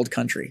third world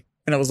country.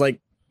 And I was like,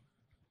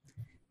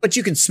 but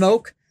you can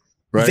smoke.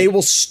 Right. They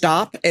will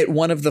stop at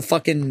one of the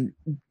fucking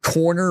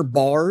corner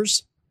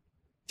bars.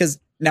 Because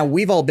now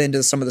we've all been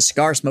to some of the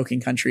cigar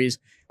smoking countries.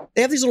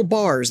 They have these little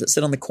bars that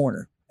sit on the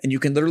corner and you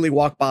can literally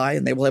walk by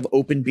and they will have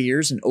open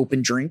beers and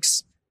open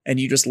drinks and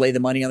you just lay the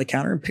money on the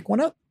counter and pick one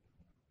up.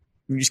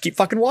 And you just keep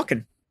fucking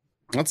walking.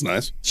 That's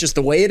nice. It's just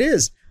the way it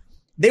is.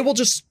 They will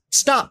just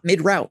stop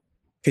mid-route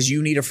because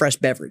you need a fresh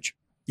beverage.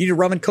 You need a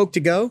rum and Coke to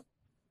go?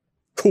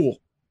 Cool.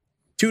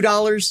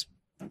 $2,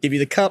 give you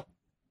the cup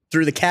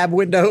through the cab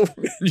window.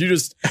 You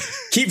just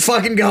keep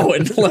fucking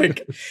going.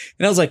 Like,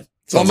 and I was like,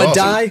 so I'm going to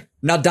die, I'm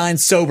not dying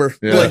sober.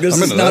 Yeah, like,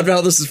 this is not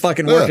how this is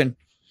fucking working.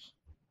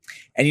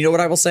 And you know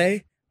what I will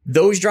say?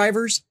 Those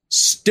drivers,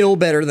 still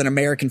better than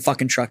American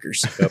fucking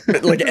truckers.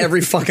 Yep. Like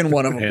every fucking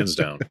one of them. Hands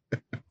down.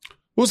 What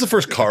was the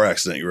first car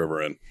accident you were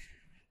ever in?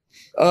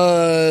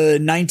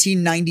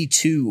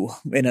 1992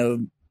 in a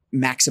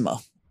Maxima.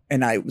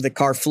 And the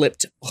car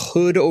flipped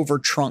hood over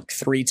trunk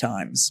 3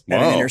 times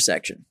at an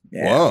intersection.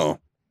 Yeah. Wow.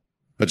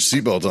 Had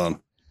your seatbelt on.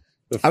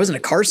 I was in a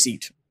car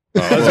seat. I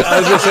was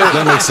gonna say,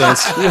 that makes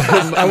sense.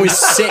 I was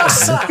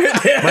 6.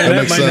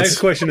 My next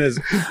question is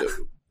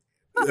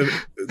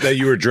that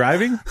you were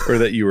driving or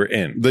that you were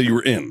in? That you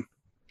were in.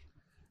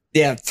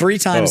 Yeah, 3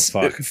 times.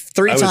 Oh, fuck.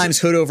 3 times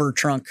hood over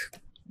trunk.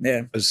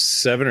 Yeah. I was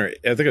 7 or 8.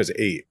 I think I was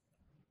 8.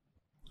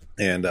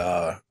 And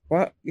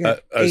what? Yeah,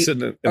 I was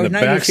sitting in the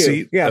back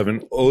seat of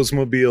an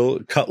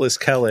Oldsmobile Cutlass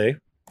Calais.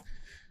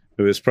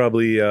 It was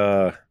probably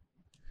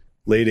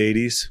late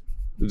 80s.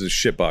 It was a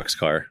shitbox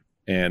car.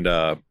 And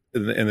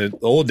in the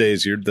old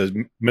days,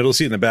 the middle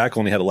seat in the back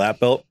only had a lap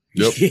belt.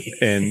 Yep.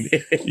 And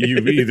you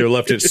either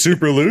left it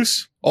super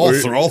loose. All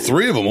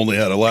 3 of them only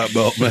had a lap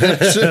belt, man.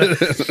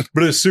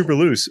 But it was super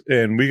loose.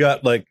 And we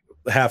got like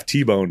half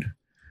T-boned.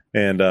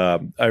 And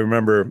I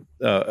remember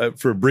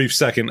for a brief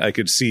second, I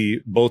could see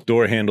both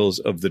door handles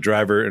of the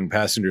driver and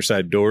passenger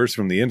side doors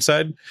from the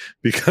inside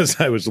because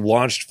I was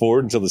launched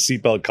forward until the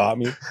seatbelt caught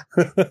me.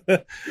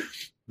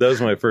 That was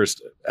my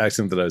first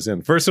accident that I was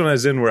in. First one I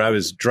was in where I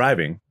was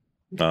driving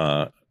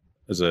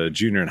as a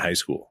junior in high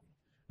school.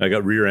 I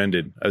got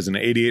rear-ended. I was in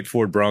an 88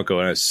 Ford Bronco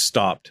and I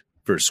stopped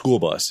for a school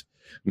bus.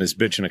 And this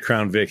bitch in a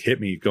Crown Vic hit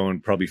me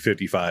going probably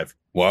 55.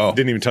 Wow.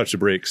 Didn't even touch the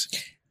brakes.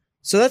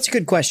 So that's a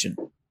good question.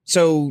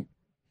 So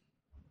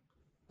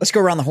let's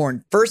go around the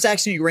horn. First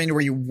accident you ran into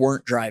where you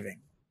weren't driving.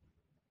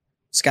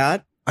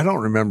 Scott? I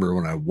don't remember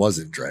when I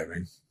wasn't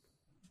driving.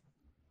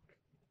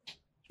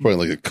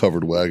 Probably like a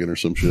covered wagon or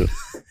some shit.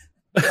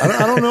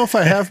 I don't know if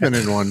I have been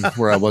in one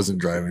where I wasn't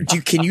driving.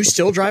 Can you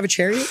still drive a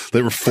Chariot?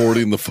 They were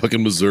 40 in the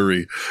fucking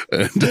Missouri.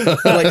 And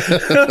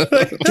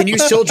can you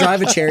still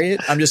drive a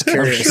Chariot? I'm just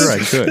curious. I'm sure I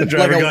could. The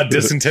driver got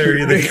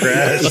dysentery, then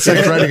crashed. It's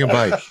like riding a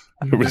bike.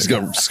 Everybody's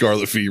got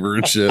scarlet fever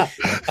and shit.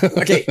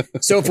 Okay,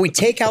 so if we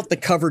take out the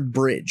covered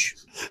bridge,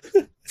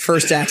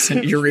 first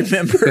accident you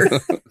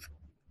remember?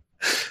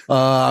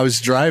 I was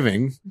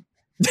driving.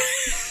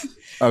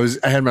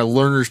 I had my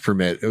learner's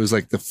permit. It was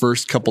like the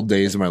first couple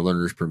days of my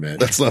learner's permit.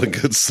 That's not a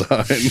good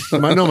sign.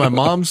 My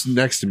mom's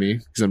next to me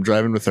because I'm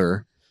driving with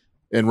her,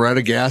 and we're at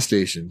a gas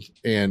station,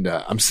 and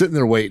I'm sitting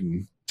there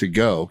waiting to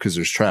go because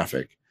there's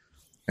traffic,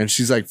 and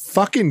she's like,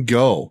 "Fucking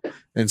go!"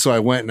 And so I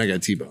went and I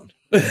got T-boned.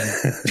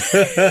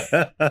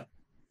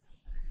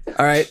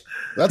 All right,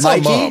 That's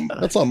Mikey? on mom.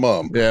 That's on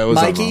mom. Yeah, it was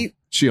on Mikey? Mom.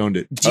 She owned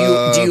it.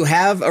 do you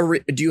have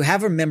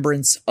a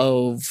remembrance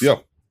of Yeah.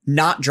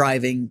 not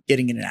driving,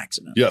 getting in an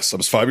accident? Yes, I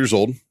was 5 years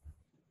old.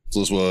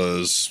 So this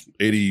was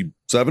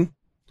 87.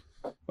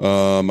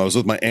 I was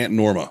with my Aunt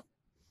Norma,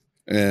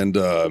 and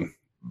it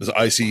was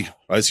icy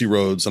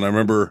roads. And I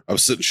remember I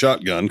was sitting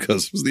shotgun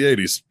because it was the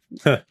 80s.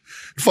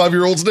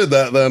 5-year-olds did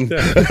that then.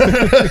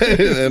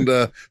 And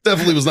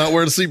definitely was not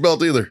wearing a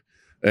seatbelt either.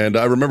 And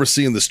I remember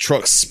seeing this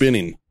truck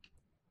spinning.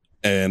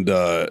 And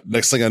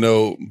next thing I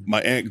know,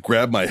 my aunt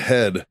grabbed my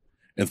head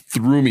and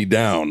threw me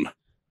down.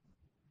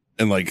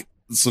 And like,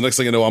 so next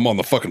thing I know, I'm on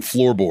the fucking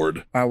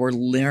floorboard. Wow, we're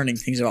learning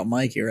things about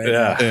Mikey right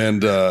Yeah.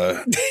 And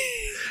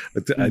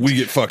we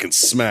get fucking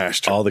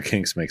smashed. All the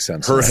kinks make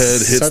sense. Her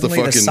head hits Suddenly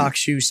the fucking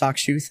sock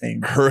shoe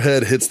thing. her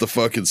head hits the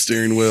fucking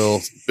steering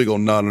wheel, big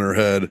old knot in her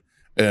head.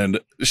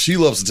 And she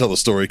loves to tell the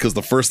story because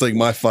the first thing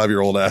my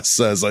 5-year-old ass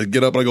says, I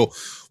get up and I go,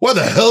 "Why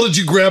the hell did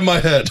you grab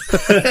my head?"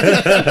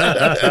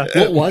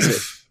 What was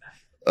it?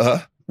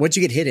 What'd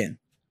you get hit in?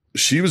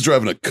 She was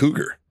driving a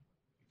Cougar.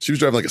 She was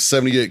driving like a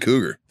 78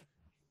 Cougar.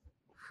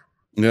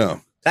 Yeah.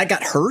 That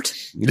got hurt?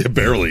 Yeah,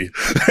 barely.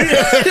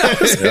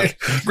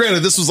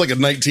 Granted, this was like a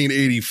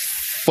 1980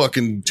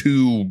 fucking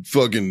 2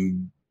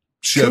 fucking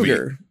Chevy.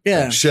 Cougar.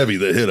 Yeah. Chevy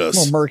that hit us.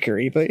 Well,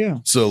 Mercury, but yeah.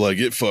 So like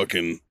it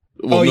fucking.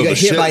 Oh, you the got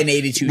hit by an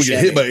 82 We Chevy.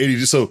 get hit by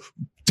 82. So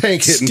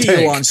tank hitting Steel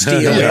tank. on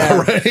steel. Yeah, Yeah.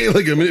 right.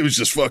 Like I mean, it was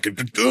just fucking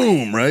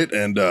boom, right?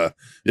 And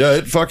yeah,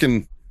 it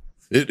fucking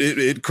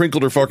it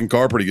crinkled her fucking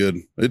car pretty good.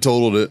 It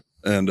totaled it,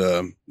 and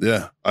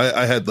yeah,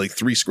 I had like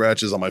 3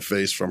 scratches on my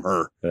face from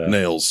her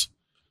nails,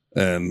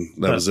 and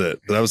that was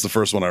it. That was the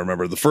first one I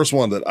remember. The first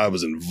one that I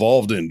was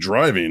involved in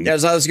driving. Yeah,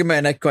 so I was gonna. My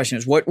next question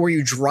is, what were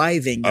you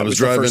driving? I was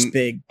the driving. first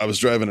big. I was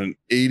driving an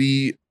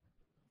 86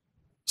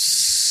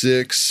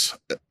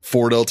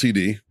 Ford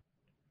LTD,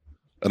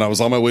 and I was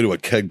on my way to a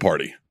keg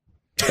party.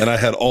 And I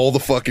had all the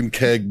fucking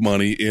keg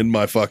money in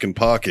my fucking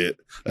pocket,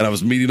 and I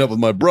was meeting up with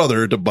my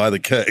brother to buy the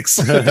kegs.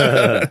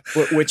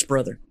 Which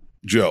brother?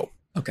 Joe.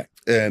 Okay.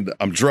 And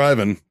I'm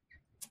driving,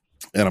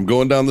 and I'm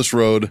going down this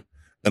road,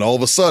 and all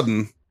of a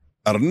sudden,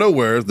 out of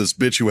nowhere, this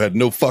bitch who had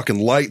no fucking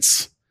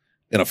lights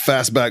in a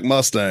fastback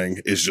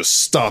Mustang is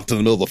just stopped in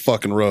the middle of the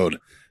fucking road.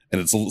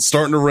 And it's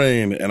starting to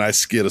rain, and I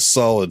skid a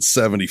solid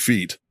 70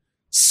 feet.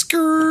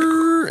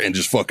 Skrrr, and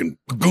just fucking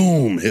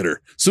boom, hit her.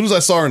 As soon as I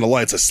saw her in the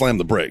lights, I slammed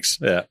the brakes.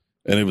 Yeah.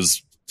 And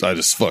I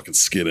just fucking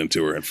skid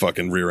into her and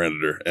fucking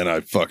rear-ended her. And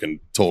I fucking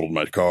totaled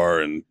my car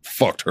and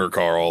fucked her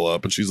car all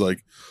up. And she's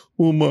like,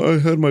 "Well, I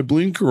had my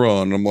blinker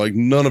on." And I'm like,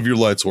 "None of your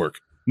lights work.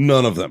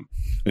 None of them.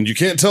 And you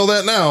can't tell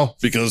that now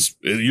because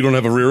you don't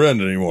have a rear end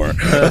anymore."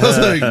 I was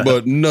like,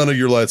 "But none of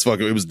your lights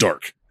fucking," it was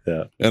dark.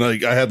 Yeah. And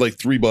I had like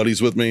 3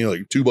 buddies with me,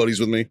 like 2 buddies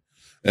with me.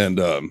 And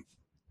I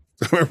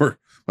remember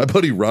my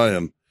buddy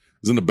Ryan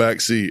was in the back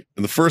seat.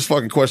 And the first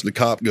fucking question the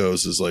cop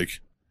goes is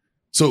like,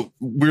 so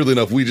weirdly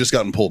enough, we just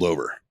gotten pulled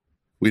over.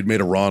 We'd made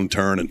a wrong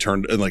turn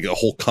and like a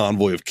whole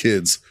convoy of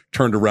kids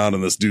turned around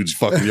in this dude's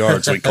fucking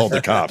yard. So he called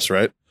the cops,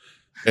 right?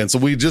 And so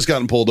we just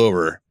gotten pulled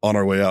over on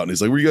our way out. And he's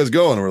like, "Where you guys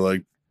going?" And we're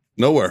like,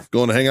 "Nowhere.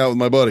 Going to hang out with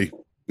my buddy.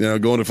 You know,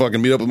 going to fucking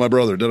meet up with my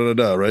brother."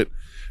 Right?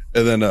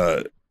 And then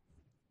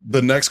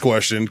the next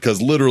question,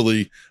 because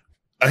literally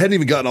I hadn't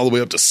even gotten all the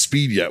way up to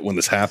speed yet when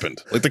this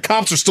happened. Like the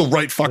cops are still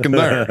right fucking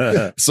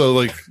there. So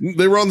like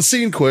they were on the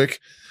scene quick.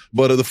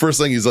 But the first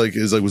thing he's like,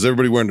 "Was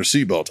everybody wearing their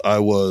seatbelt?" I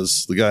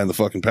was. The guy in the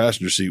fucking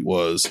passenger seat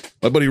was.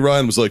 My buddy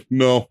Ryan was like,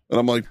 "No." And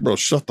I'm like, "Bro,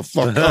 shut the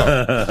fuck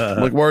up."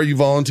 I'm like, "Why are you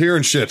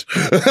volunteering shit?"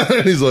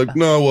 And he's like,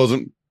 "No, I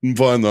wasn't. I'm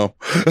fine though."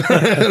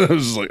 And I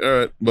was just like, "All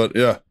right." But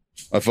yeah,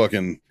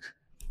 that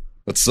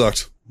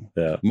sucked.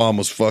 Yeah. Mom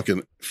was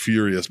fucking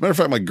furious. Matter of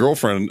fact, my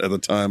girlfriend at the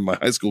time, my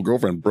high school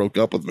girlfriend, broke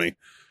up with me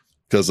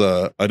because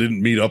I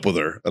didn't meet up with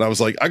her. And I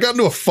was like, "I got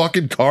into a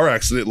fucking car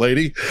accident,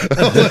 lady."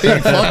 I'm like,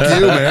 "Fuck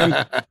you,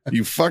 man.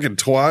 You fucking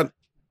twat."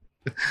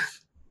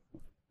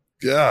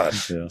 God. Yeah.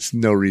 There's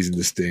no reason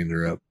to stand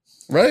her up.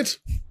 Right?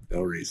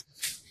 No reason.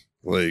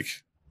 Like,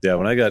 Yeah.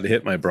 When I got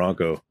hit my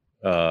Bronco,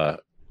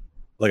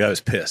 like I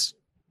was pissed.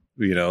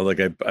 You know, like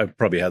I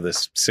probably had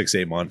this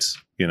 6-8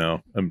 months. You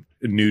know, I'm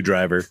a new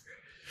driver,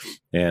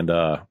 and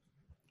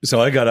so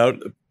I got out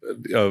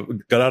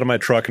of my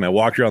truck and I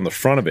walked around the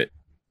front of it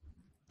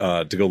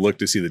to go look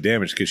to see the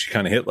damage because she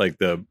kind of hit like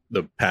the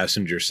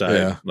passenger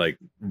side, like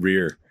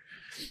rear.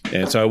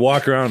 And so I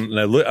walk around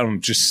and I'm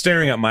just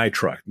staring at my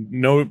truck,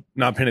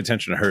 not paying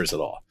attention to hers at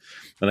all.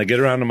 And I get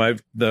around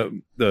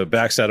to the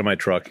backside of my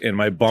truck, and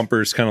my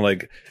bumper's kind of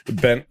like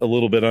bent a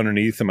little bit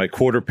underneath, and my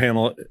quarter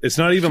panel, it's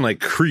not even like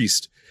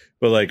creased,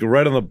 but like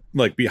right on the,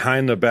 like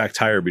behind the back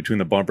tire, between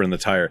the bumper and the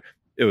tire,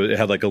 it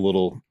had like a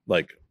little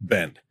like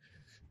bend.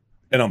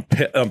 And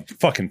I'm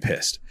fucking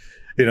pissed.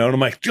 and I'm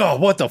like, oh,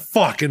 what the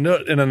fuck? And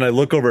then I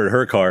look over at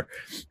her car.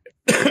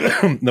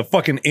 The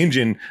fucking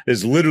engine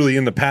is literally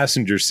in the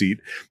passenger seat.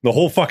 The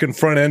whole fucking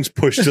front end's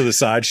pushed to the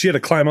side. She had to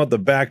climb out the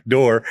back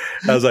door.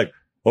 I was like,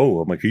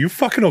 oh, I'm like, are you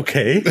fucking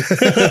okay?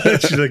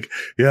 She's like,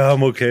 yeah,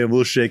 I'm okay. I'm a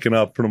little shaken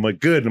up. And I'm like,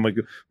 good. And I'm like,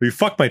 well, you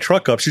fucked my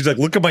truck up. She's like,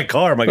 look at my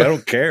car. I'm like, I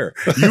don't care.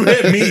 You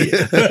hit me.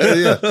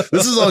 Yeah,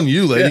 this is on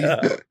you, lady.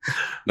 Yeah.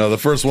 No, the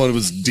first one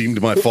was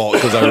deemed my fault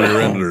because I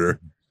rear-ended her.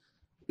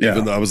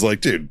 Even though I was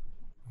like, dude,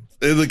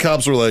 the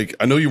cops were like,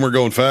 I know you weren't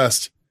going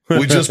fast.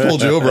 We just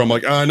pulled you over. I'm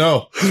like, I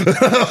know.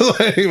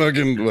 Like,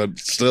 fucking, but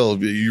still,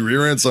 if you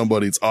rear end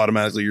somebody, it's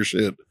automatically your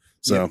shit.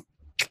 So,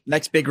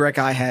 next big wreck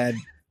I had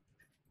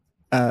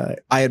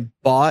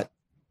bought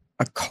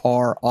a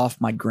car off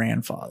my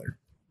grandfather.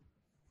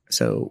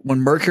 So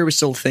when Mercury was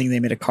still a thing, they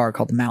made a car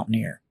called the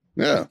Mountaineer.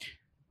 Yeah,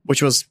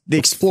 which was the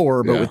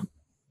Explorer, but with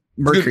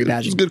Mercury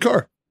badging. It's a good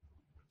car.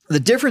 The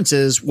difference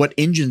is what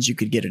engines you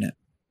could get in it.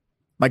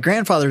 My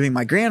grandfather, being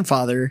my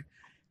grandfather,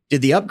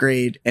 did the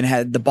upgrade and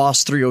had the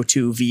Boss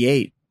 302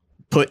 V8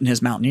 put in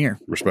his Mountaineer.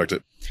 Respect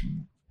it.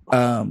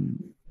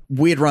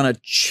 We had run a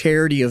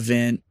charity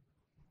event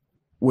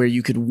where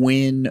you could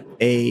win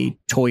a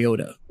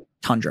Toyota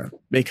Tundra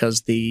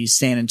because the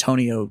San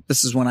Antonio,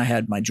 this is when I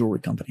had my jewelry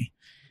company.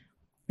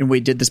 And we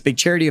did this big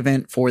charity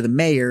event for the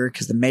mayor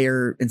because the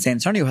mayor in San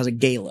Antonio has a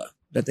gala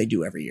that they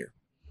do every year.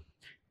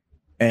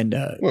 And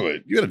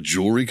wait, you got a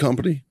jewelry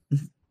company?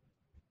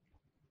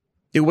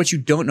 Dude, what you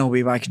don't know,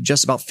 babe, I could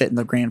just about fit in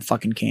the Grand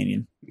fucking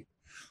Canyon.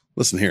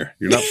 Listen here.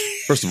 You're not,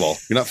 first of all,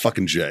 you're not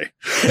fucking Jay.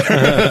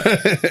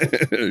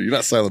 You're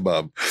not Silent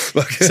Bob.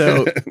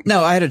 So,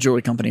 no, I had a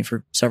jewelry company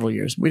for several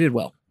years. We did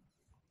well.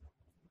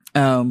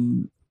 I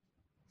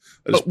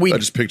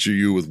just picture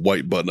you with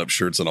white button-up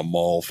shirts in a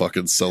mall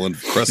fucking selling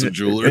Crescent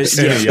Jewelers.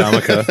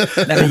 Yarmulke.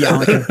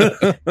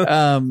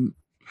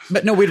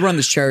 But no, we'd run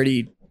this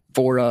charity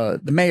for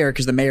the mayor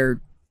because the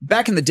mayor,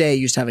 back in the day,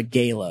 used to have a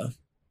gala.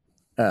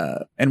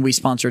 And we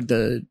sponsored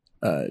the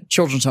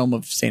Children's Home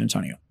of San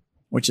Antonio,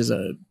 which is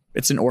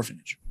it's an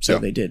orphanage. So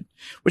they did,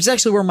 which is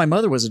actually where my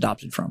mother was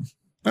adopted from.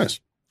 Nice.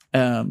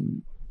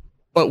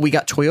 But we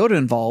got Toyota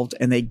involved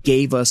and they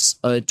gave us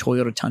a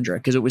Toyota Tundra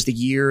because it was the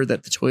year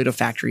that the Toyota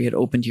factory had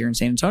opened here in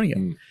San Antonio.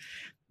 And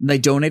they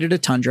donated a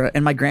Tundra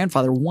and my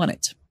grandfather won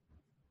it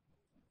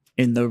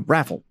in the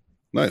raffle.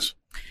 Nice.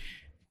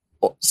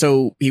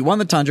 So he won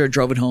the Tundra,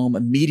 drove it home,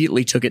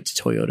 immediately took it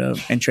to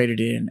Toyota and traded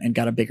it in and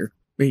got a bigger.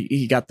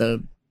 He got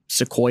the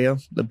Sequoia,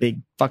 the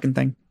big fucking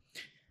thing.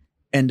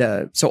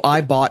 And so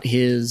I bought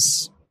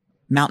his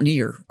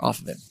Mountaineer off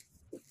of him.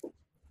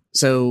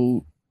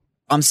 So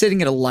I'm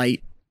sitting at a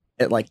light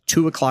at like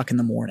 2:00 in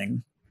the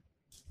morning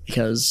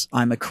because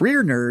I'm a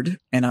career nerd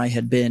and I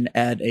had been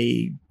at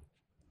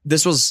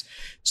this was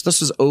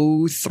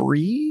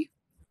 03,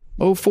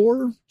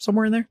 04,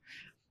 somewhere in there.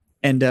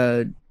 And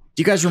do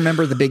you guys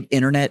remember the big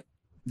internet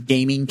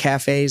gaming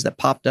cafes that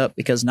popped up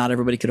because not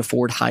everybody could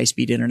afford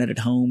high-speed internet at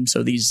home?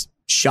 So these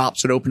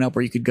shops would open up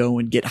where you could go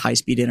and get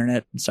high-speed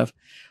internet and stuff.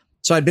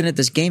 So I'd been at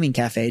this gaming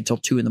cafe until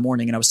 2 a.m.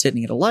 and I was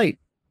sitting at a light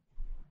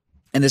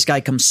and this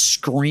guy comes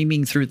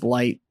screaming through the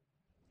light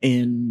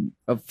in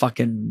a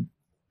fucking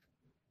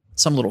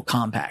some little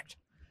compact,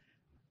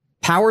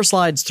 power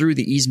slides through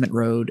the easement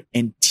road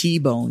and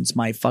T-bones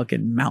my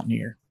fucking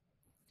Mountaineer,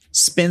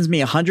 spins me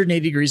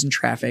 180 degrees in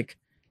traffic,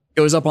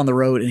 goes up on the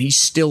road and he's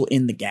still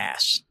in the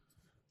gas.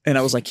 And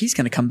I was like, he's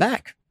going to come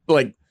back.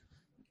 Like,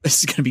 this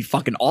is going to be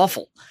fucking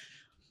awful.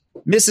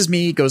 Misses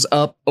me, goes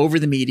up over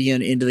the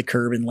median into the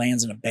curb and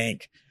lands in a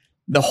bank.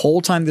 The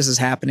whole time this is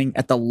happening,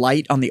 at the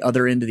light on the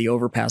other end of the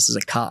overpass is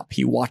a cop.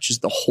 He watches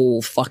the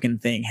whole fucking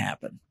thing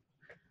happen.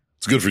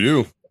 It's good for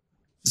you.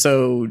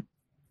 So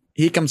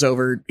he comes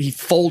over. He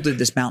folded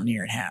this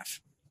Mountaineer in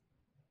half.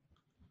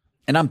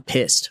 And I'm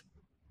pissed.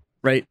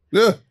 Right?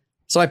 Yeah.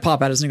 So I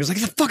pop out and he goes like,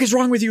 "What the fuck is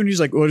wrong with you?" And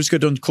he's like, "Oh, I just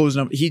got done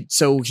closing up."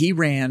 He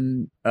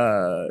ran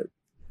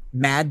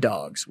Mad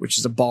Dogs, which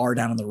is a bar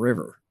down on the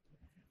river.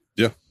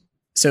 Yeah.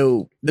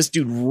 So this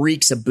dude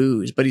reeks of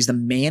booze, but he's the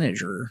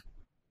manager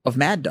of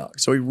Mad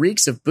Dog. So he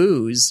reeks of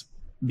booze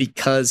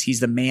because he's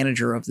the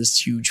manager of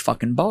this huge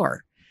fucking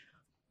bar.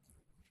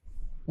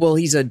 Well,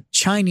 he's a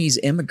Chinese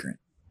immigrant.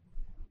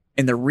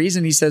 And the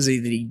reason he says that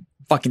he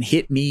fucking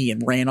hit me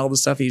and ran all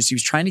this stuff, he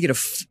was trying to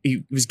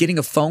he was getting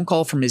a phone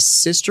call from his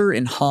sister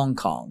in Hong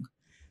Kong.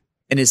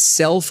 And his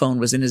cell phone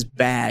was in his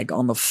bag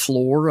on the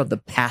floor of the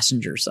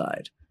passenger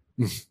side.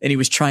 And he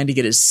was trying to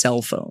get his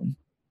cell phone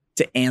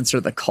to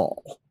answer the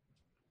call.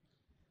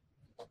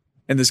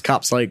 And this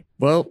cop's like,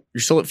 "Well,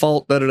 you're still at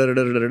fault." Da, da, da, da,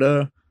 da, da,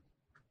 da.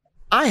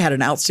 I had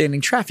an outstanding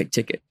traffic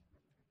ticket.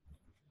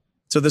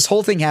 So this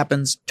whole thing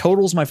happens,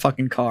 totals my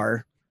fucking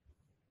car.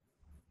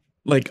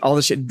 Like all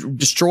this shit,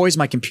 destroys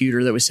my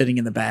computer that was sitting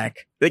in the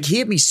back. Like he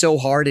hit me so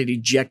hard it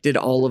ejected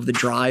all of the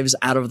drives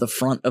out of the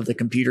front of the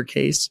computer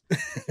case.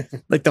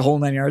 Like the whole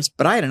 9 yards.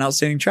 But I had an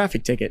outstanding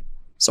traffic ticket.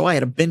 So I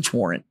had a bench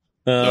warrant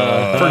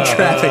for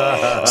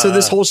traffic. So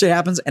this whole shit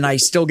happens, and I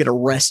still get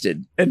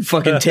arrested and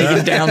fucking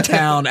taken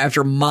downtown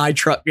after my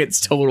truck gets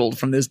totaled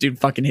from this dude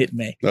fucking hitting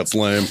me. That's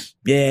lame.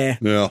 Yeah.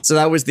 Yeah. So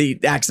that was the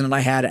accident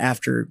I had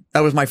after. That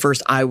was my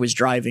first I was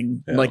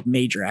driving, like,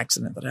 major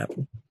accident that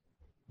happened.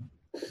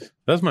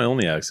 That's my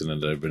only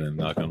accident that I've been in,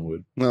 knock on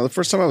wood. No, the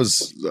first time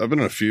I've been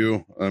in a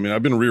few. I mean,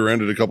 I've been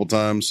rear-ended a couple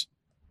times.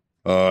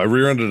 I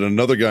rear-ended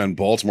another guy in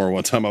Baltimore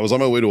one time. I was on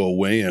my way to a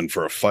weigh-in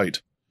for a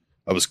fight.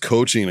 I was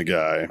coaching a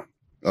guy.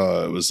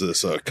 It was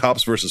this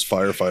cops versus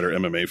firefighter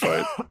MMA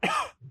fight,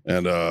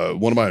 and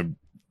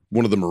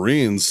one of the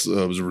Marines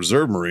was a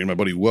reserve Marine. My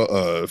buddy,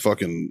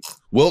 fucking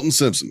Welton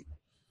Simpson.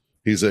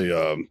 He's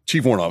a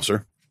chief warrant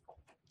officer.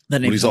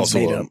 That name But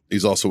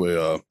he's also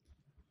a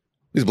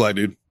black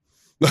dude,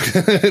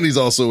 and he's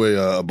also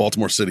a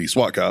Baltimore City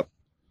SWAT cop.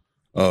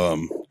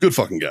 Good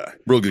fucking guy,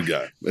 real good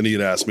guy. And he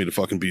had asked me to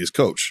fucking be his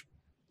coach.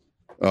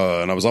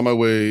 And I was on my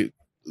way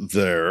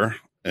there,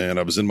 and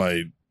I was in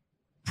my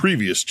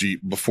previous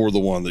Jeep before the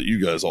one that you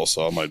guys all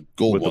saw, my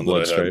gold With the one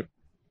blood that I had. stripe.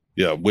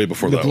 Yeah, way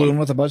before The that blue one. one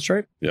with the blood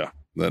stripe? Yeah,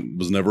 that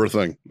was never a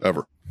thing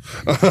ever.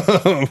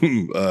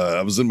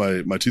 I was in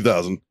my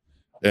 2000,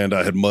 and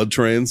I had mud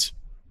trains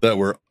that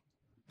were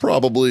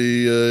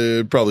probably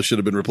should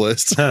have been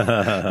replaced.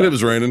 And it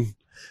was raining.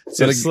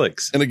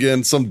 Slicks. And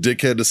again, some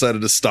dickhead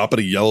decided to stop at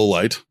a yellow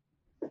light,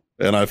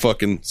 and I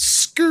fucking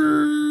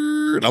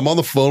skirt. I'm on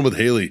the phone with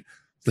Haley,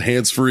 the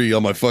hands free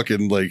on my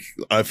fucking like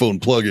iPhone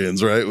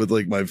plugins, right? With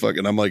like my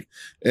fucking, I'm like,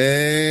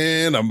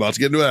 and I'm about to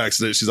get into an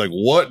accident. She's like,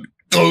 what?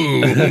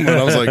 Boom. And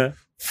I was like,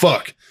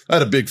 fuck. I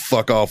had a big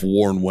fuck off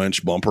worn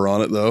winch bumper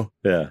on it though.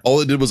 Yeah.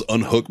 All it did was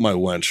unhook my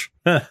winch.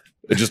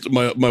 It just,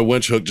 my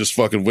winch hook just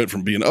fucking went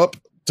from being up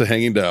to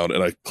hanging down,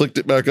 and I clicked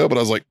it back up, and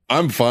I was like,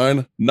 I'm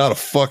fine. Not a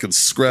fucking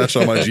scratch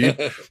on my Jeep.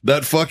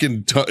 That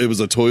fucking, it was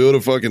a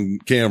Toyota fucking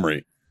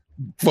Camry.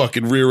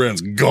 Fucking rear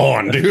end's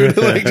gone, dude.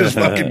 Like, just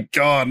fucking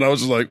gone. And I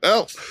was just like,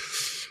 oh.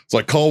 So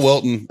I call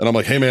Welton, and I'm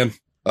like, hey, man,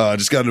 I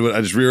just got into it.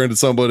 I just rear ended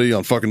somebody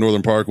on fucking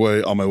Northern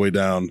Parkway on my way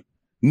down.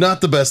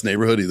 Not the best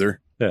neighborhood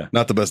either. Yeah.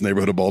 Not the best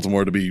neighborhood of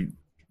Baltimore to be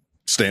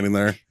standing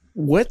there.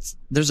 What?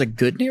 There's a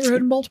good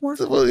neighborhood in Baltimore?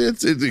 Well,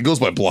 it goes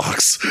by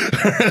blocks.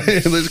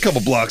 There's a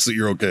couple blocks that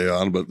you're okay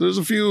on, but there's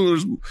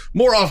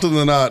more often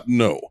than not,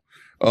 no.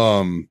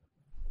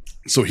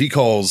 So he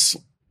calls.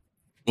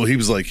 Well, he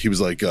was like,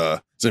 is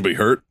anybody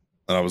hurt?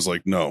 And I was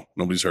like, no,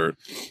 nobody's hurt.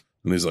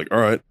 And he's like, all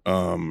right.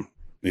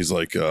 He's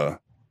like,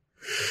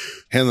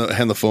 hand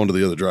the phone to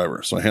the other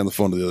driver. So I hand the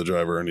phone to the other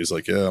driver, and he's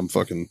like, yeah, I'm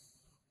fucking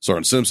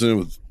Sergeant Simpson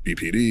with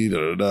BPD.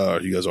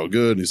 Are you guys all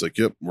good? And he's like,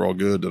 yep, we're all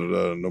good.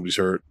 Nobody's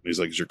hurt. And he's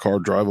like, is your car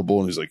drivable?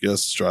 And he's like, yes,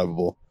 it's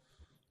drivable.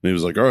 And he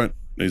was like, all right.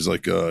 And he's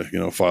like,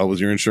 file with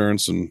your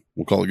insurance, and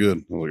we'll call it good.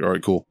 I was like, all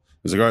right, cool.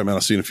 He's like, all right, man,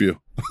 I'll see you in a few.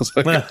 I was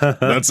like,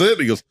 that's it?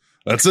 He goes,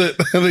 that's it.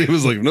 And he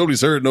was like,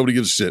 nobody's hurt. Nobody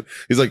gives a shit.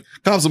 He's like,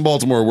 cops in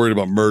Baltimore are worried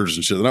about murders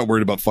and shit. They're not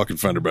worried about fucking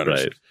fender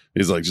benders. Right.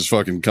 He's like, just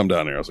fucking come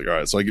down here. I was like, all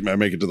right. So I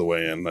make it to the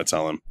weigh-in, and I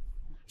tell him.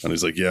 And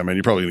he's like, yeah, man,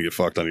 you're probably going to get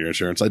fucked on your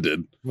insurance. I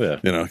did. Yeah.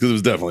 Because it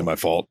was definitely my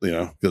fault,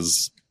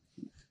 because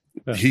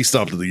he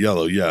stopped at the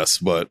yellow, yes,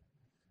 but.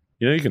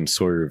 You can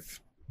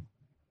swerve.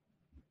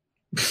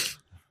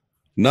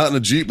 Not in a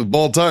Jeep with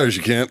bald tires,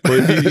 you can't. No,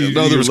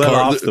 there was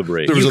off the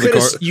brake. You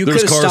could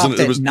have stopped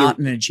it not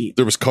in a Jeep.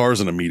 There was cars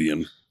in a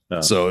median. Oh.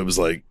 So it was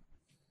like,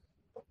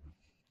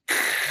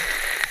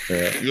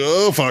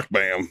 oh, fuck,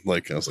 bam.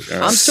 Like, I was like, all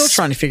right. I'm still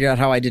trying to figure out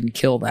how I didn't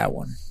kill that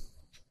one.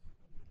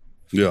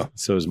 Yeah.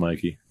 So is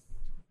Mikey.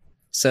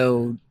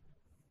 So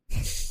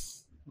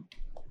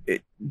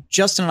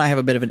Justin and I have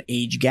a bit of an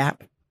age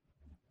gap.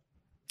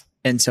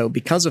 And so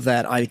because of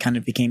that, I kind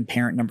of became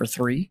parent number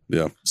 3.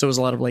 Yeah. So it was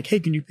a lot of like, hey,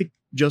 can you pick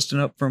Justin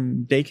up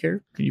from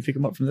daycare? Can you pick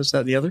him up from this,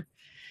 that, the other?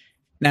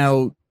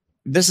 Now,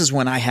 this is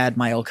when I had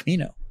my El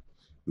Camino.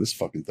 This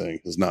fucking thing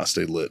has not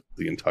stayed lit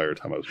the entire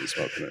time I was been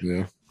smoking it.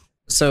 Yeah.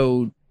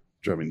 So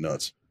drive me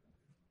nuts.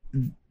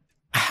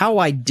 How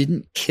I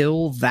didn't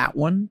kill that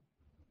one.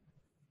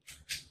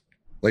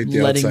 Like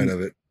the outside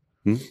of it.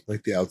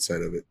 Like the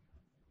outside of it.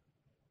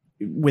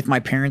 With my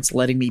parents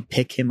letting me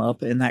pick him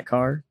up in that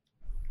car.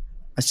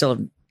 I still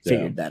haven't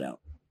figured that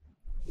out.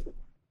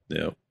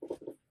 Yeah.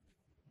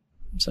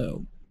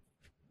 So.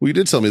 Well, you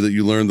did tell me that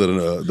you learned that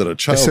a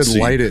child I said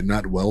seat, light it,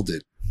 not weld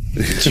it.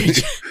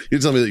 You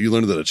tell me that you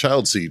learned that a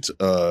child seat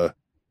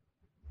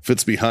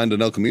fits behind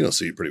an El Camino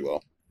seat pretty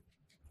well.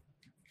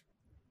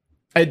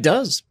 It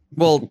does.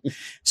 Well,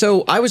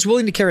 so I was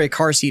willing to carry a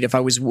car seat if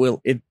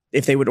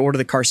if they would order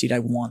the car seat I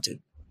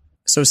wanted.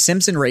 So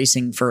Simpson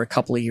Racing for a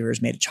couple of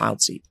years made a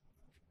child seat.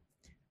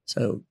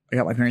 So I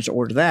got my parents to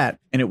order that,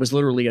 and it was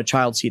literally a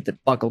child seat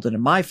that buckled into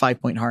my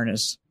 5-point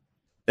harness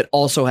that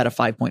also had a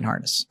 5-point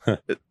harness.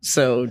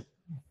 So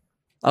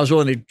I was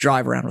willing to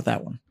drive around with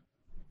that one.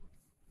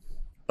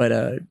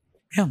 But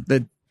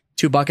the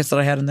 2 buckets that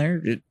I had in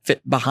there, it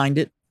fit behind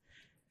it.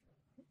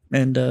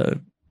 And I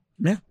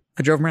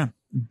drove them around.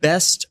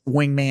 Best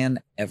wingman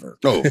ever.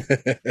 Oh,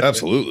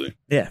 absolutely.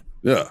 Yeah.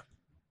 Yeah.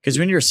 Because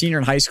when you're a senior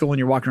in high school and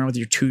you're walking around with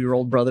your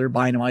 2-year-old brother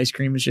buying him ice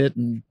cream and shit,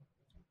 and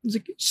he's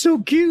like, so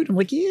cute. I'm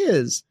like, he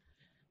is.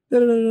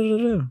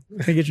 Can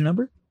I get your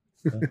number?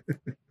 I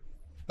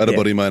had a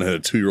buddy of mine who had a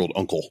 2-year-old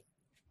uncle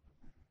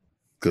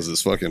because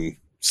his fucking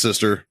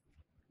sister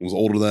was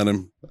older than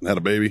him and had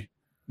a baby.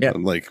 Yeah.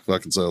 And like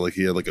fucking, so like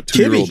he had like a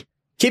 2-year-old.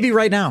 Kibby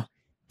right now.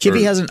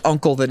 Kibby has an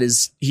uncle that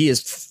is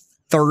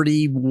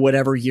 30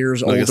 whatever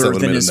years older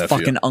than his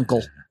fucking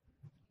uncle.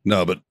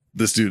 No, but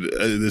this dude,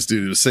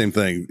 the same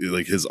thing.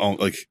 Like his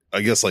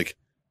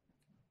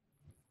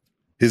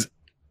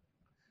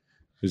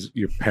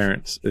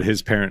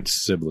his parents'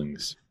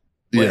 siblings.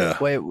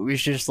 Wait, we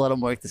should just let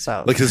him work this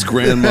out. Like his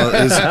grandma,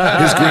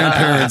 his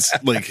grandparents,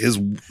 like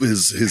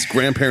his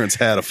grandparents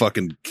had a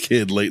fucking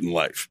kid late in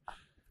life,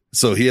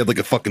 so he had like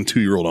a fucking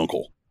 2-year-old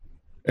uncle,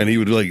 and he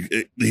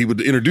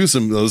would introduce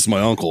him. Oh, this is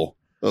my uncle.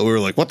 We were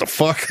like, what the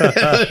fuck?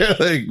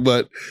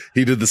 But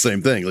he did the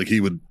same thing. Like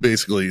he would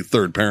basically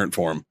third parent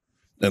for him,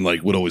 and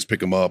like would always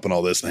pick him up and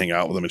all this and hang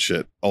out with him and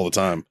shit all the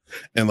time.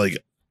 And like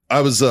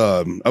I was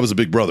a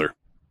big brother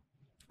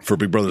for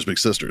Big Brothers Big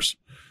Sisters.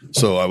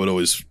 So I would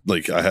always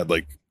I had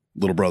like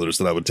little brothers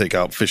that I would take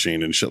out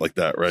fishing and shit like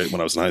that, right?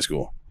 When I was in high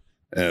school.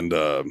 And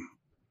I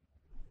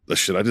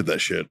did that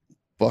shit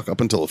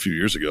up until a few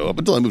years ago, up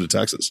until I moved to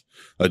Texas.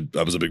 I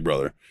was a big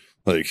brother,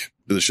 like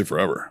did this shit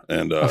forever.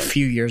 And a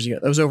few years ago,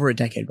 that was over a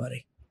decade,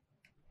 buddy.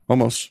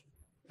 Almost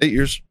 8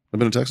 years I've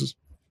been in Texas.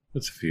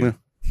 That's a few.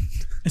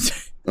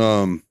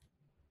 Yeah.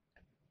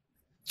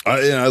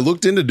 I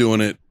looked into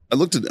doing it. I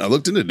looked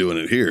into doing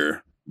it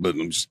here, but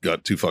I just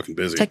got too fucking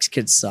busy. Texas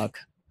kids suck.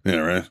 Yeah,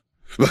 right.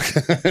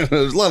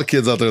 There's a lot of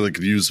kids out there that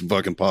could use some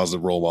fucking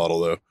positive role model,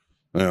 though.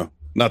 Yeah,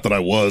 not that I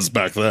was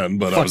back then,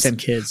 but fuck them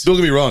kids. Don't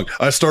get me wrong.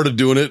 I started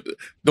doing it.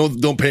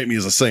 Don't paint me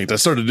as a saint. I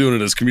started doing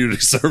it as community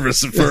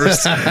service at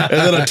first, and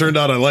then it turned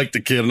out I liked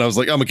the kid, and I was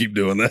like, I'm gonna keep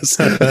doing this.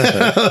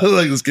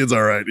 Like this kid's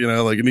all right,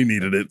 like, and he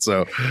needed it,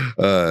 so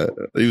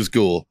he was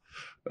cool.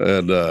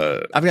 And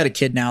I've got a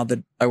kid now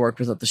that I work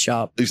with at the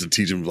shop. I used to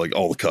teach him like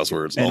all the cuss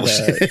words and all the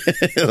shit.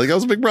 Like I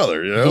was a big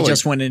brother, He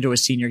just went into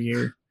his senior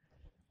year.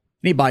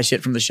 And he buys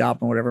shit from the shop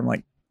and whatever. I'm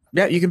like,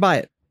 yeah, you can buy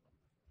it.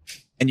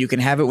 And you can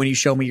have it when you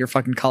show me your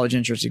fucking college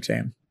entrance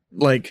exam.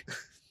 Like,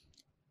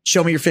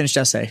 show me your finished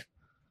essay. And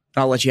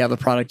I'll let you have the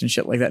product and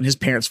shit like that. And his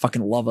parents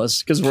fucking love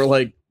us because we're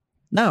like,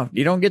 no,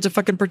 you don't get to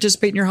fucking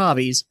participate in your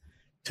hobbies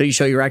until you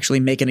show you're actually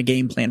making a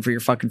game plan for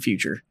your fucking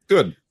future.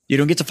 Good. You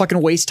don't get to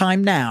fucking waste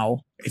time now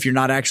if you're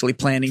not actually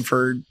planning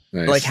for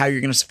like how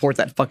you're going to support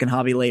that fucking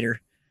hobby later.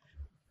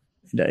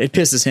 And, it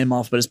pisses him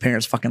off, but his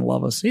parents fucking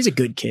love us. He's a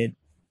good kid.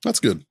 That's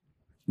good.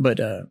 But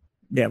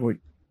yeah,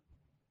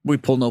 we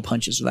pull no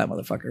punches with that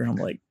motherfucker. I'm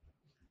like,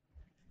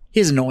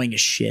 he's annoying as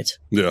shit.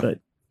 Yeah. But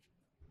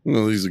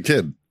well, he's a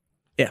kid.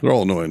 Yeah. They're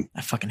all annoying.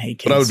 I fucking hate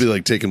kids. But I would be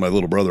like taking my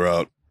little brother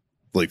out,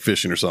 like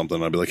fishing or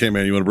something. I'd be like, hey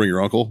man, you want to bring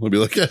your uncle? I'd be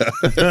like, yeah.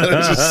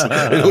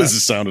 It always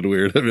just sounded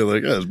weird. I'd be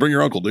like, yeah, just bring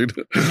your uncle, dude.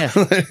 Yeah.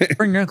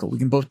 Bring your uncle. We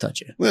can both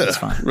touch you. Yeah. That's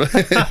fine. Right?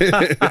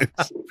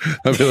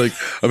 I'd be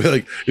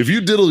like,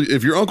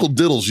 if your uncle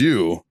diddles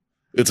you,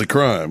 it's a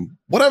crime.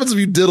 What happens if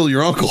you diddle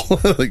your uncle?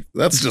 Like,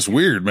 that's just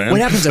weird, man.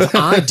 What happens if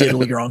I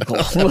diddle your uncle?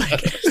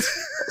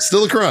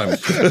 Still a crime.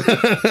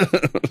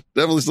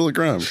 Definitely still a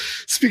crime.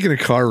 Speaking of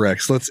car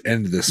wrecks, let's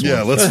end this one.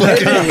 Yeah, let's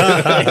fucking.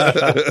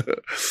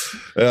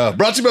 Yeah.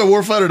 Brought to you by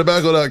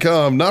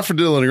warfightertobacco.com. Not for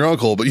diddling your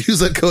uncle, but use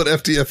that code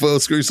FTFO.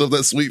 Screw yourself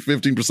that sweet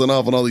 15%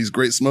 off on all these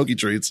great smoky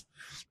treats.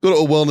 Go to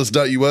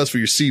wellness.us for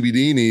your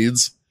CBD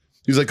needs.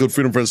 Use that code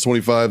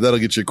FreedomFriends25. That'll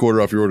get you a quarter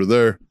off your order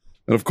there.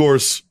 And of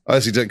course,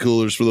 IC Tech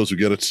coolers for those who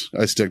get it.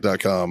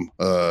 ICTech.com.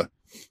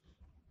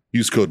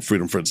 Use code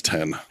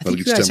FreedomFriends10. That'll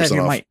get you 10%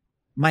 off.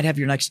 Might have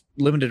your next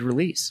limited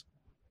release.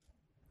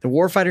 The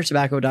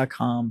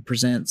warfightertobacco.com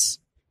presents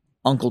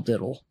Uncle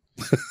Diddle.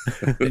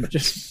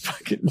 Just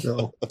fucking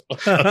no,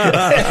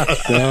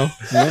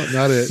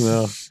 not it.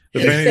 No.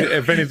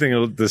 If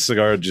anything, the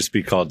cigar would just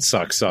be called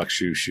Sock Sock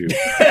Shoe Shoe.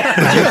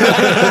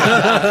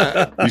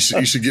 You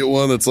should get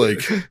one that's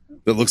like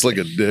that looks like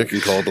a dick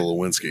and call it the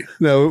Lewinsky.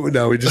 No,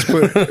 we just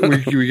put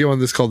we get one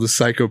that's called the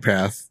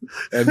Psychopath,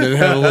 and then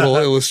have a little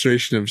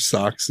illustration of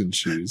socks and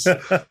shoes,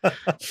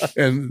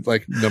 and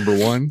like number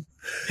 1,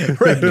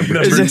 right,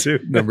 number 2,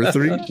 number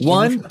 3,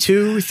 1,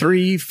 2,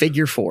 3,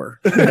 figure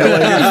 4.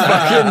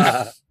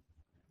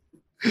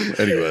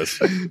 Anyways,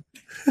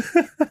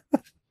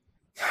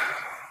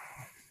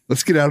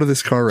 let's get out of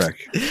this car wreck.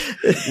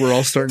 We're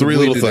all starting. Three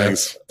little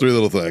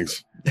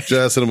things.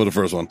 Jazz, hit him with the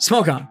first one.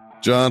 Smoke on.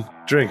 John,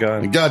 drink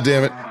on. And God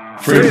damn it,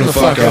 freedom to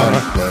fuck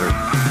on. Later.